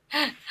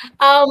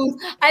 um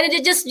I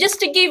just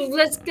to give,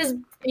 because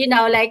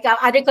like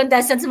other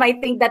contestants might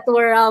think that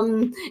we're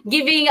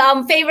giving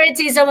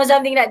favoritism or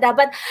something like that,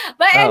 but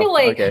Oh,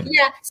 anyway, okay.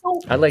 yeah, so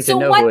I'd like to so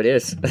know what who it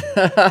is.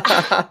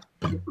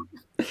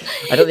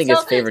 I don't think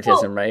it's so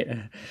favoritism, right?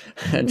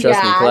 And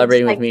trust me, yeah, it's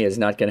collaborating with like me is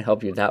not going to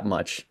help you that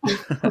much.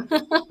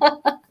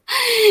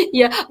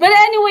 yeah, but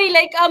anyway,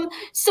 like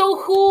so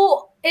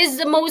who is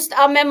the most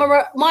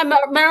memorable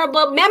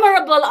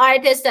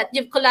artist that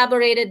you've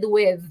collaborated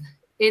with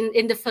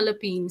in the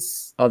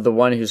Philippines? Oh, the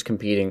one who's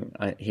competing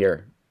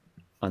here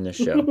on this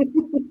show,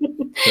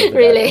 whoever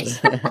that Really? is.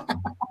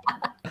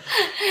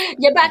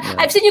 Yeah, but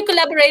I've No, seen you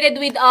collaborated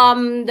with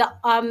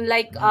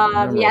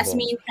memorable.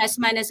 Yasmin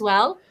Pressman as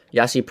well.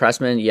 Yasi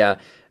Pressman, yeah.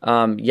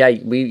 Yeah,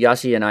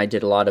 Yasi and I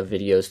did a lot of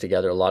videos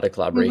together, a lot of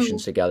Mm-hmm.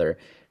 collaborations together.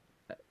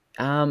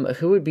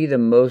 Who would be the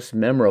most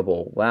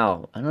memorable?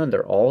 Wow, I don't know.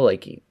 They're all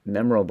like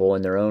memorable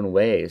in their own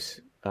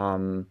ways.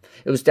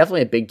 It was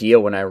definitely a big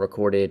deal when I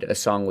recorded a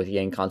song with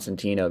Yang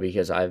Constantino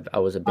because I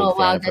was a big Oh fan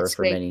wow, of her that's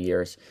for great. many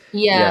years.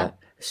 Yeah. Yeah,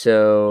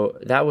 so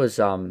that was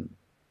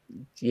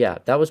yeah,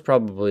 that was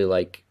probably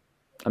like,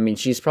 I mean,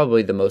 she's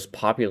probably the most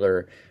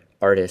popular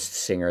artist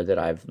singer that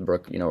I've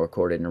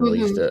recorded and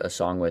released Mm-hmm. a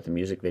song with, a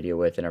music video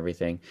with, and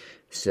everything.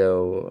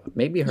 So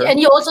maybe And her.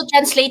 you also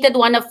translated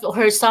one of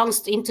her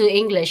songs into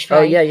English, Oh yeah,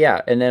 right?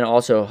 yeah, and then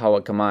also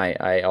Hawa Kamai.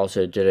 I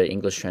also did an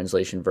English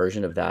translation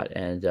version of that,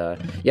 and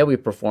yeah, we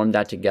performed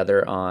that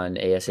together on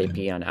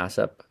ASAP on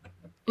ASAP,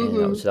 and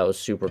Mm-hmm. that was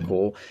super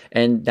cool.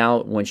 And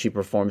now when she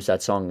performs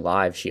that song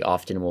live, she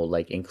often will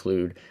like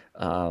include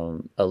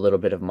a little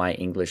bit of my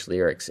English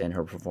lyrics in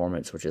her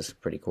performance, which is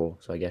pretty cool.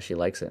 So I guess she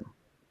likes it.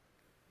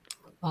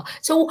 Wow.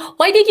 So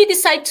why did you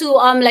decide to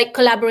like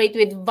collaborate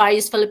with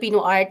various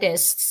Filipino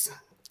artists?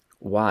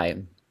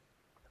 Why?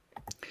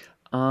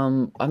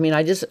 I mean,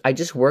 I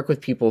just work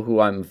with people who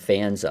I'm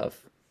fans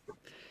of.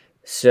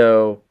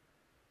 So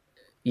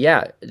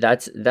yeah,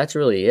 that's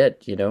really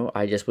it,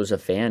 I just was a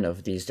fan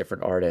of these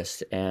different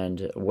artists,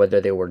 and whether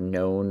they were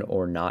known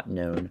or not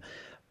known,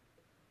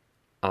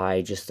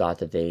 I just thought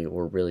that they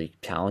were really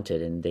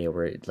talented and they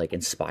were like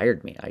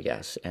inspired me, I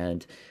guess.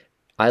 And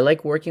I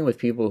like working with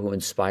people who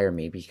inspire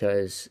me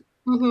because,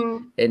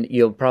 Mm-hmm. and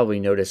you'll probably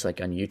notice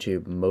like on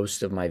YouTube,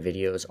 most of my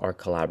videos are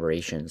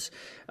collaborations.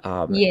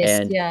 Yes,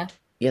 And yeah.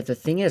 yeah, the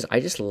thing is, I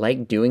just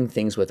like doing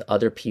things with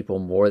other people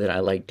more than I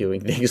like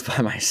doing things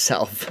by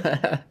myself.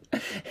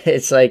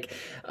 It's like,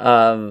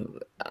 I'm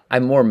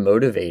more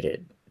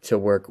motivated to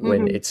work when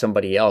Mm-hmm. it's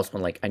somebody else,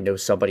 when like I know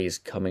somebody's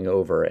coming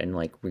over and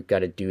like we've got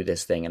to do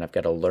this thing and I've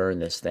got to learn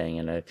this thing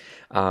and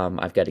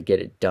I've got to get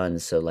it done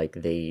so like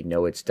they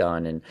know it's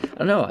done. And I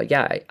don't know,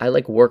 yeah, I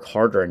like work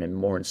harder and I'm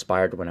more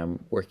inspired when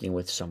I'm working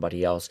with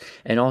somebody else.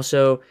 And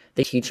also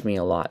they teach me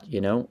a lot,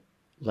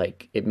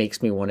 like it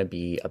makes me want to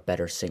be a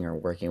better singer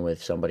working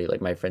with somebody like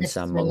my friend That's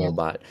Sam true, yeah.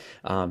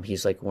 Malobat.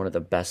 He's like one of the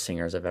best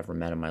singers I've ever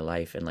met in my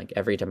life, and like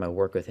every time I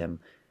work with him,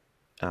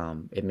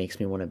 it makes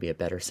me want to be a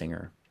better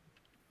singer.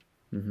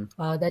 Hmm.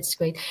 Wow, that's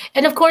great.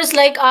 And of course,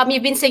 like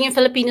you've been singing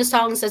Filipino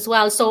songs as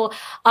well. So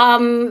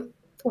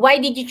why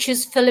did you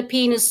choose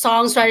Filipino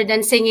songs rather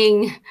than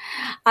singing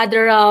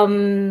other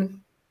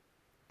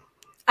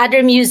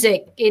other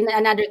music in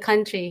another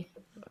country?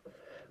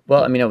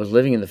 Well, I mean, I was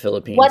living in the What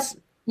Philippines,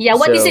 yeah,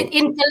 what is it so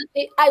in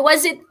I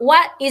was it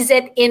what is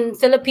it in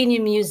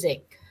Filipino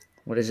music?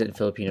 what is it in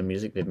Filipino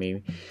music that made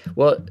me?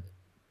 Well,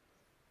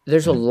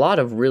 there's a lot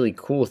of really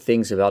cool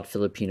things about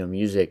Filipino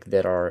music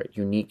that are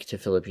unique to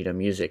Filipino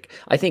music.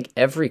 I think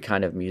every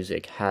kind of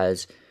music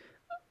has,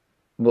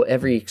 well,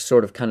 every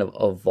sort of kind of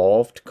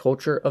evolved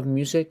culture of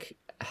music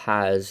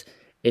has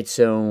its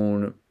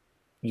own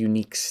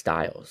unique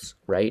styles,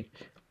 right?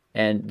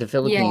 And the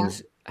Yeah.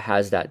 Philippines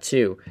has that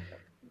too.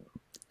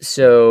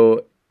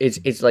 So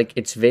it's like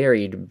it's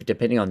varied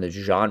depending on the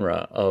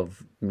genre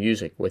of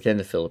music within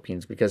the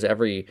Philippines, because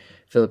every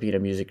Filipino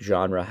music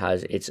genre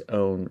has its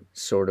own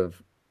sort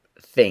of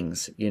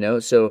things, you know?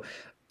 So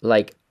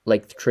like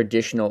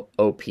traditional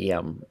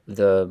OPM,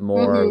 the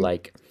more Mm-hmm.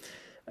 like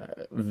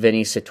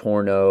Vinny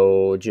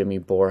Satorno, Jimmy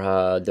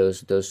Borja,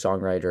 those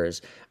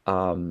songwriters,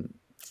 um,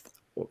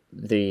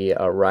 the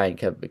Ryan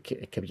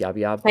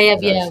Kabyab, I have,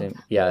 is that his yeah. name?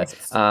 Yeah,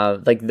 Yes.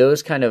 like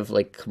those kind of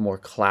like more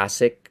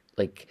classic,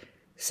 like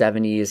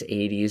 70s,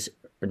 80s,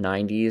 or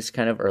 90s,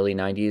 kind of early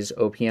 90s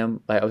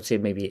OPM. I would say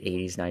maybe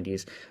 80s,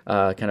 90s,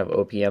 kind of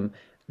OPM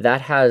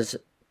that has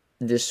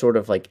this sort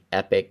of like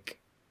epic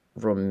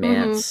Mm-hmm.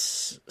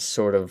 romance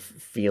sort of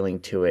feeling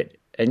to it.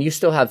 And you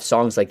still have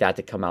songs like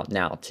that come out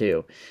now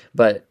too,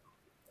 but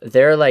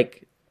they're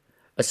like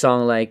a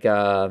song like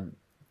what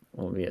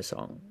would be a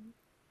song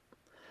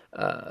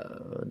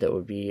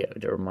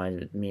that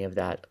reminded me of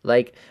that,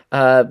 like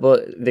well,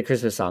 the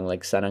Christmas song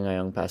like Sana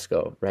Ngayong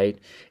Pasko, right?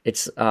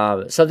 It's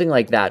something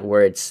like that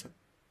where it's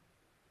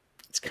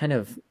kind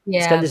of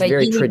it's got Yeah, this by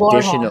very Jimmy Borja.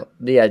 traditional,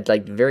 yeah,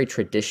 like very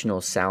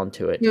traditional sound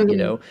to it, you Mm-hmm.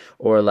 know,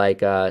 or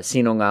like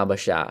Sino Nga Ba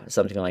Siya,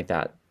 something like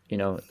that, you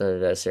know,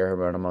 the Sarah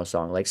Geronimo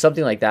song, like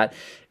something like that.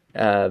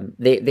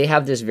 They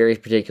have this very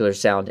particular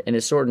sound and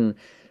a certain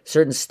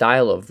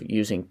style of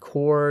using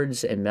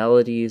chords and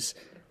melodies.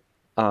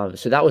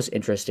 So that was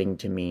interesting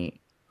to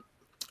me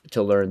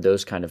to learn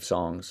those kind of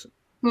songs.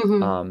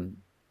 Mm-hmm. Um,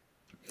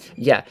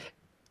 yeah,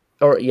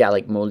 or yeah,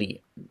 like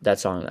Muli, that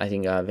song. I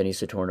think Vinny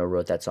Satorno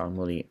wrote that song,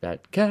 Muli.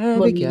 That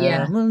 "Kabi ka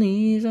Yeah.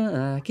 muli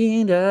sa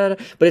akin, da, da."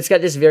 But it's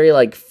got this very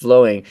like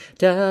flowing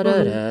da da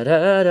Mm-hmm. da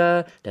da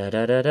da da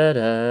da da da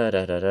da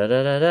da da da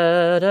da da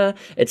da da.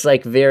 It's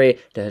like very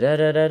da da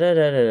da da da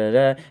da da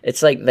da. It's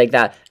like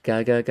that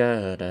ga ga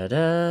ga da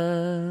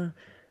da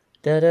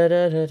da da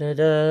da da da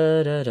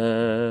da da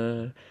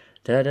da.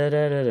 Da, da,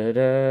 da, da, da,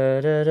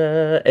 da, da,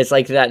 da. It's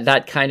like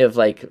that kind of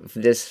like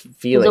this The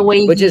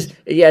feeling, which is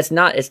wavy. yeah, it's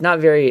not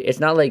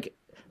like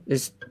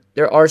there's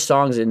there are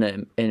songs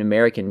in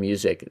American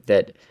music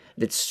that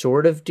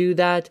sort of do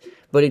that,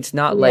 but it's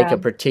not like Yeah. a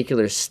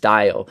particular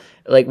style.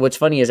 Like what's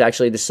funny is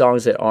actually the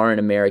songs that are in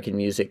American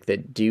music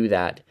that do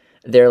that,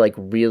 they're like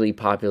really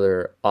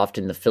popular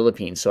often in the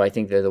Philippines. So I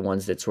think they're the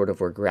ones that sort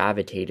of were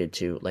gravitated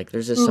to. Like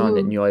there's a song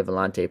that Mm-hmm. Nyoy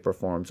Volante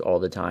performs all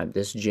the time.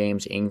 This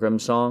James Ingram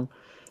song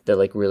that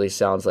like really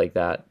sounds like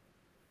that.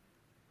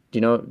 Do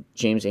you know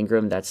James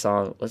Ingram? That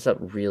song, what's that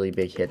really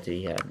big hit that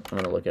he had? I'm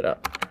gonna look it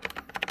up.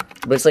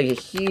 But it's like a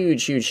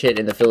huge hit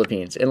in the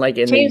Philippines, and like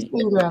in James the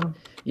Ingram.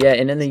 yeah,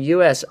 and in the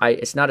U.S.,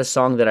 it's not a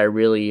song that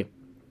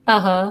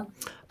Uh-huh.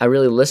 I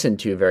really listen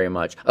to very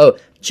much. Oh,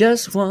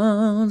 just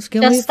once,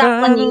 can we Just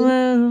Stop find a Money.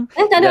 way?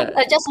 No, no,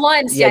 Yeah, just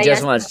once. yeah, Yeah, yeah,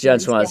 just Stop once,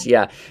 just Once. once.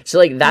 Yeah. Yeah. So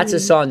like that's a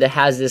Mm-hmm. song that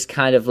has this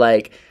kind of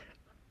like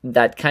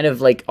that kind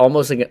of like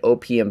almost like an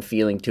OPM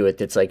feeling to it.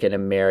 That's like an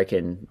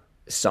American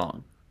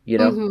song, you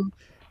know.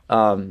 Mm-hmm.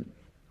 Um,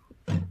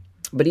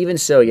 but even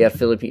so, yeah,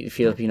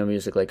 Filipino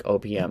music like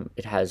OPM,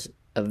 it has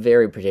a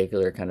very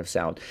particular kind of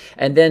sound.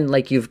 And then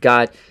like you've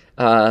got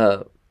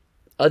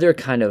other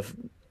kind of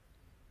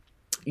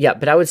yeah,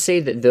 but I would say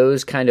that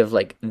those kind of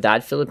like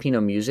that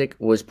Filipino music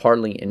was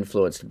partly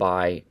influenced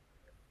by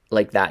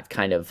like that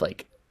kind of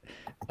like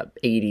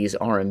 80s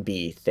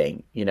R&B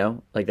thing, you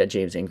know, like that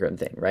James Ingram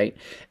thing, right?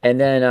 And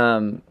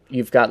then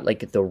you've got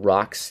like the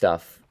rock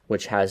stuff,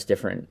 which has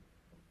different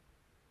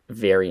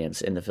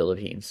variants in the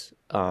Philippines.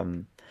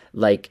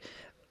 Like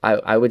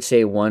I would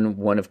say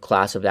one of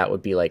class of that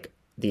would be like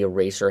the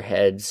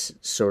Eraserheads,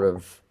 sort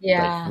of like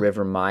Yeah.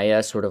 River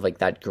Maya, sort of like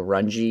that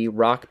grungy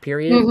rock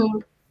period, Mm-hmm.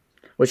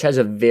 which has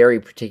a very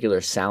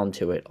particular sound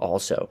to it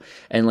also.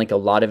 And like a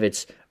lot of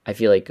it's I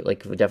feel like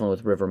definitely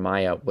with River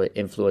Maya,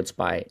 influenced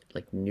by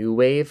like new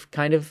wave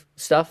kind of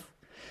stuff,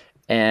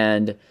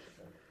 and it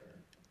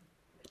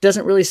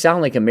doesn't really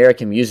sound like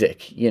American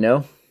music, you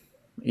know?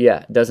 Yeah,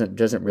 it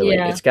doesn't really.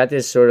 Yeah. It's got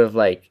this sort of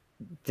like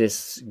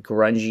this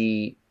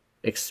grungy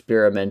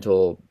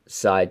experimental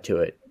side to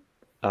it.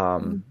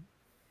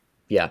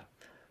 Yeah.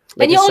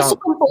 Like And you a also song,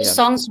 compose yeah.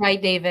 songs,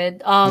 right,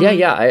 David?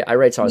 Yeah, I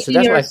write songs. So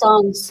You your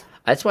songs.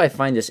 that's why I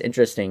find this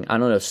interesting. I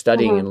don't know,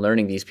 studying Mm-hmm. and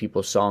learning these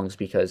people's songs,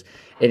 because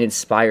it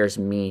inspires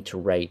me to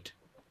write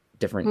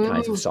different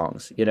kinds of Mm-hmm.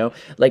 songs, you know?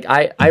 Like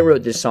I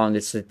wrote this song,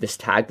 this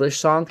Taglish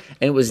song,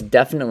 and it was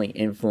definitely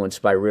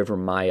influenced by River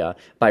Maya,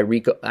 by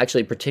Rico,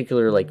 actually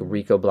particular like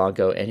Rico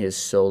Blanco and his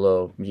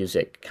solo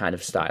music kind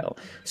of style.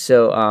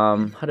 So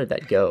how did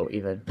that go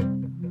even?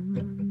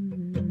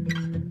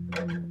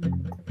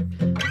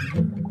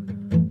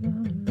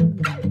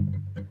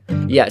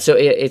 Yeah, so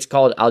it's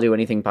called I'll Do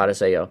Anything Para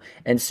Sayo.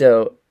 And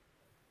so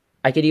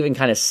I could even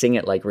kind of sing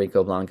it like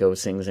Rico Blanco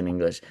sings in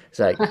English. It's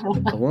like,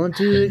 I want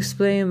to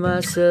explain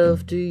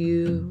myself to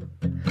you,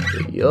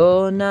 but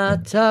you're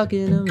not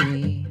talking to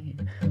me.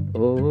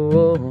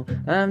 Oh,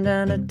 I'm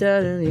not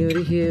telling you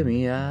to hear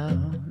me out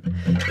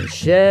and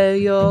share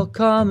your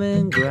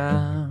common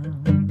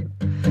ground.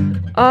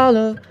 All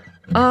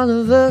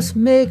of us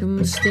make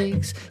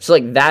mistakes. So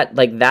like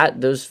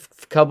that, those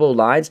couple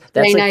lines,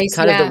 that's Very like nice,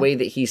 kind of yeah. the way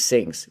that he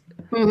sings.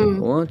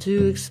 Want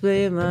to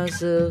explain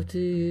myself to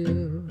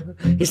you.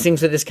 He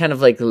sings with this kind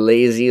of like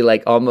lazy,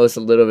 like almost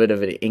a little bit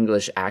of an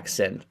English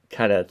accent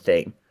kind of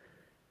thing.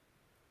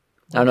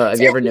 I don't know. Have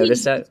you ever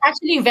noticed that? It's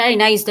actually very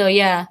nice, though.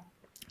 Yeah.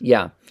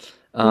 Yeah.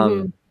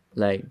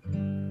 Like,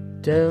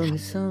 tell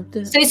me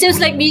something. So it seems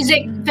like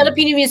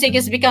Filipino music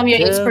has become your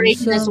Tell me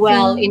inspiration as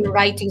well in something.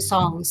 writing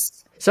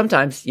songs.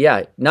 Sometimes,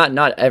 yeah.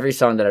 Not every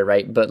song that I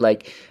write, but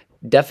like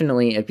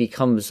definitely it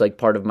becomes like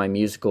part of my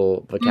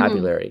musical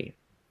vocabulary.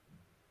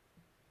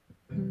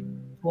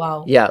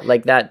 Wow. Yeah,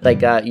 like that,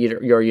 like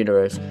your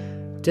universe.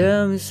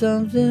 Tell me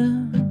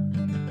something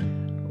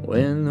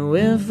when the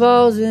wind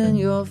falls in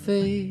your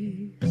face.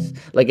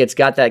 Like it's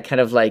got that kind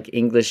of like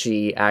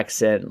Englishy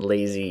accent,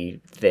 lazy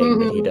thing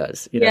that he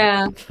does. You know?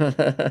 Yeah.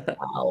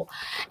 Wow.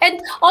 And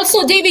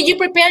also, David, you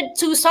prepared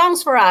 2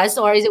 songs for us,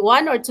 or is it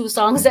 1 or 2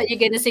 songs that you're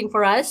gonna sing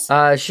for us?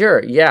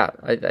 Sure. Yeah,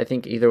 I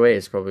think either way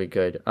is probably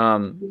good.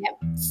 Yep.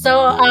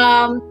 So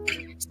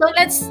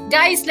let's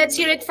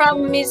hear it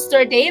from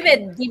Mr.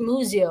 David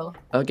DiMuzio.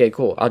 Okay,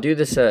 cool. I'll do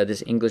this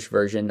this English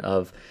version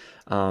of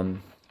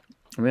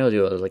maybe I'll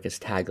do it like as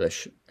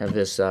Taglish of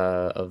this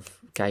of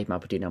Kahit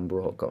Maputi ng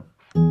Buhok Ko.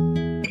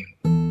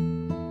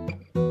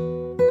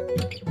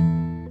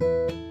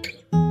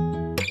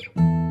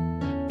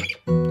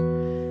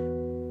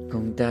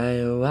 Kung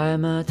tayo ay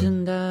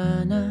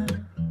matanda na,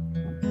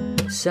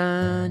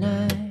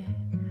 sana'y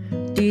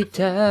di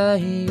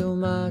tayo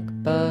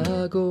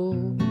magbago.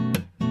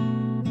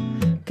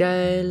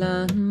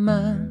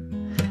 Kailanman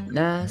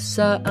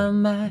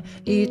nasaan man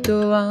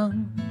ito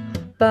ang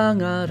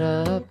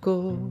pangarap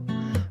ko.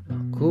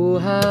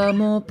 Makuha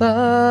mo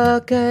pa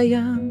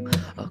kayang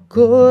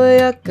ako'y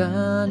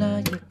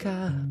akan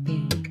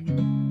yakapin.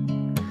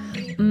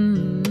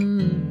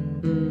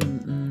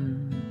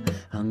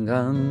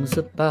 Hanggang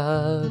sa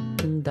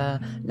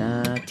pagtanda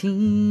natin.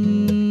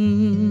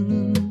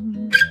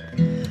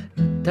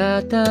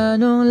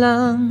 Tatanong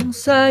lang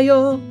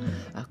sa'yo,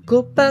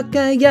 ako pa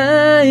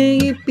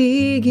kaya'y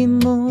ibigin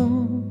mo?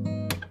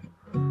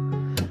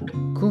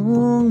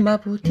 Kung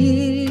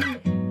maputi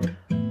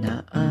na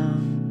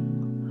ang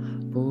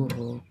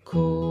buhok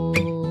ko.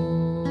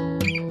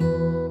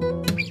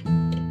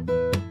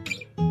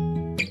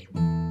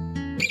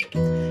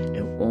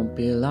 It won't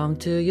be long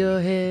till your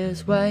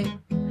hair's white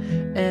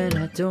and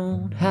I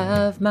don't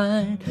have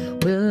mine.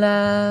 We'll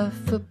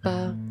laugh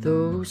about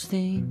those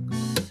things.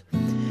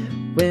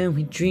 When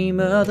we dream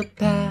of the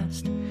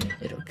past,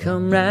 it'll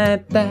come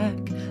right back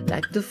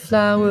like the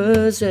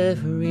flowers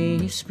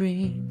every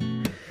spring.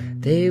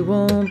 They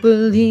won't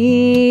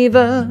believe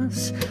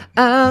us,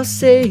 I'll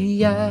say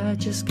I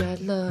just got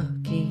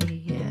lucky,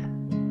 yeah.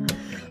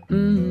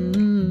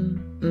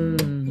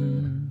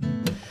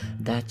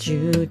 That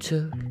you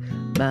took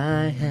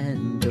my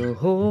hand to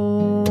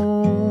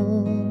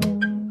hold.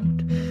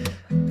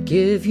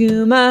 Give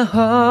you my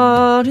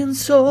heart and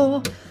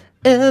soul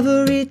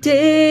every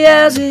day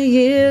as the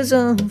years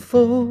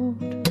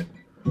unfold.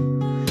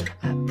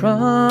 I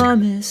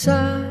promise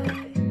I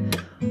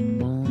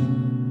won't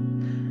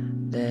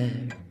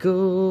let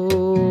go.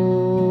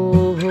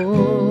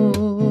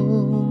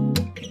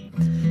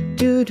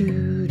 Do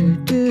do do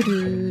do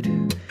do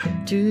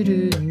do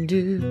do do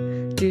do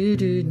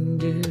do do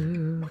do.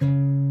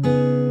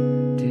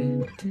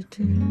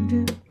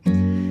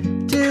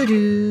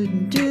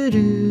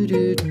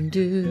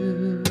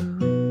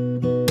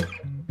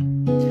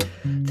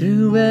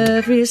 Through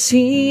every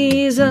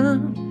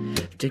season,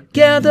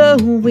 together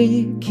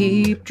we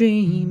keep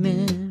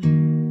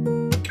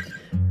dreaming.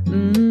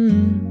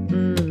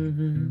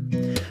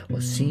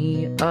 We'll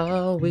see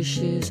our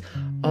wishes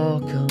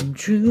all come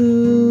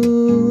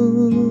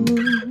true.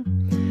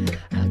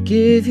 I'll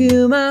give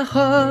you my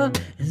heart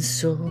and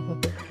soul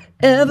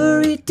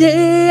every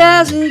day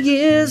as the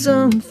years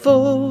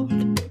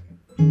unfold.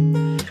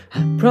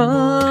 I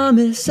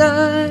promise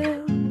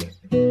I'll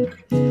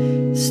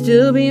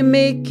still be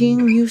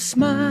making you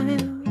smile.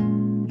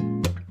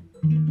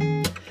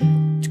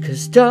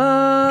 'Cause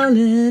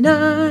darling,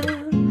 I'll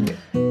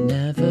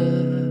never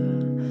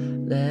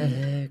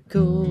let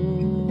go.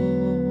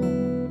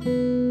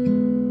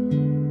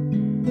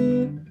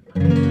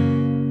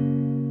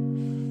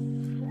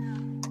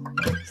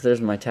 So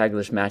there's my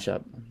Taglish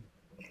mashup.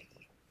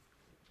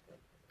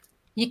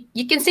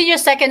 You can sing your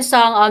second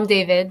song,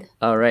 David.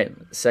 All right,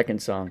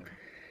 second song.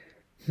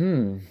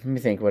 Let me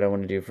think what I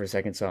want to do for a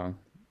second song.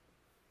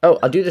 Oh,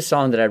 I'll do the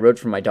song that I wrote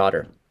for my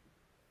daughter.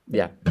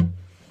 Yeah.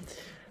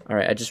 All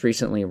right, I just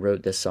recently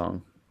wrote this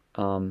song.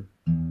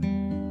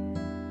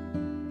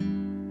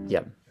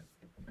 Yeah.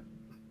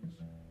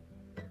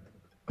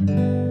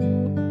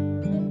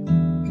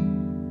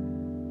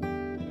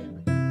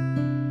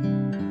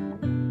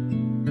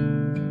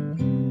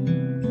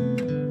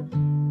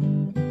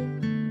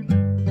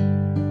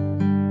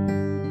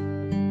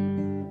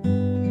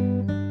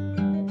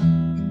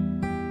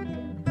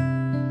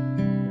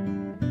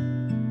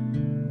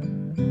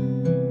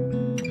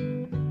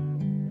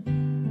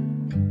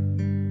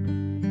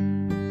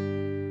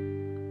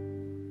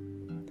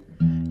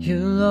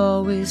 You're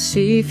always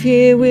safe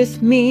here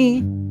with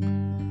me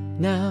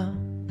now,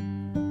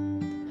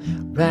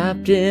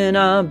 wrapped in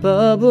our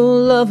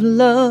bubble of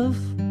love.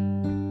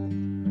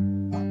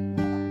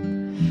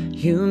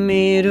 You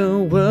made a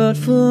world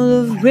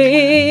full of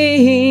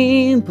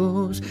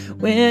rainbows.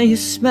 When you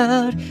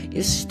smiled,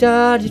 you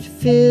started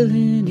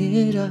filling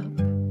it up.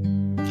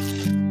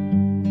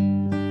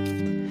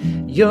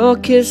 Your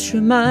kiss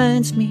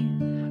reminds me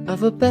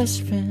of a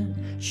best friend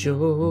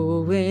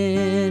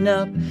showing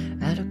up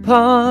at a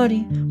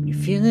party when you're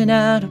feeling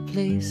out of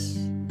place.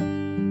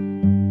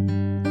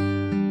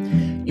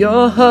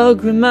 Your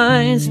hug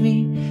reminds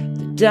me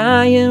that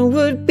dying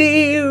would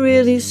be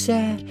really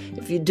sad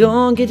if you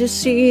don't get to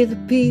see the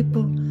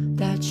people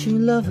that you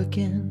love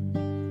again.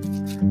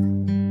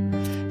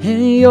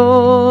 And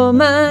you're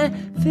my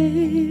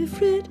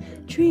favorite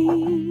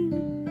dream.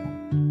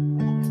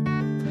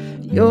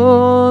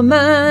 You're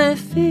my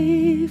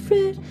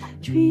favorite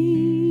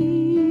dream.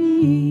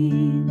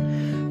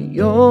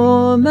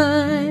 You're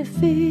my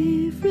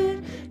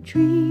favorite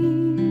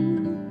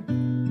dream.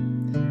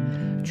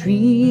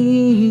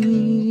 Dream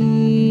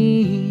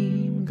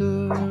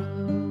girl.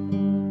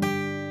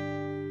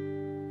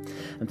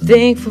 I'm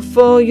thankful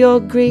for your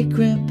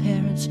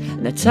great-grandparents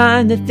and the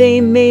time that they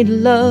made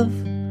love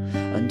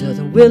under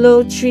the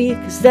willow tree,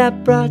 'cause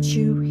that brought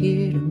you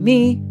here to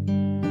me.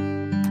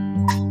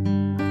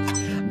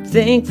 I'm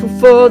thankful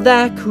for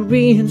that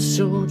Korean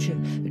soldier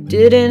who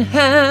didn't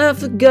have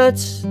the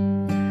guts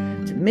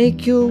to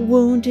make your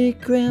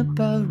wounded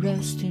grandpa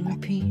rest in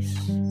peace.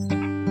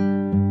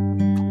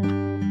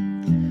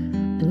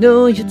 I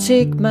know you'll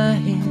take my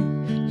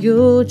hand,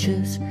 you'll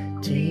just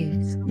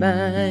take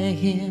my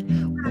hand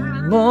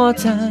one more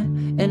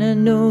time, and I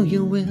know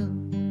you will.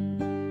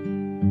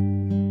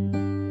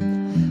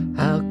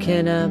 How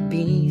can I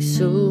be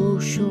so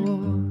sure?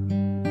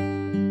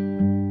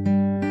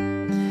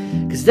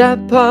 'Cause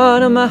that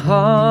part of my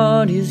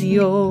heart is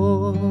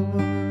yours.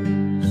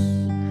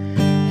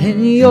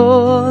 And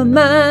you're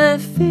my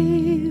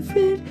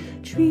favorite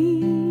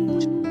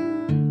dream.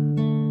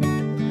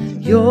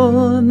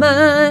 You're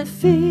my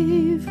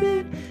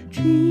favorite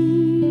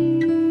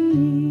dream.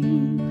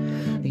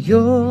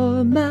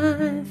 You're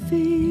my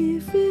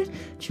favorite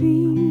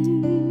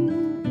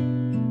dream.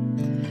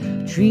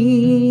 Dream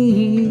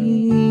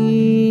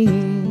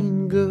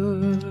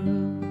girl.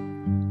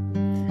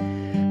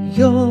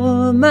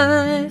 You're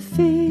my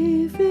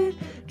favorite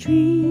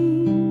dream.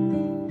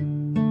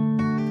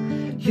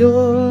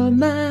 You're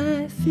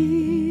my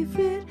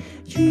favorite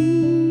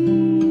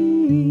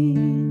dream.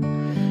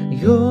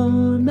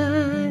 You're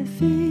my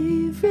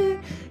favorite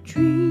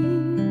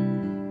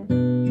dream.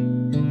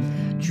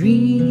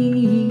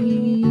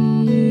 Dream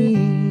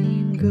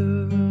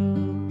girl.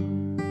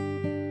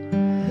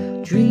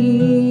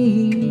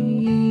 Dream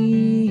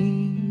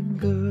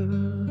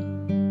girl.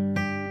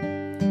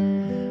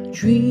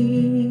 Dream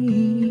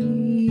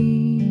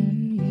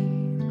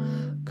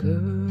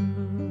girl.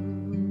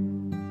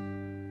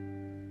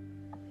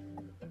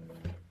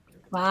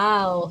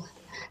 Wow.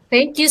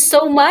 Thank you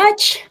so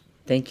much.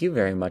 Thank you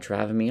very much for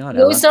having me on,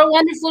 Those Ella. are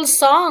wonderful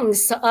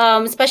songs,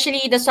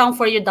 especially the song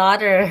for your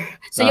daughter.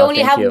 So you Oh,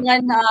 only thank have you.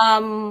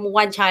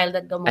 one child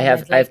at the I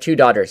have moment. 2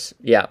 daughters.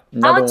 Yeah,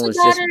 another one Two was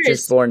daughters.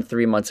 just born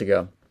 3 months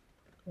ago.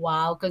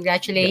 Wow,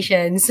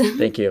 congratulations.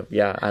 Thank you.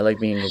 Yeah, I like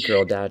being a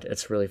girl dad.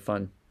 It's really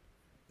fun.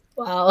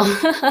 Wow.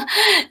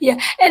 Yeah.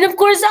 And of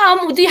course,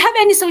 do you have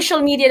any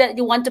social media that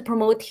you want to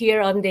promote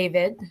here,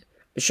 David?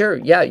 Sure.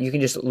 Yeah, you can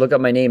just look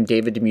up my name,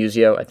 David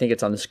DiMuzio. I think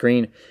it's on the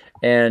screen,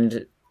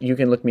 and you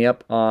can look me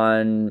up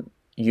on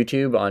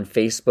YouTube, on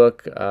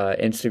Facebook,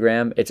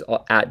 Instagram. It's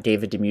at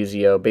David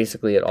DiMuzio,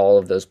 basically at all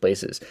of those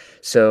places.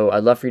 So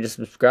I'd love for you to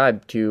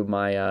subscribe to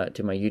my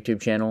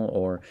YouTube channel,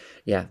 or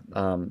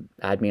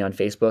add me on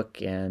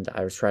Facebook, and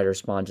I try to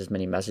respond to as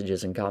many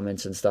messages and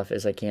comments and stuff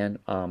as I can,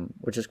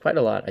 which is quite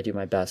a lot. I do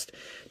my best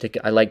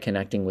I like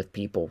connecting with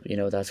people. You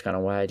know, that's kind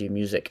of why I do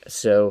music.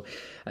 So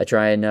I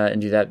try and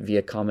do that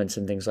via comments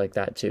and things like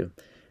that too.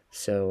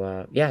 So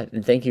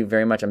and thank you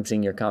very much. I'm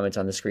seeing your comments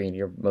on the screen.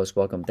 You're most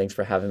welcome. Thanks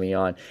for having me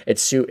on.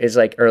 It's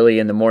like early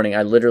in the morning.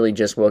 I literally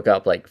just woke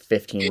up like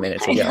 15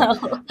 minutes ago.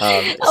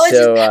 I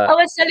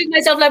was telling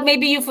myself like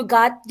maybe you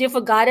forgot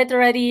it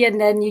already,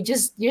 and then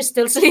you're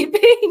still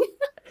sleeping.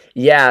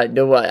 Yeah,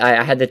 no,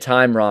 I had the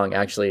time wrong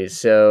actually.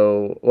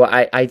 So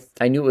I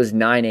knew it was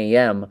 9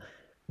 a.m.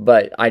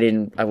 but I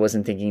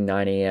wasn't thinking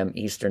 9 a.m.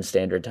 Eastern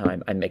Standard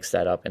Time. I mixed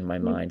that up in my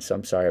mind, so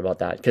I'm sorry about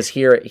that. Because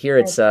here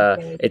it's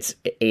okay. it's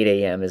 8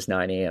 a.m. is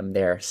 9 a.m.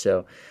 there.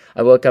 So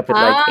I woke up at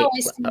like I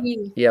 8,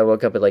 see. I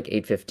woke up at like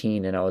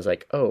 8:15, and I was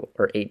like, oh,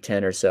 or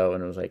 8:10 or so,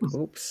 and I was like,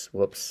 oops,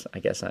 whoops, I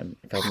guess I'm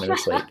 5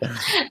 minutes late.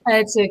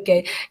 That's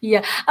okay.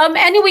 Yeah.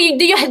 Anyway,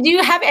 do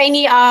you have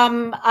any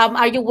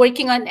are you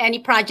working on any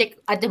project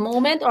at the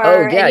moment, or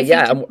Oh yeah, any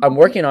future I'm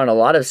working on a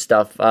lot of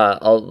stuff.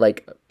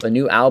 Like a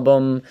new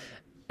album.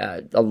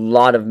 a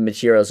lot of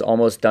materials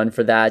almost done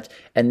for that.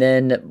 And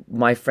then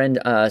my friend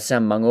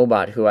Sam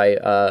Mangobat, who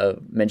I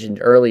mentioned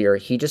earlier,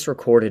 he just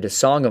recorded a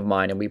song of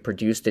mine and we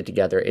produced it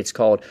together. It's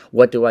called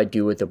What Do I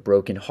Do with a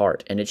Broken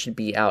Heart? And it should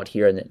be out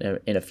here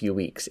in a few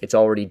weeks. It's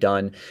already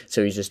done,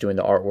 so he's just doing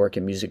the artwork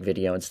and music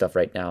video and stuff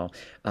right now.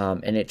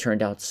 And it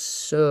turned out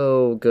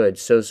so good,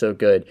 so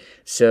good.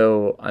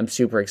 So I'm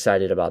super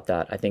excited about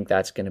that. I think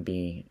that's going to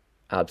be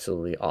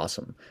absolutely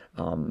awesome.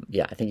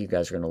 Yeah, I think you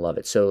guys are going to love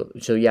it. So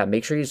yeah,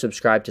 make sure you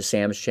subscribe to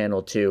Sam's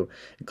channel too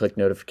and click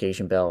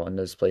notification bell on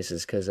those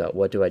places, because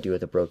What Do I Do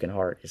with a Broken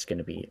Heart is going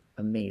to be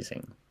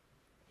amazing.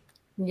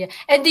 Yeah.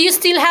 And do you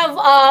still have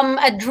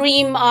a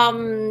dream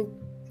artist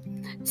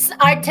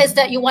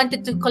that you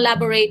wanted to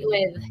collaborate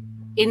with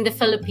in the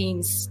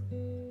Philippines?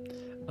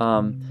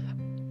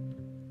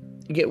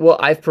 Yeah, well,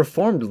 I've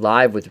performed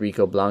live with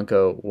Rico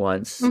Blanco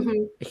once.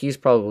 He's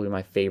probably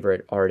my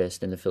favorite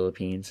artist in the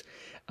Philippines.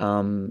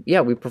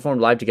 Yeah, we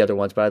performed live together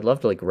once, but I'd love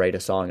to like write a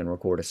song and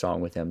record a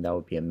song with him. That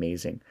would be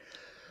amazing.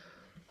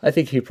 I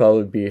think he'd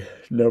probably be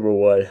number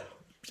one.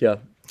 Yeah,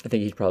 I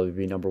think he'd probably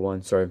be number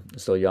one. Sorry, I'm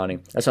still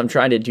yawning. That's why I'm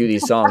trying to do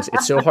these songs.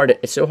 It's so hard.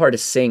 It's so hard to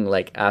sing.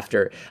 Like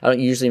after, I don't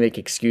usually make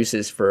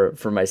excuses for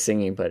my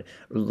singing, but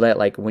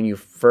like when you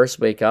first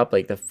wake up,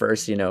 like the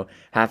first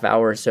half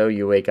hour or so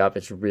you wake up,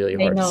 it's really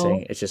hard to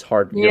sing. It's just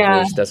hard. Your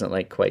voice doesn't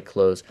like quite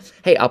close.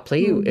 Hey, I'll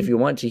play you if you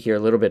want to hear a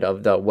little bit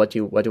of the what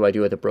do I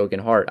do with a broken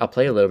heart. I'll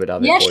play a little bit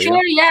of it for you.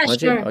 Yeah,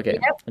 sure. Okay,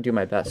 Yep. I'll do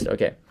my best.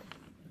 Okay.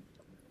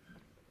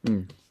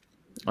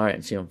 All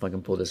right, see if I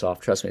can pull this off.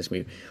 Trust me, it's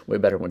going to be way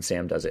better when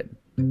Sam does it.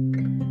 The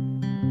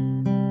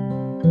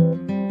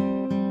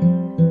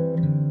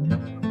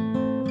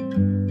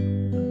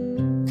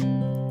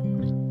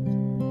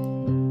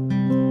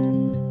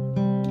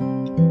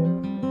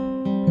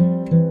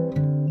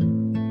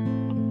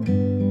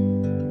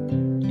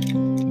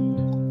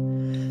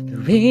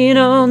rain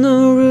on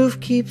the roof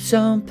keeps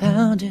on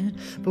pounding,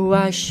 but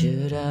why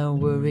should I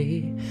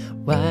worry?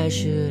 Why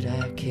should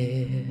I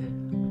care?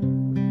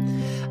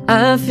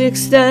 I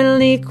fixed that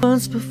leak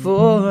once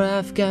before.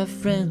 I've got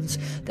friends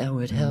that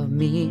would help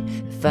me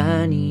if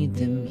I need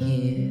them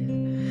here.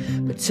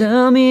 But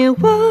tell me,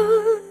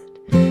 what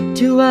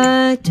do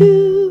I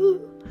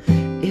do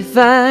if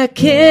I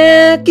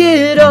can't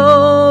get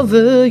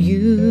over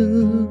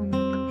you?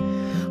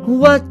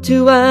 What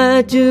do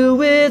I do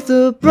with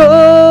a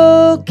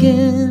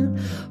broken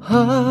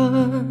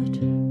heart?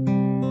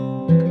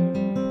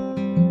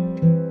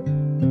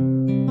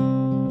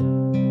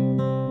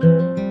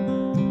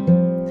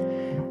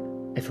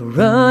 If I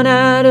run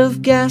out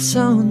of gas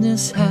on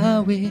this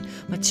highway,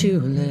 my two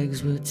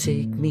legs will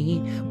take me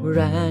where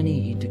I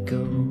need to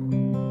go.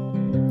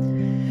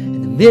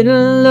 In the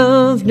middle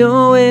of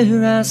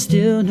nowhere, I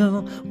still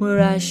know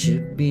where I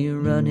should be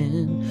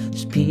running.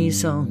 There's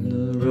peace on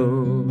the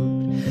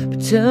road.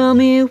 But tell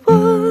me,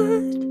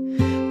 what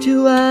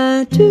do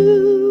I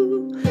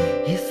do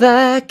if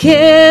I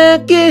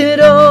can't get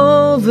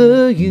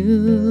over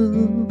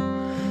you?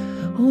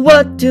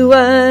 What do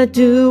I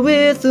do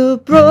with a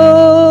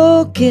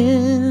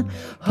broken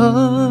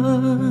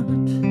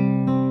heart?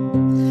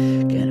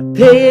 Can I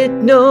pay it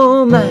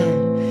no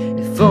mind?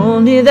 If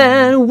only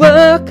that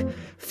work,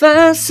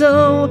 find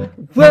someone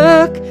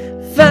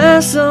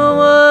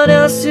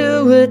else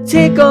who would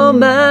take all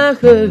my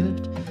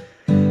hurt.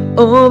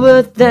 Oh,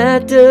 but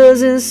that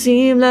doesn't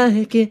seem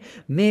like it.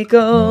 Make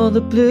all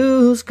the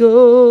blues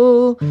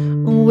go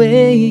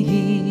away.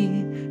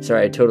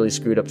 Sorry, I totally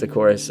screwed up the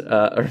chorus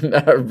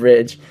or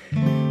bridge.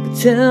 But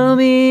tell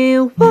me,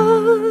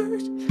 what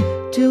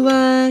do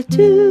I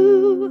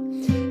do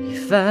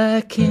if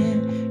I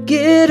can't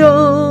get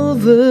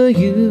over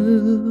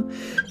you?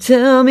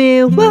 Tell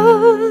me,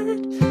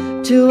 what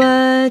do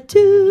I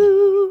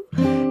do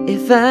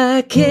if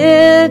I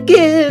can't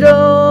get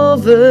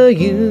over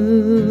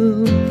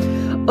you?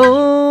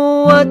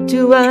 Oh, what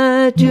do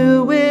I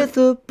do with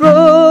a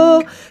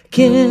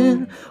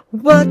broken?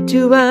 What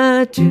do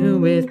I do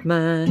with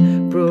my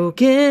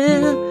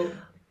broken?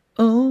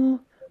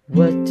 Oh,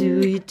 what do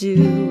you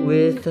do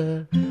with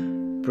a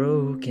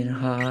broken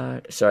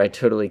heart? Sorry, I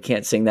totally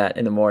can't sing that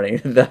in the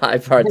morning. The high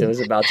part that was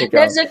about to go.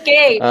 That's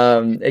okay.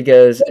 It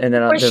goes, and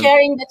then for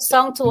sharing that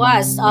song to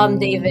us,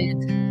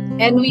 David.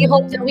 And we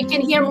hope that we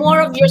can hear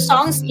more of your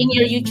songs in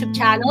your YouTube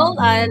channel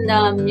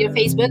and your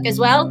Facebook as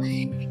well.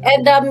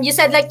 And you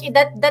said like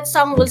that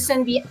song will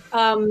soon be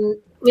will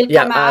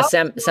come out.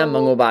 Sam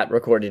Mangobat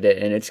recorded it,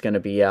 and it's going to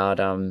be out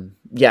in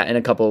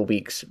a couple of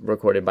weeks,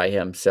 recorded by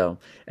him. So,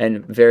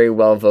 and very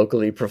well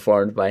vocally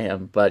performed by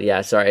him. But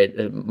yeah, sorry,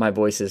 my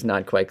voice is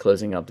not quite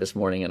closing up this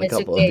morning in a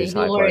couple of these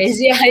high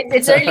parts. Yeah,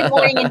 it's early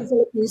morning in the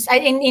Philippines,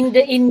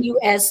 in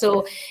US,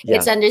 so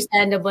it's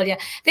understandable. Yeah,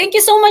 thank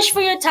you so much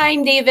for your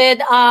time, David.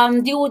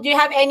 Do you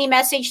have any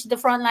message to the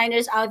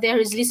frontliners out there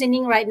who's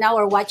listening right now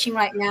or watching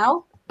right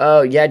now?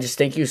 Oh yeah, just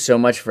thank you so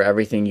much for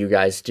everything you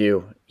guys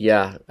do.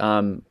 Yeah,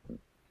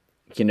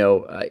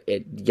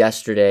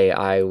 yesterday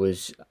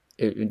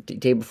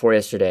day before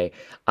yesterday,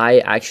 I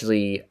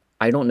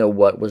I don't know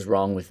what was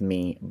wrong with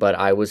me, but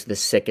I was the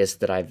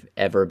sickest that I've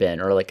ever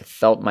been, or like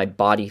my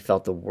body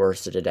felt the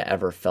worst that it had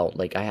ever felt.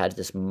 Like I had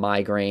this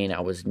migraine, I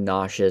was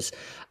nauseous.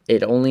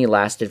 It only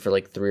lasted for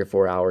like 3 or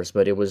 4 hours,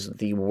 but it was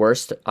the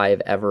worst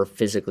I've ever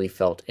physically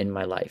felt in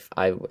my life.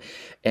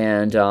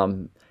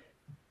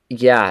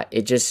 Yeah,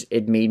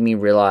 it made me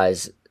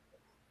realize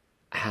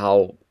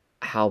how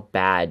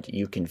bad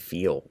you can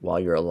feel while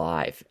you're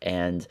alive.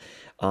 And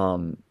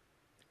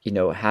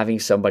having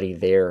somebody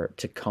there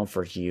to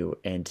comfort you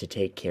and to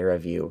take care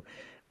of you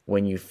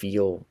when you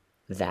feel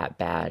that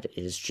bad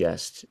is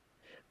just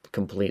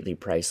completely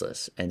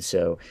priceless. And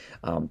so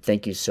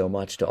thank you so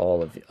much to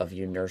all of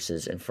you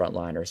nurses and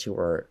frontliners who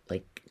are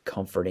like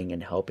comforting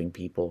and helping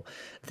people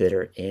that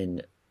are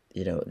in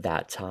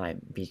that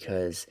time,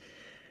 because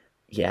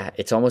yeah,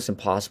 it's almost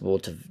impossible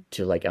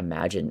to like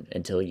imagine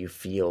until you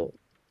feel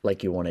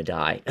like you want to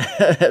die,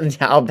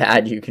 how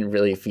bad you can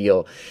really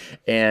feel.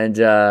 And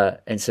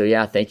so,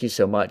 yeah, thank you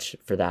so much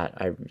for that.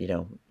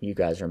 You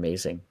guys are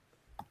amazing.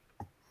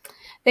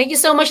 Thank you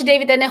so much,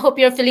 David. And I hope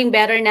you're feeling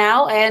better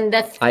now. And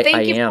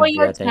thank you for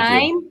your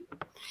time.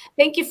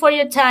 Thank you for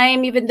your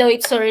time, even though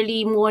it's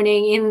early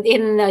morning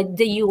in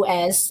the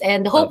US.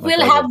 And hope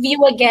we'll have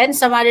you again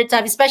some other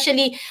time.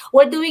 Especially,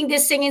 we're doing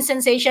this singing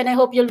sensation. I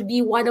hope you'll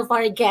be one of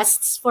our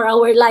guests for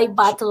our live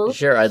battle.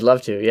 Sure, I'd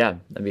love to. Yeah,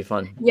 that'd be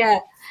fun. Yeah.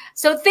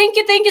 So thank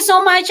you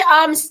so much.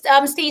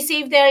 Stay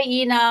safe there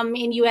in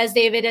US,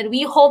 David, and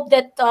we hope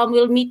that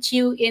we'll meet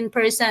you in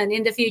person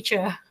in the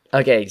future.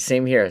 Okay,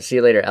 same here. See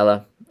you later,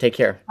 Ella. Take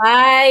care.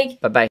 Bye.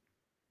 Bye-bye.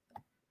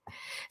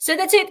 So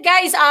that's it,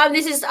 guys.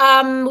 This is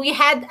we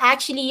had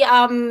actually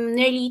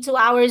nearly 2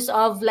 hours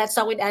of Let's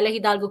Talk with Ela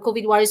Hidalgo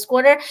COVID Warriors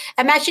Corner.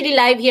 I'm actually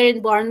live here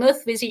in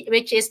Bournemouth,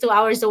 which is 2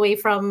 hours away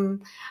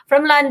from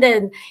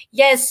London.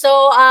 Yes,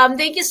 so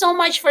thank you so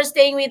much for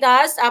staying with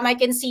us. I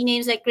can see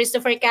names like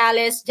Christopher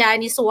Calles,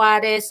 Johnny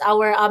Suarez,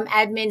 our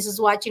admins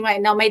is watching right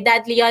now. My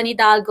dad, Leon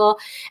Hidalgo,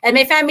 and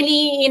my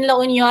family in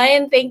La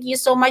Union. Thank you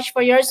so much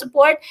for your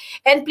support.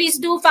 And please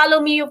do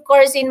follow me, of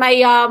course, in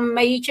my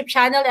my YouTube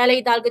channel, Ela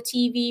Hidalgo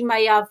TV,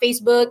 my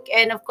Facebook,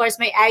 and of course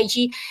my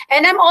IG.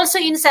 And I'm also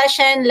in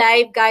session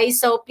live,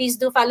 guys. So please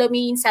do follow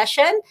me in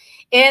session.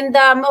 And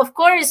of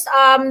course,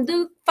 abangan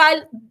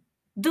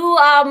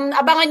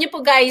nyo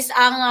po guys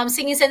ang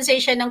singing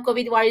sensation ng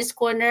COVID Warriors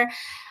Corner.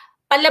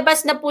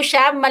 Palabas na po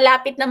siya,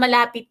 malapit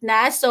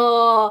na.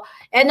 So,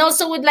 and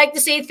also would like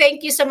to say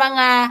thank you sa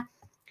mga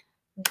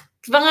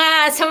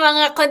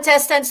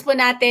contestants po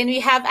natin.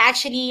 We have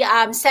actually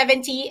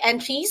 70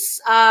 entries.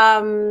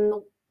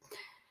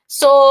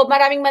 So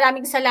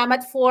maraming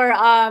salamat for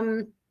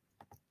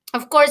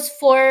of course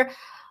for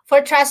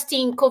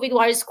trusting COVID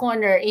Warriors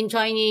Corner in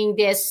joining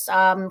this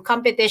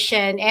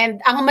competition.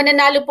 And ang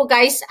mananalo po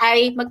guys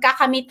ay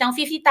magkakamit ng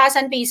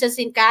 50,000 pesos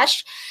in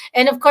cash.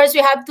 And of course,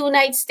 we have 2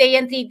 nights stay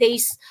and 3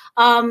 days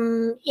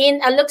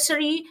in a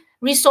luxury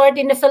resort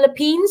in the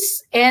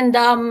Philippines, and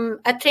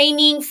a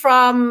training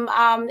from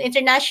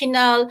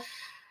international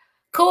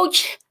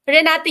coach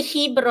Renate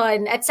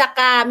Hebron. At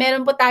saka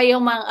meron po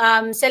tayong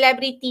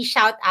celebrity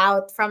shout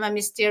out from a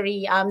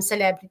mystery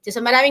celebrity.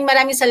 So maraming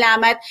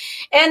salamat.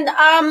 And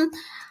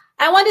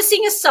I want to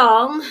sing a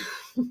song.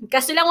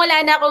 Kasi lang wala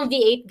na akong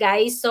V8,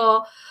 guys.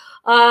 So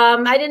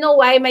I don't know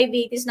why my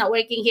V8 is not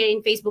working here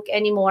in Facebook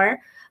anymore.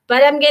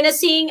 But I'm gonna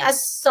sing a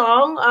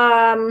song.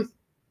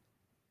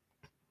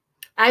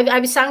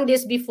 I've sung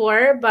this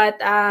before, but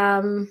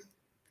I'm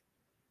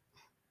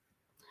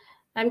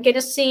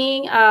gonna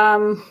sing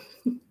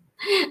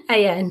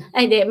ayan.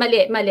 Ay, di,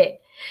 mali.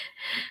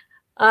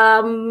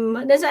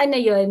 Nasaan na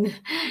yun?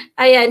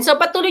 Ayan. So,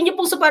 patuloy niyo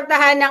pong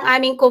suportahan ng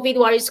aming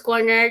COVID Warriors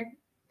Corner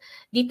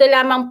dito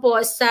lamang po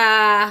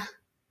sa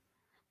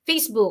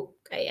Facebook.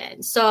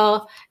 Ayan.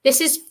 So, this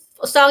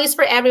song is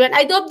for everyone.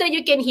 I hope that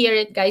you can hear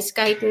it, guys,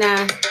 kahit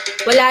na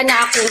wala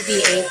na akong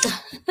V8.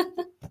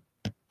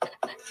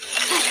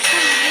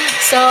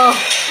 So,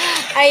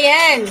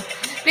 ayan.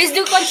 Please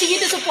do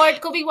continue to support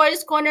COVID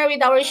Warriors Corner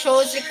with our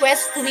shows.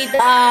 Request with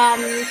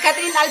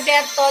Catherine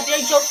Alberto, Dear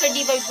Joker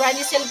Diva with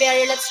Brandy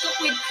Silverio. Let's Cook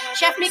with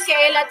Chef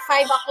Michael at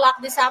 5 o'clock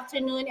this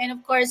afternoon. And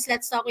of course,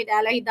 Let's Talk with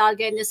Ela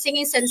Hidalgo and the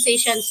singing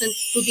sensation soon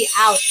to be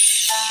out.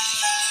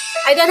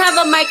 I don't have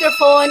a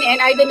microphone and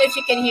I don't know if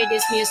you can hear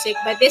this music,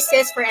 but this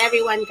is for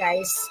everyone,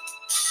 guys.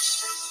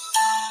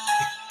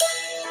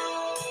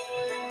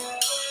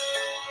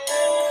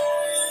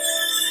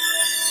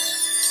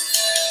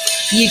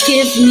 You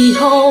give me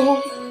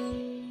hope,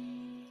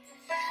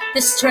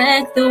 the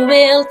strength, the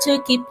will to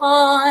keep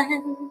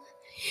on.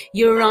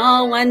 You're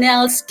all one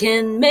else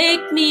can make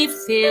me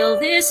feel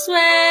this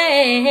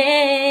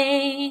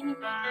way.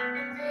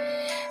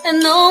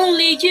 And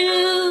only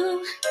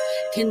you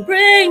can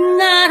bring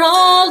out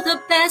all the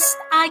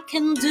best I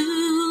can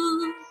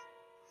do.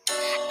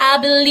 I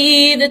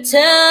believe to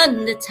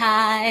turn the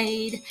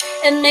tide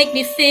and make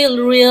me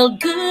feel real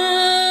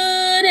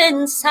good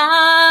inside.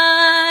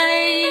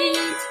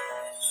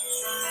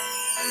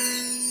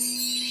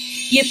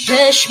 You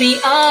push me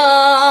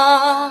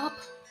up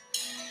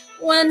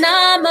when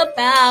I'm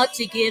about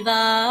to give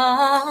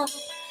up.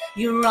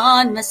 You're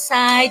on my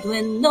side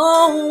when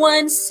no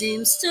one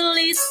seems to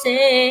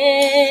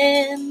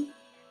listen.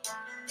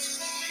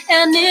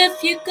 And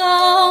if you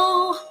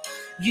go,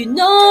 you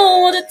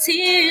know the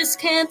tears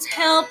can't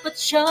help but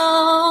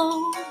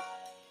show.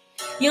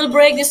 You'll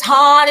break this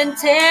heart and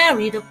tear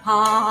it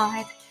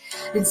apart.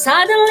 Then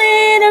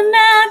suddenly the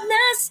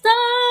madness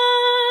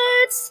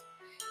starts.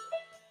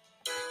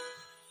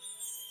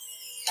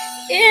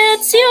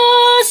 It's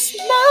your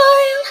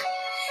smile,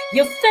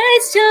 your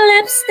face, your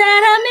lips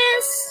that I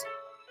miss.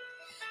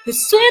 The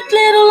sweet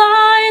little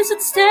eyes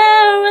that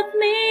stare at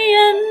me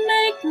and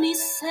make me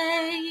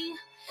say,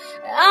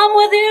 I'm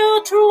with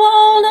you through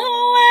all the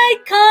way,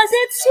 'cause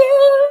it's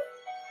you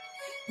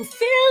who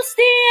fills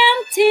the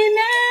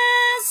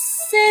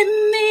emptiness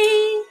in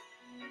me.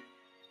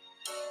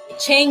 It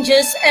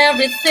changes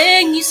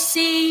everything you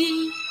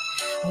see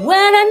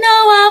when I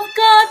know I've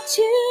got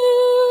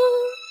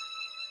you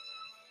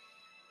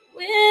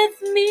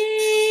with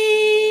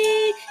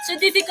me. So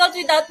difficult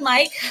without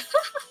Mike.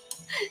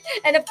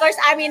 And of course,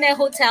 I'm in a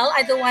hotel.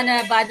 I don't want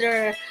to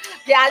bother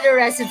the other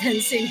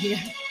residents in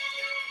here.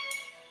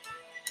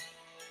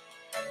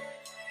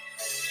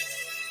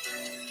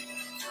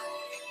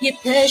 You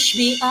push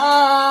me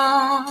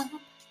up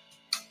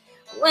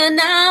when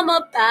I'm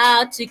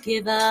about to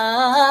give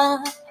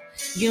up.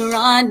 You're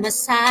on my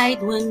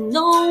side when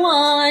no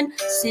one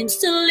seems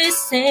to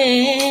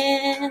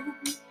listen.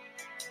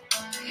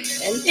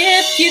 And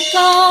if you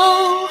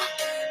go,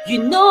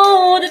 you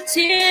know the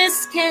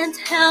tears can't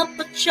help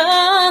but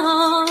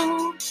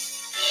show.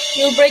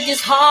 You'll break his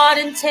heart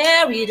and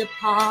tear it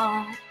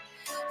apart.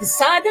 And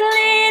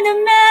suddenly the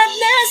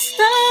madness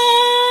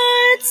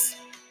starts.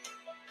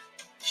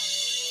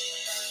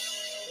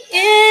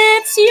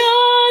 It's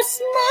your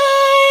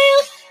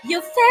smile,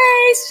 your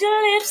face,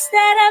 your lips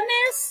that I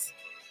miss.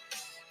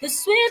 The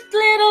sweet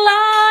little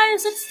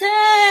eyes that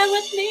stare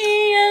at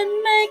me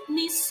and make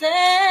me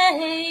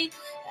say,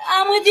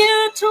 I'm with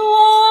you through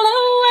all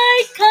the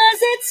way,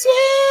 'cause it's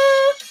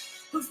you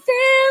who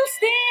fills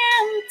the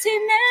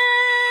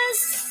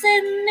emptiness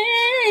in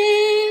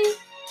me.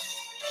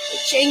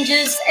 It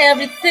changes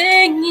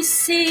everything you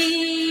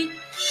see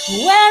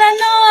when I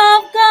know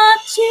I've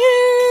got you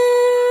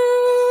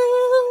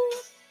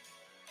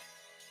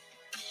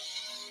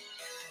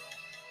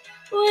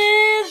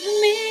with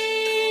me.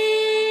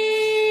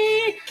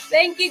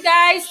 Thank you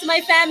guys to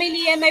my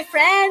family and my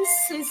friends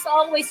who's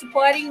always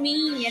supporting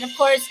me. And of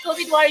course,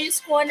 COVID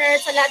Warriors Corner,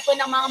 sa lahat po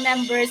ng mga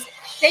members.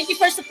 Thank you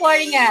for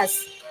supporting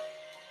us.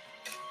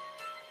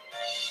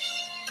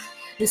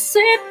 The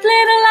sweet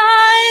little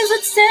eyes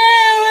that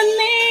stare at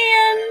me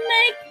and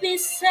make me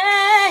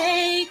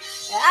say,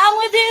 I'm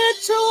with you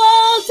through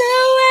all the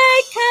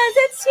way, 'cause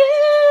it's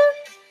you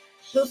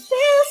who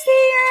fills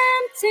the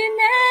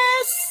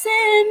emptiness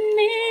in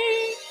me.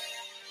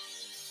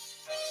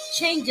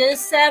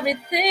 Changes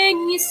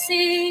everything you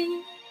see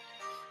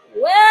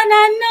when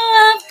I know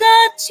I've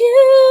got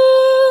you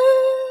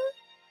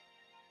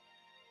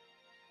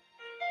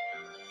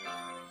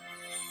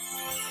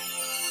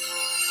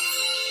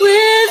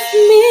with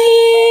me.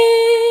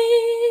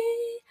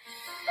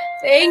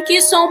 Thank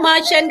you so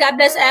much and God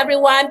bless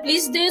everyone.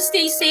 Please do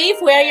stay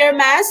safe. Wear your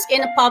mask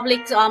in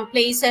public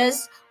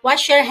places.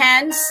 Wash your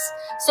hands.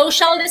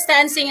 Social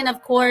distancing, and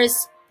of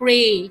course,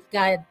 pray.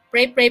 God,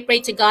 pray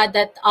to God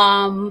that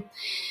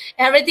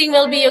everything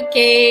will be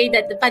okay,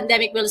 that the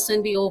pandemic will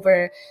soon be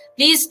over.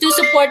 Please do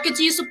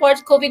continue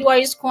support COVID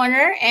Warriors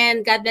Corner,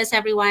 and God bless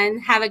everyone.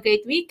 Have a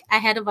great week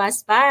ahead of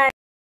us. Bye.